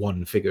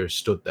one figure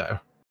stood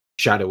there,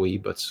 shadowy,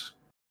 but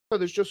So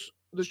there's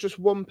just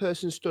one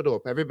person stood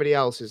up. Everybody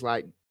else is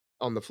like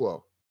on the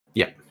floor.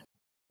 yeah.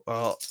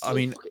 Well, I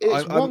mean,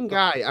 it's one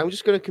guy. I'm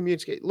just going to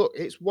communicate. Look,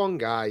 it's one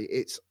guy.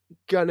 It's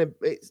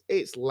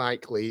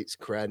likely it's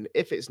Kren.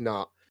 If it's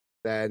not,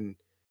 then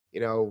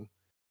we're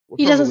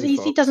He probably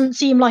fucked. doesn't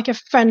seem like a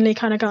friendly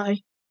kind of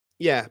guy.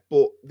 Yeah,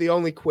 but the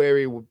only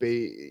query would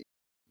be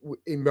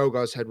in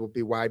Rogar's head would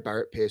be why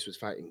Barrett Pierce was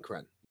fighting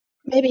Kren.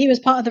 Maybe he was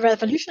part of the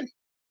revolution.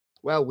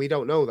 Well, we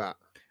don't know that.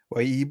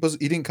 Well, he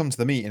didn't come to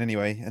the meeting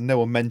anyway, and no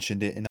one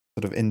mentioned it in a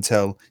sort of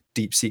intel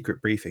deep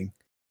secret briefing.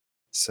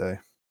 So.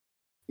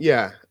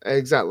 Yeah,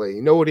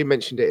 exactly. Nobody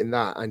mentioned it in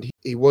that, and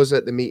he was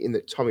at the meeting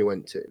that Tommy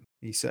went to.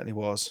 He certainly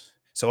was.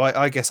 So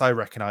I guess I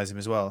recognise him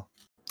as well.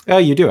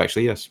 You do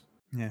actually, yes.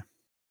 Yeah.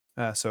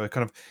 So I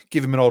kind of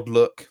give him an odd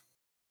look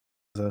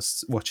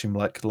as I watch him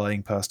like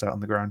lying passed out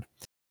on the ground.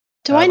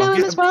 Do I know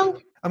him as well?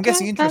 I'm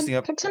guessing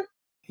interesting. Cookson?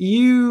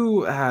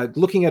 You,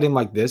 looking at him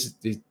like this,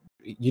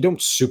 you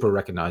don't super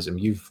recognize him.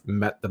 You've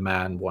met the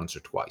man once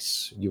or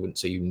twice. You wouldn't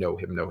say you know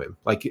him.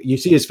 Like, you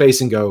see his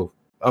face and go,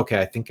 okay,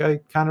 I think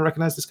I kind of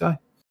recognize this guy.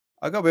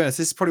 I gotta be honest,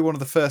 this is probably one of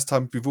the first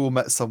times we've all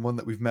met someone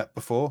that we've met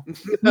before.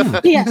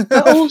 Yeah,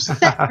 but all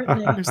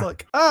separately. It's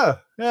like,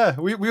 yeah,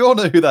 we all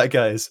know who that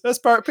guy is. That's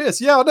Barrett Pierce.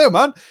 Yeah, I know,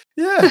 man.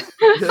 Yeah.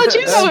 How'd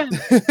you know him?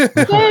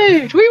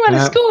 Dude, we went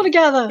to school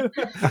together.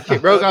 Okay,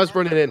 Rogar's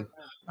running in.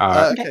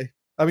 Okay.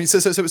 I mean,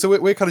 so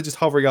we're kind of just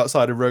hovering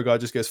outside, and Rogar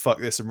just goes "fuck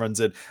this" and runs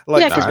in. Like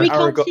Yeah, 'cause we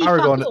can't see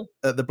Aragon fuck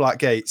at the Black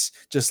Gates,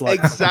 just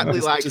like Exactly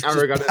like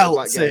Aragon at the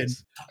Black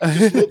Gates.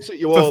 Just looks at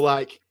you all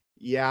like,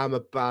 yeah, I'm a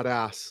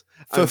badass.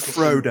 For And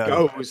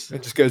Frodo. goes.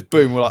 It just goes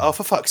boom. We're like, oh,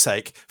 for fuck's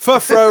sake, for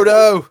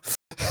Frodo.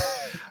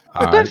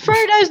 But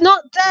Frodo's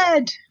not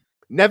dead.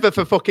 Never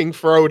for fucking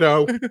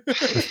Frodo.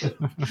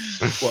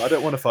 Well, I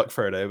don't want to fuck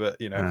Frodo,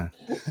 but you know.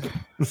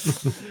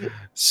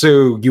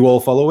 So you all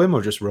follow him,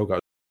 or just Rogar?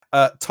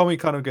 Tommy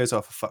kind of goes,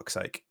 oh, for fuck's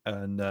sake,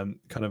 and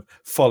kind of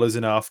follows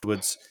in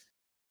afterwards,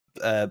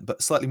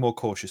 but slightly more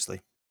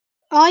cautiously.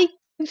 I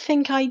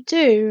think I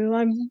do.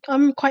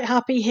 I'm quite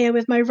happy here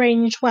with my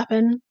ranged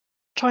weapon,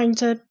 trying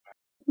to,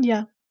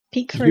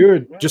 peek through. You're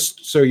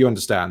just so you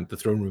understand, the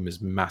throne room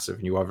is massive,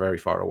 and you are very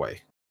far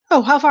away.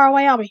 Oh, how far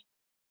away are we?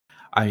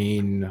 I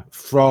mean,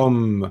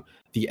 from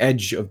the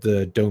edge of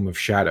the Dome of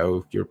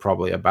Shadow, you're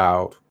probably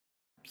about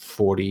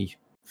 40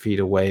 feet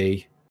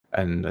away.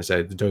 And I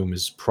said the dome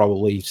is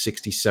probably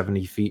 60,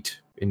 70 feet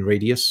in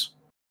radius.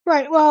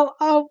 Right, well,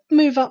 I'll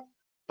move up,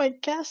 I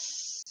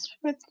guess,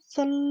 with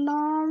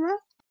Solara.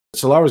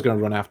 Solara's going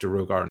to run after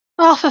Rogar.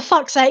 Oh, for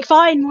fuck's sake,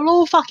 fine, we'll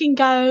all fucking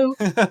go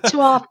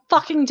to our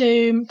fucking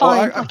doom.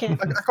 Fine, fuck it. I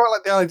quite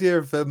like the idea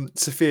of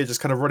Sophia just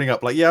kind of running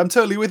up, like, yeah, I'm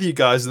totally with you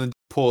guys, and then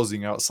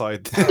pausing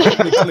outside.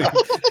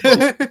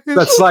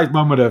 That slight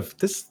moment of,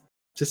 this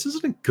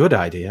isn't a good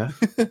idea.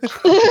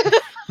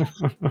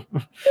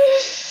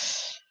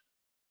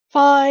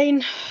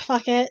 Fine,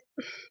 fuck it.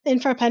 In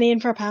for a penny,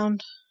 in for a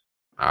pound.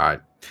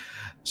 Alright.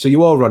 So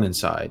you all run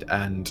inside,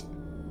 and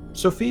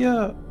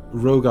Sophia,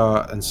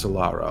 Rogar, and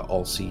Solara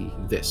all see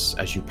this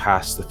as you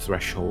pass the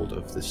threshold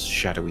of this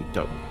shadowy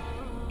dome.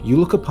 You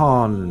look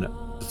upon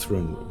the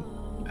throne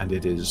room, and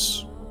it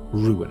is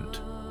ruined.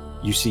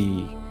 You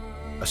see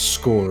a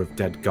score of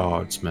dead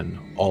guardsmen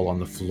all on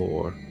the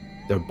floor,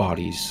 their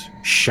bodies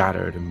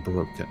shattered and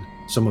broken,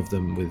 some of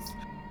them with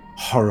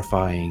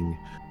horrifying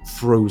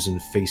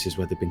frozen faces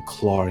where they've been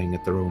clawing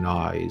at their own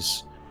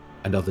eyes,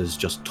 and others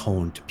just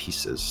torn to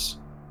pieces.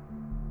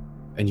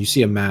 And you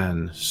see a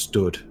man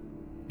stood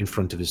in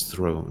front of his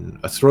throne,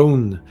 a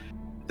throne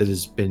that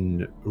has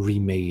been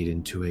remade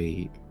into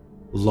a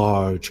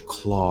large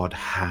clawed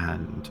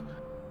hand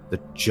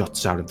that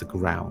juts out of the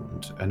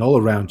ground. And all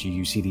around you,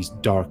 you see these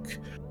dark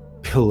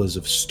pillars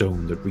of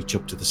stone that reach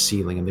up to the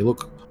ceiling, and they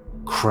look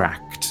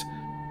cracked.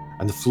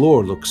 And the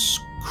floor looks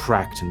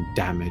cracked and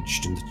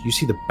damaged, and you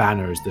see the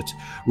banners that,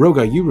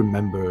 Rogar, you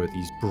remember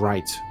these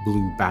bright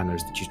blue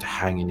banners that used to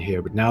hang in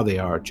here, but now they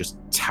are just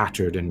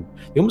tattered and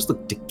they almost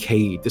look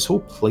decayed. This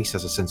whole place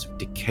has a sense of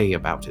decay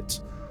about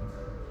it.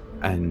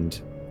 And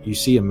you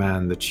see a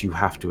man that you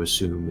have to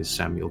assume is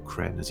Samuel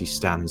Kren as he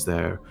stands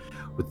there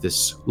with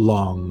this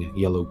long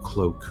yellow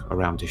cloak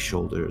around his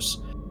shoulders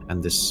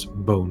and this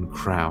bone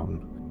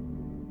crown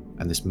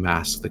and this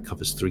mask that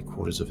covers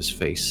 3/4 of his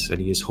face, and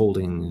he is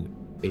holding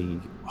a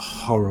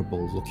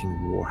horrible looking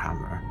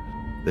warhammer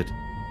that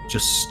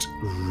just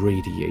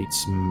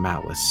radiates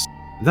malice.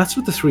 That's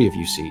what the three of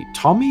you see.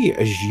 Tommy,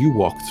 as you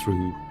walk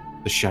through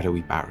the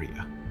shadowy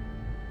barrier,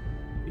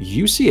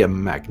 you see a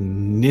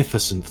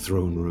magnificent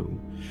throne room.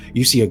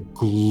 You see a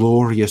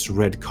glorious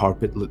red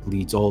carpet that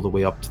leads all the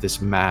way up to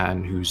this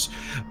man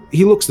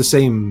he looks the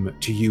same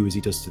to you as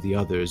he does to the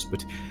others,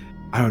 but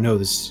I don't know,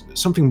 there's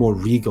something more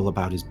regal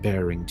about his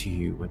bearing to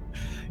you. And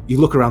you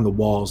look around the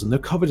walls and they're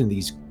covered in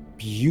these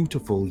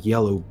beautiful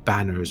yellow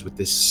banners with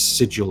this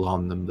sigil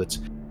on them that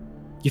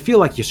you feel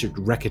like you should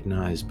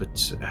recognize, but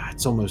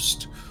it's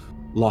almost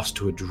lost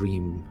to a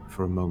dream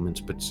for a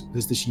moment. But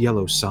there's this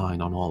yellow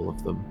sign on all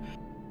of them.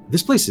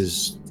 This place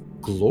is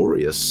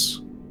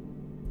glorious.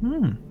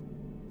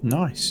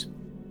 Nice.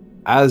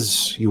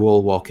 As you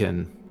all walk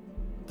in,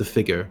 the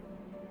figure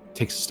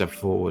takes a step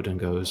forward and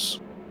goes,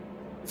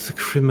 "The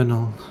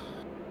criminal,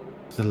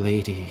 the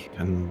lady,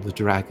 and the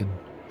dragon.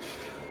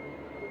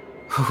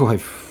 Oh,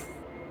 I've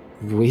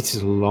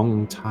waited a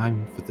long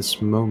time for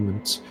this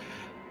moment."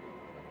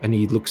 And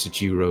he looks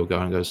at you,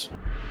 Rogar, and goes,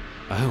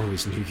 "I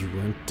always knew you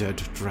weren't dead,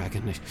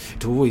 dragon.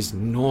 It always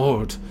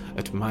gnawed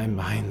at my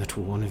mind that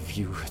one of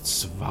you had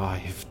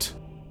survived."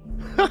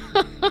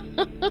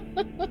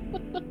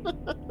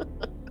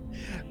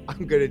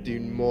 I'm gonna do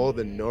more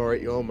than gnaw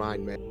at your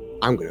mind, mate.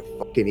 I'm gonna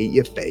fucking eat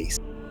your face.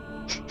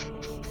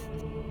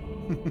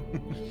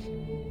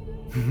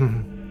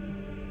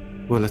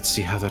 Well, let's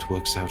see how that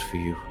works out for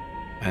you.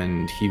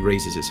 And he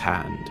raises his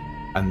hand,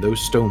 and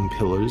those stone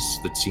pillars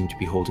that seem to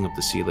be holding up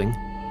the ceiling,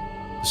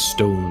 the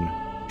stone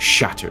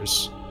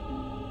shatters,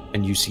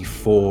 and you see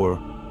 4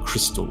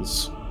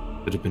 crystals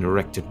that have been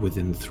erected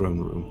within the throne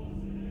room,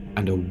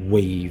 and a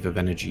wave of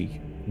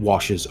energy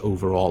washes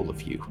over all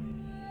of you.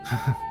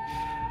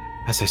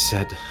 As I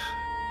said,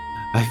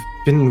 I've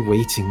been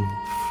waiting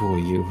for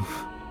you.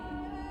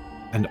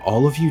 And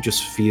all of you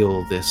just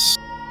feel this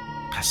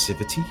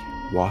passivity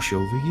wash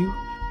over you.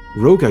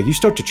 Rogar, you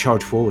start to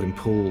charge forward and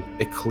pull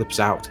Eclipse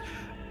out,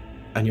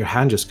 and your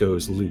hand just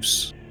goes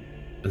loose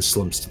and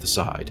slumps to the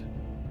side.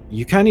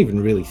 You can't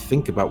even really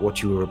think about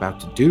what you were about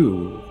to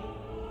do.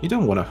 You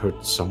don't want to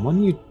hurt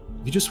someone, you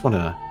just want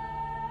to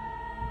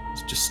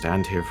just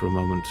stand here for a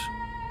moment.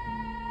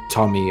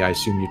 Tommy, I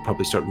assume you'd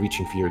probably start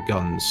reaching for your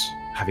guns,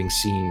 having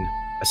seen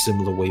a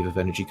similar wave of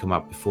energy come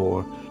out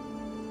before,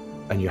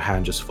 and your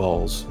hand just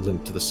falls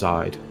limp to the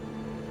side.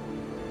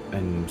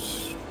 And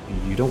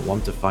you don't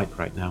want to fight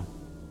right now.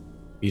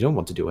 You don't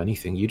want to do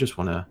anything. You just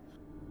want to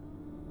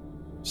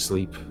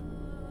sleep,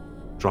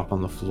 drop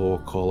on the floor,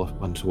 call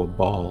up onto a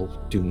ball,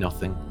 do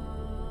nothing.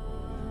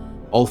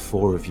 All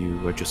 4 of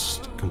you are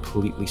just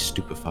completely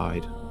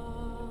stupefied,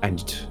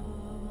 and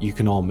you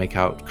can all make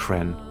out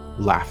Kren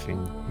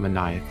laughing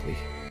maniacally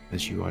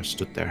as you are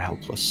stood there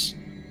helpless.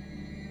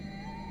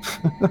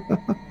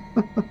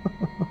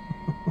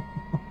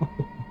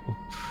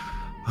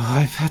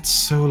 I've had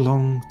so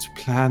long to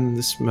plan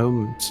this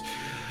moment,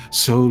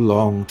 so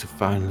long to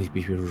finally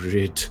be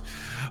rid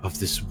of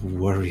this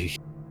worry.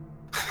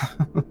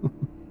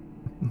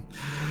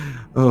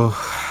 Oh,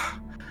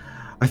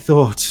 I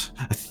thought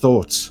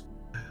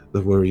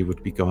the worry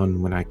would be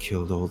gone when I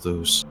killed all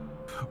those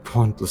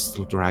pointless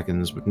little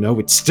dragons, but no,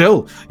 it's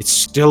still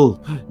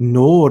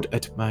gnawed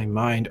at my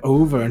mind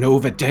over and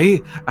over,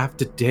 day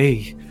after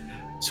day.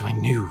 So I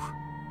knew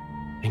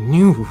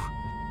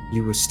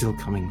you were still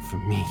coming for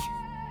me.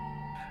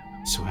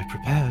 So I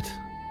prepared.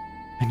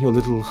 And your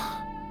little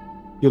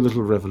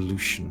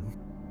revolution,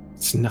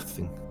 it's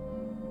nothing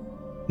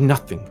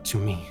to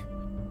me.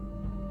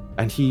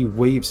 And he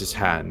waves his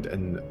hand,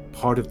 and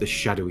part of the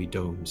shadowy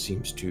dome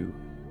seems to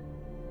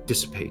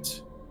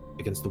dissipate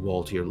against the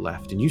wall to your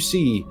left, and you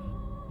see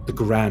the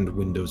grand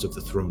windows of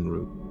the throne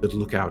room that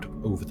look out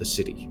over the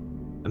city.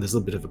 And there's a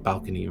little bit of a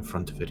balcony in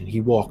front of it, and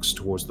he walks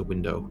towards the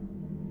window,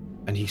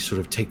 and he sort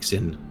of takes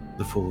in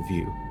the full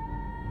view.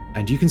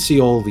 And you can see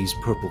all these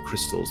purple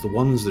crystals, the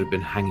ones that have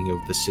been hanging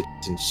over the city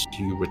since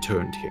you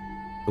returned here,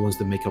 the ones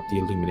that make up the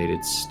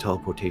Illuminated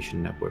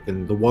teleportation network,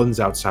 and the ones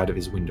outside of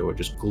his window are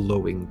just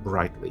glowing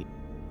brightly.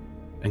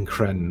 And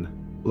Kren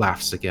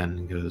laughs again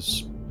and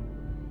goes,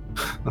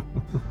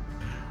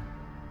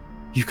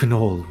 "You can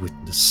all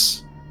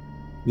witness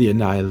the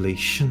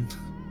annihilation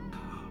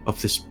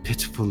of this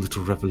pitiful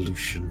little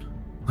revolution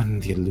when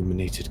the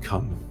Illuminated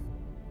come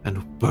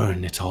and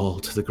burn it all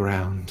to the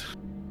ground.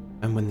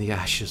 And when the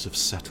ashes have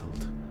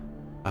settled,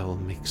 I will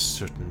make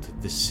certain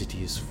that this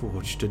city is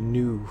forged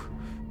anew,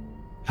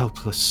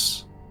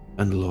 helpless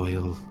and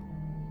loyal,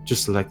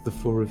 just like the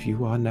 4 of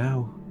you are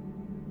now."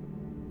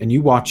 And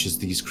you watch as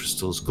these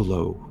crystals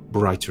glow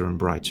brighter and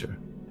brighter,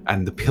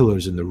 and the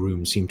pillars in the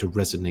room seem to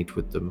resonate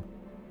with them,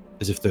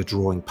 as if they're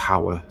drawing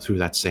power through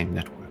that same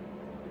network.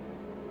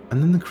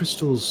 And then the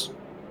crystals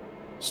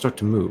start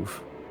to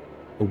move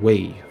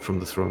away from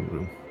the throne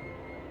room.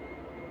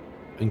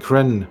 And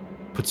Kren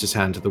puts his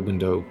hand to the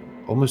window,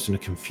 almost in a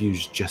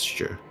confused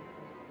gesture.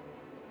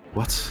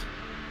 What's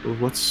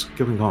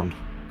going on?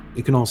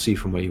 You can all see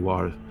from where you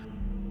are.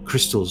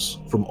 Crystals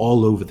from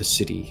all over the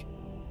city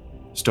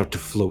start to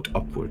float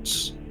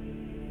upwards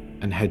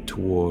and head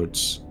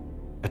towards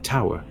a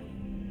tower,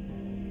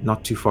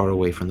 not too far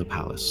away from the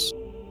palace.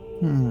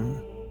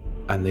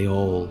 And they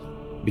all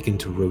begin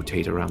to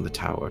rotate around the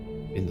tower.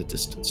 in the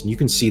distance, and you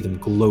can see them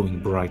glowing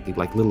brightly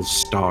like little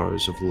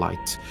stars of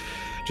light,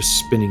 just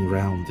spinning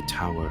round the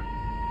tower,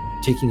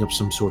 taking up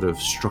some sort of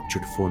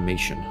structured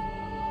formation,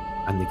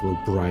 and they glow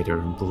brighter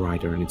and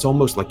brighter, and it's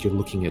almost like you're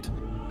looking at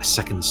a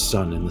second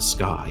sun in the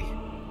sky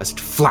as it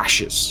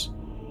flashes.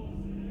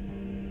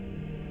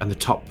 And the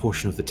top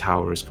portion of the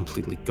tower is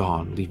completely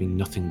gone, leaving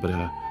nothing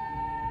but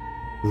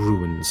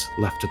ruins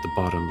left at the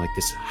bottom, like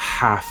this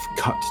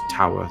half-cut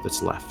tower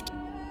that's left.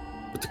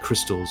 But the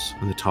crystals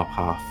in the top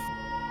half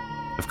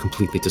have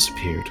completely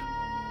disappeared.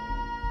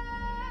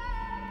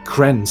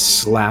 Kren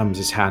slams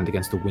his hand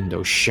against the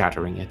window,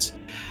 shattering it,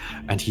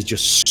 and he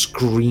just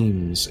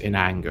screams in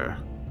anger.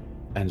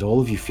 And all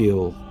of you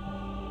feel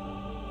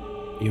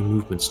your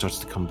movement starts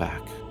to come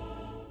back,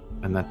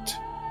 and that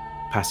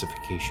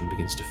pacification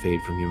begins to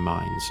fade from your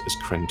minds as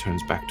Kren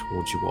turns back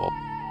towards you all,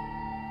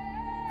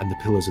 and the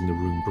pillars in the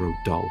room grow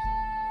dull.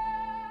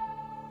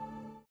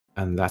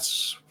 And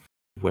that's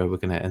where we're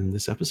going to end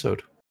this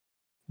episode.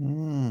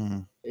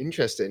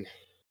 Interesting.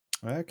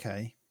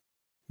 Okay.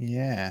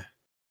 Yeah.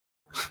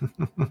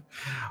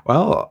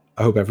 Well,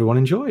 I hope everyone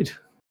enjoyed.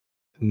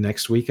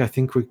 Next week, I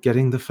think we're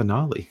getting the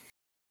finale.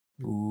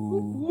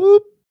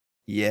 Ooh.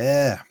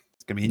 Yeah.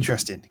 It's going to be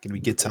interesting. It's going to be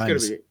good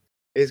times.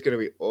 It's going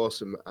to be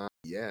awesome.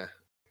 Yeah.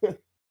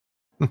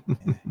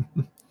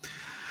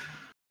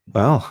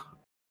 Well,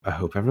 I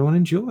hope everyone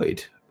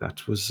enjoyed.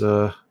 That was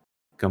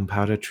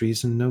Gunpowder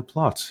Treason No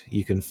Plot.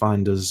 You can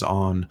find us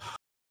on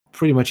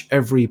pretty much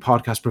every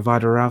podcast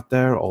provider out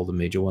there, all the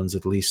major ones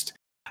at least.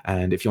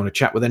 And if you want to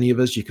chat with any of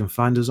us, you can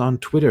find us on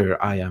Twitter.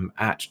 I am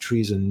at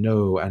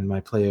TreasonNo, and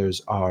my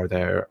players are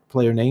their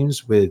player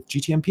names with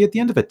GTMP at the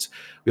end of it.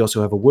 We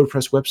also have a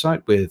WordPress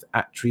website with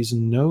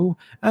 @TreasonNo,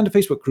 and a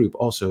Facebook group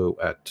also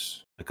at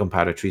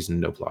Gunpowder Treason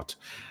No Plot.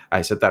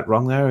 I said that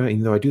wrong there,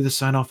 even though I do this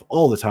sign off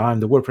all the time.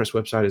 The WordPress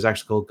website is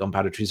actually called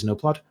Gunpowder Treason No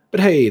Plot.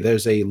 But hey,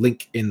 there's a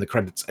link in the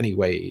credits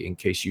anyway, in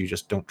case you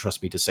just don't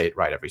trust me to say it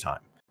right every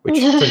time. Which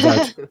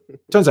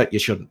turns out you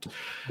shouldn't.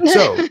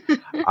 So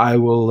I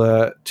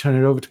will turn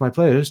it over to my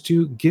players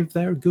to give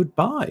their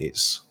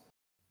goodbyes.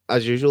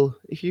 As usual,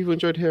 if you've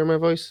enjoyed hearing my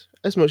voice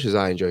as much as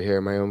I enjoy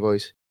hearing my own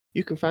voice,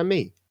 you can find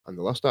me on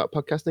the Lost Art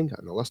of Podcasting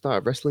and the Lost Art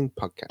of Wrestling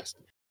podcast.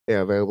 They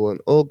are available on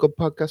all good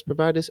podcast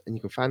providers, and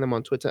you can find them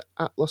on Twitter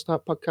at Lost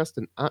Art Podcast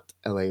and at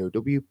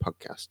LAOW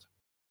Podcast.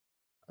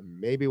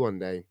 And maybe one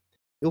day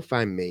you'll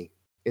find me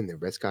in the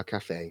Red Scar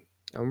Cafe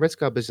on Red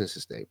Scar Business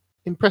Estate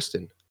in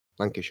Preston,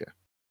 Lancashire,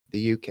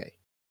 the UK.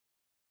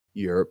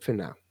 Europe for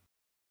now.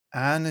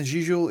 And as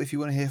usual, if you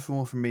want to hear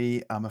more from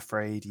me, I'm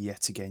afraid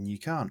yet again you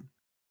can't.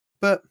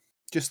 But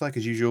just like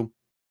as usual,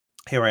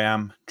 here I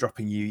am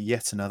dropping you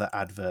yet another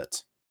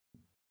advert.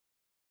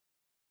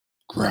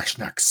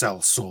 Grashnak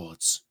sells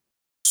swords.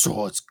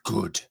 Swords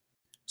good.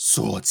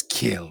 Swords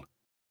kill.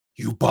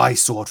 You buy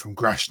sword from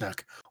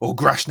Grashnak, or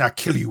Grashnak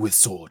kill you with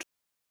sword.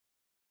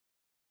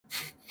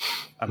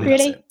 I mean,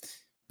 Really? that's it.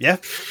 Yeah.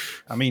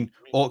 I mean,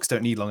 orcs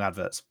don't need long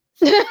adverts.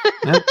 Yeah,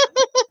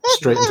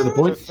 straight into the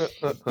point.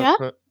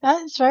 Yeah.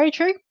 That's very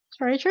true. It's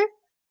very true.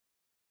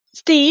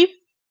 Steve,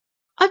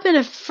 I've been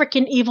a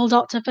frickin' evil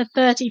doctor for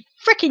 30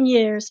 frickin'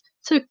 years,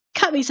 so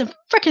cut me some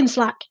frickin'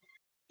 slack.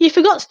 You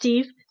forgot,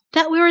 Steve,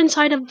 that we're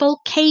inside a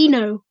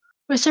volcano.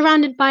 We're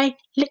surrounded by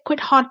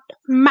liquid hot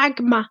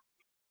magma.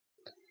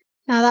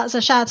 Now that's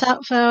a shout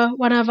out for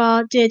one of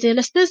our dear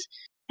listeners,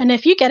 and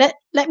if you get it,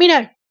 let me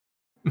know.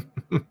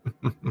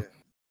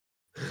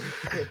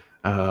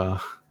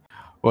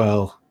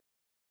 Well,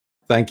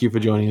 thank you for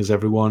joining us,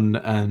 everyone,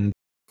 and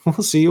we'll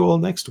see you all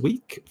next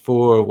week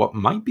for what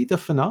might be the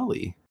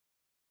finale.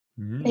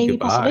 Maybe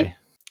Goodbye. possibly.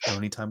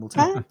 Only time will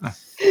tell. Bye.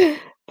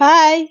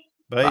 Bye.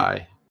 Bye.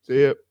 Bye.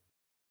 See ya.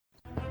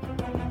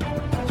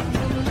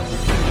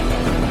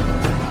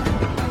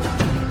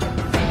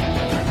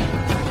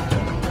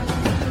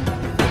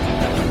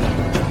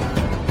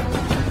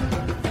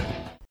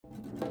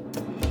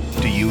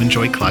 Do you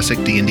enjoy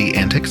classic D&D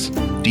antics?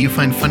 Do you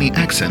find funny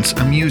accents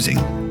amusing?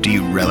 Do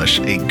you relish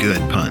a good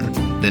pun?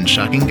 Then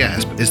Shocking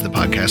Gasp is the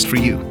podcast for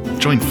you.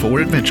 Join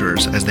 4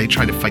 adventurers as they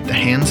try to fight the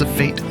hands of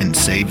fate and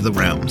save the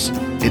realms.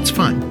 It's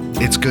fun.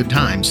 It's good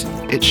times.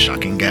 It's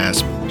Shocking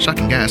Gasp.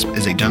 Shocking Gasp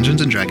is a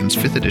Dungeons & Dragons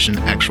 5th edition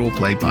actual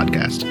play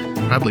podcast,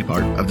 proudly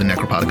part of the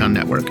Necropodicon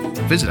Network.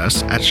 Visit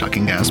us at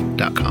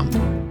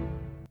shockinggasp.com.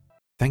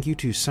 Thank you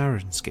to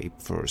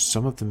Sirenscape for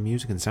some of the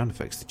music and sound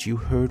effects that you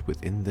heard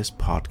within this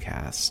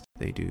podcast.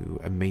 They do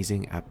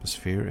amazing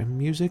atmosphere and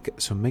music,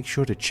 so make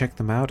sure to check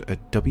them out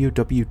at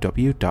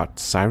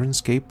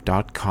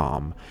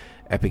www.sirenscape.com.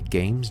 Epic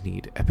games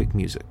need epic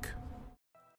music.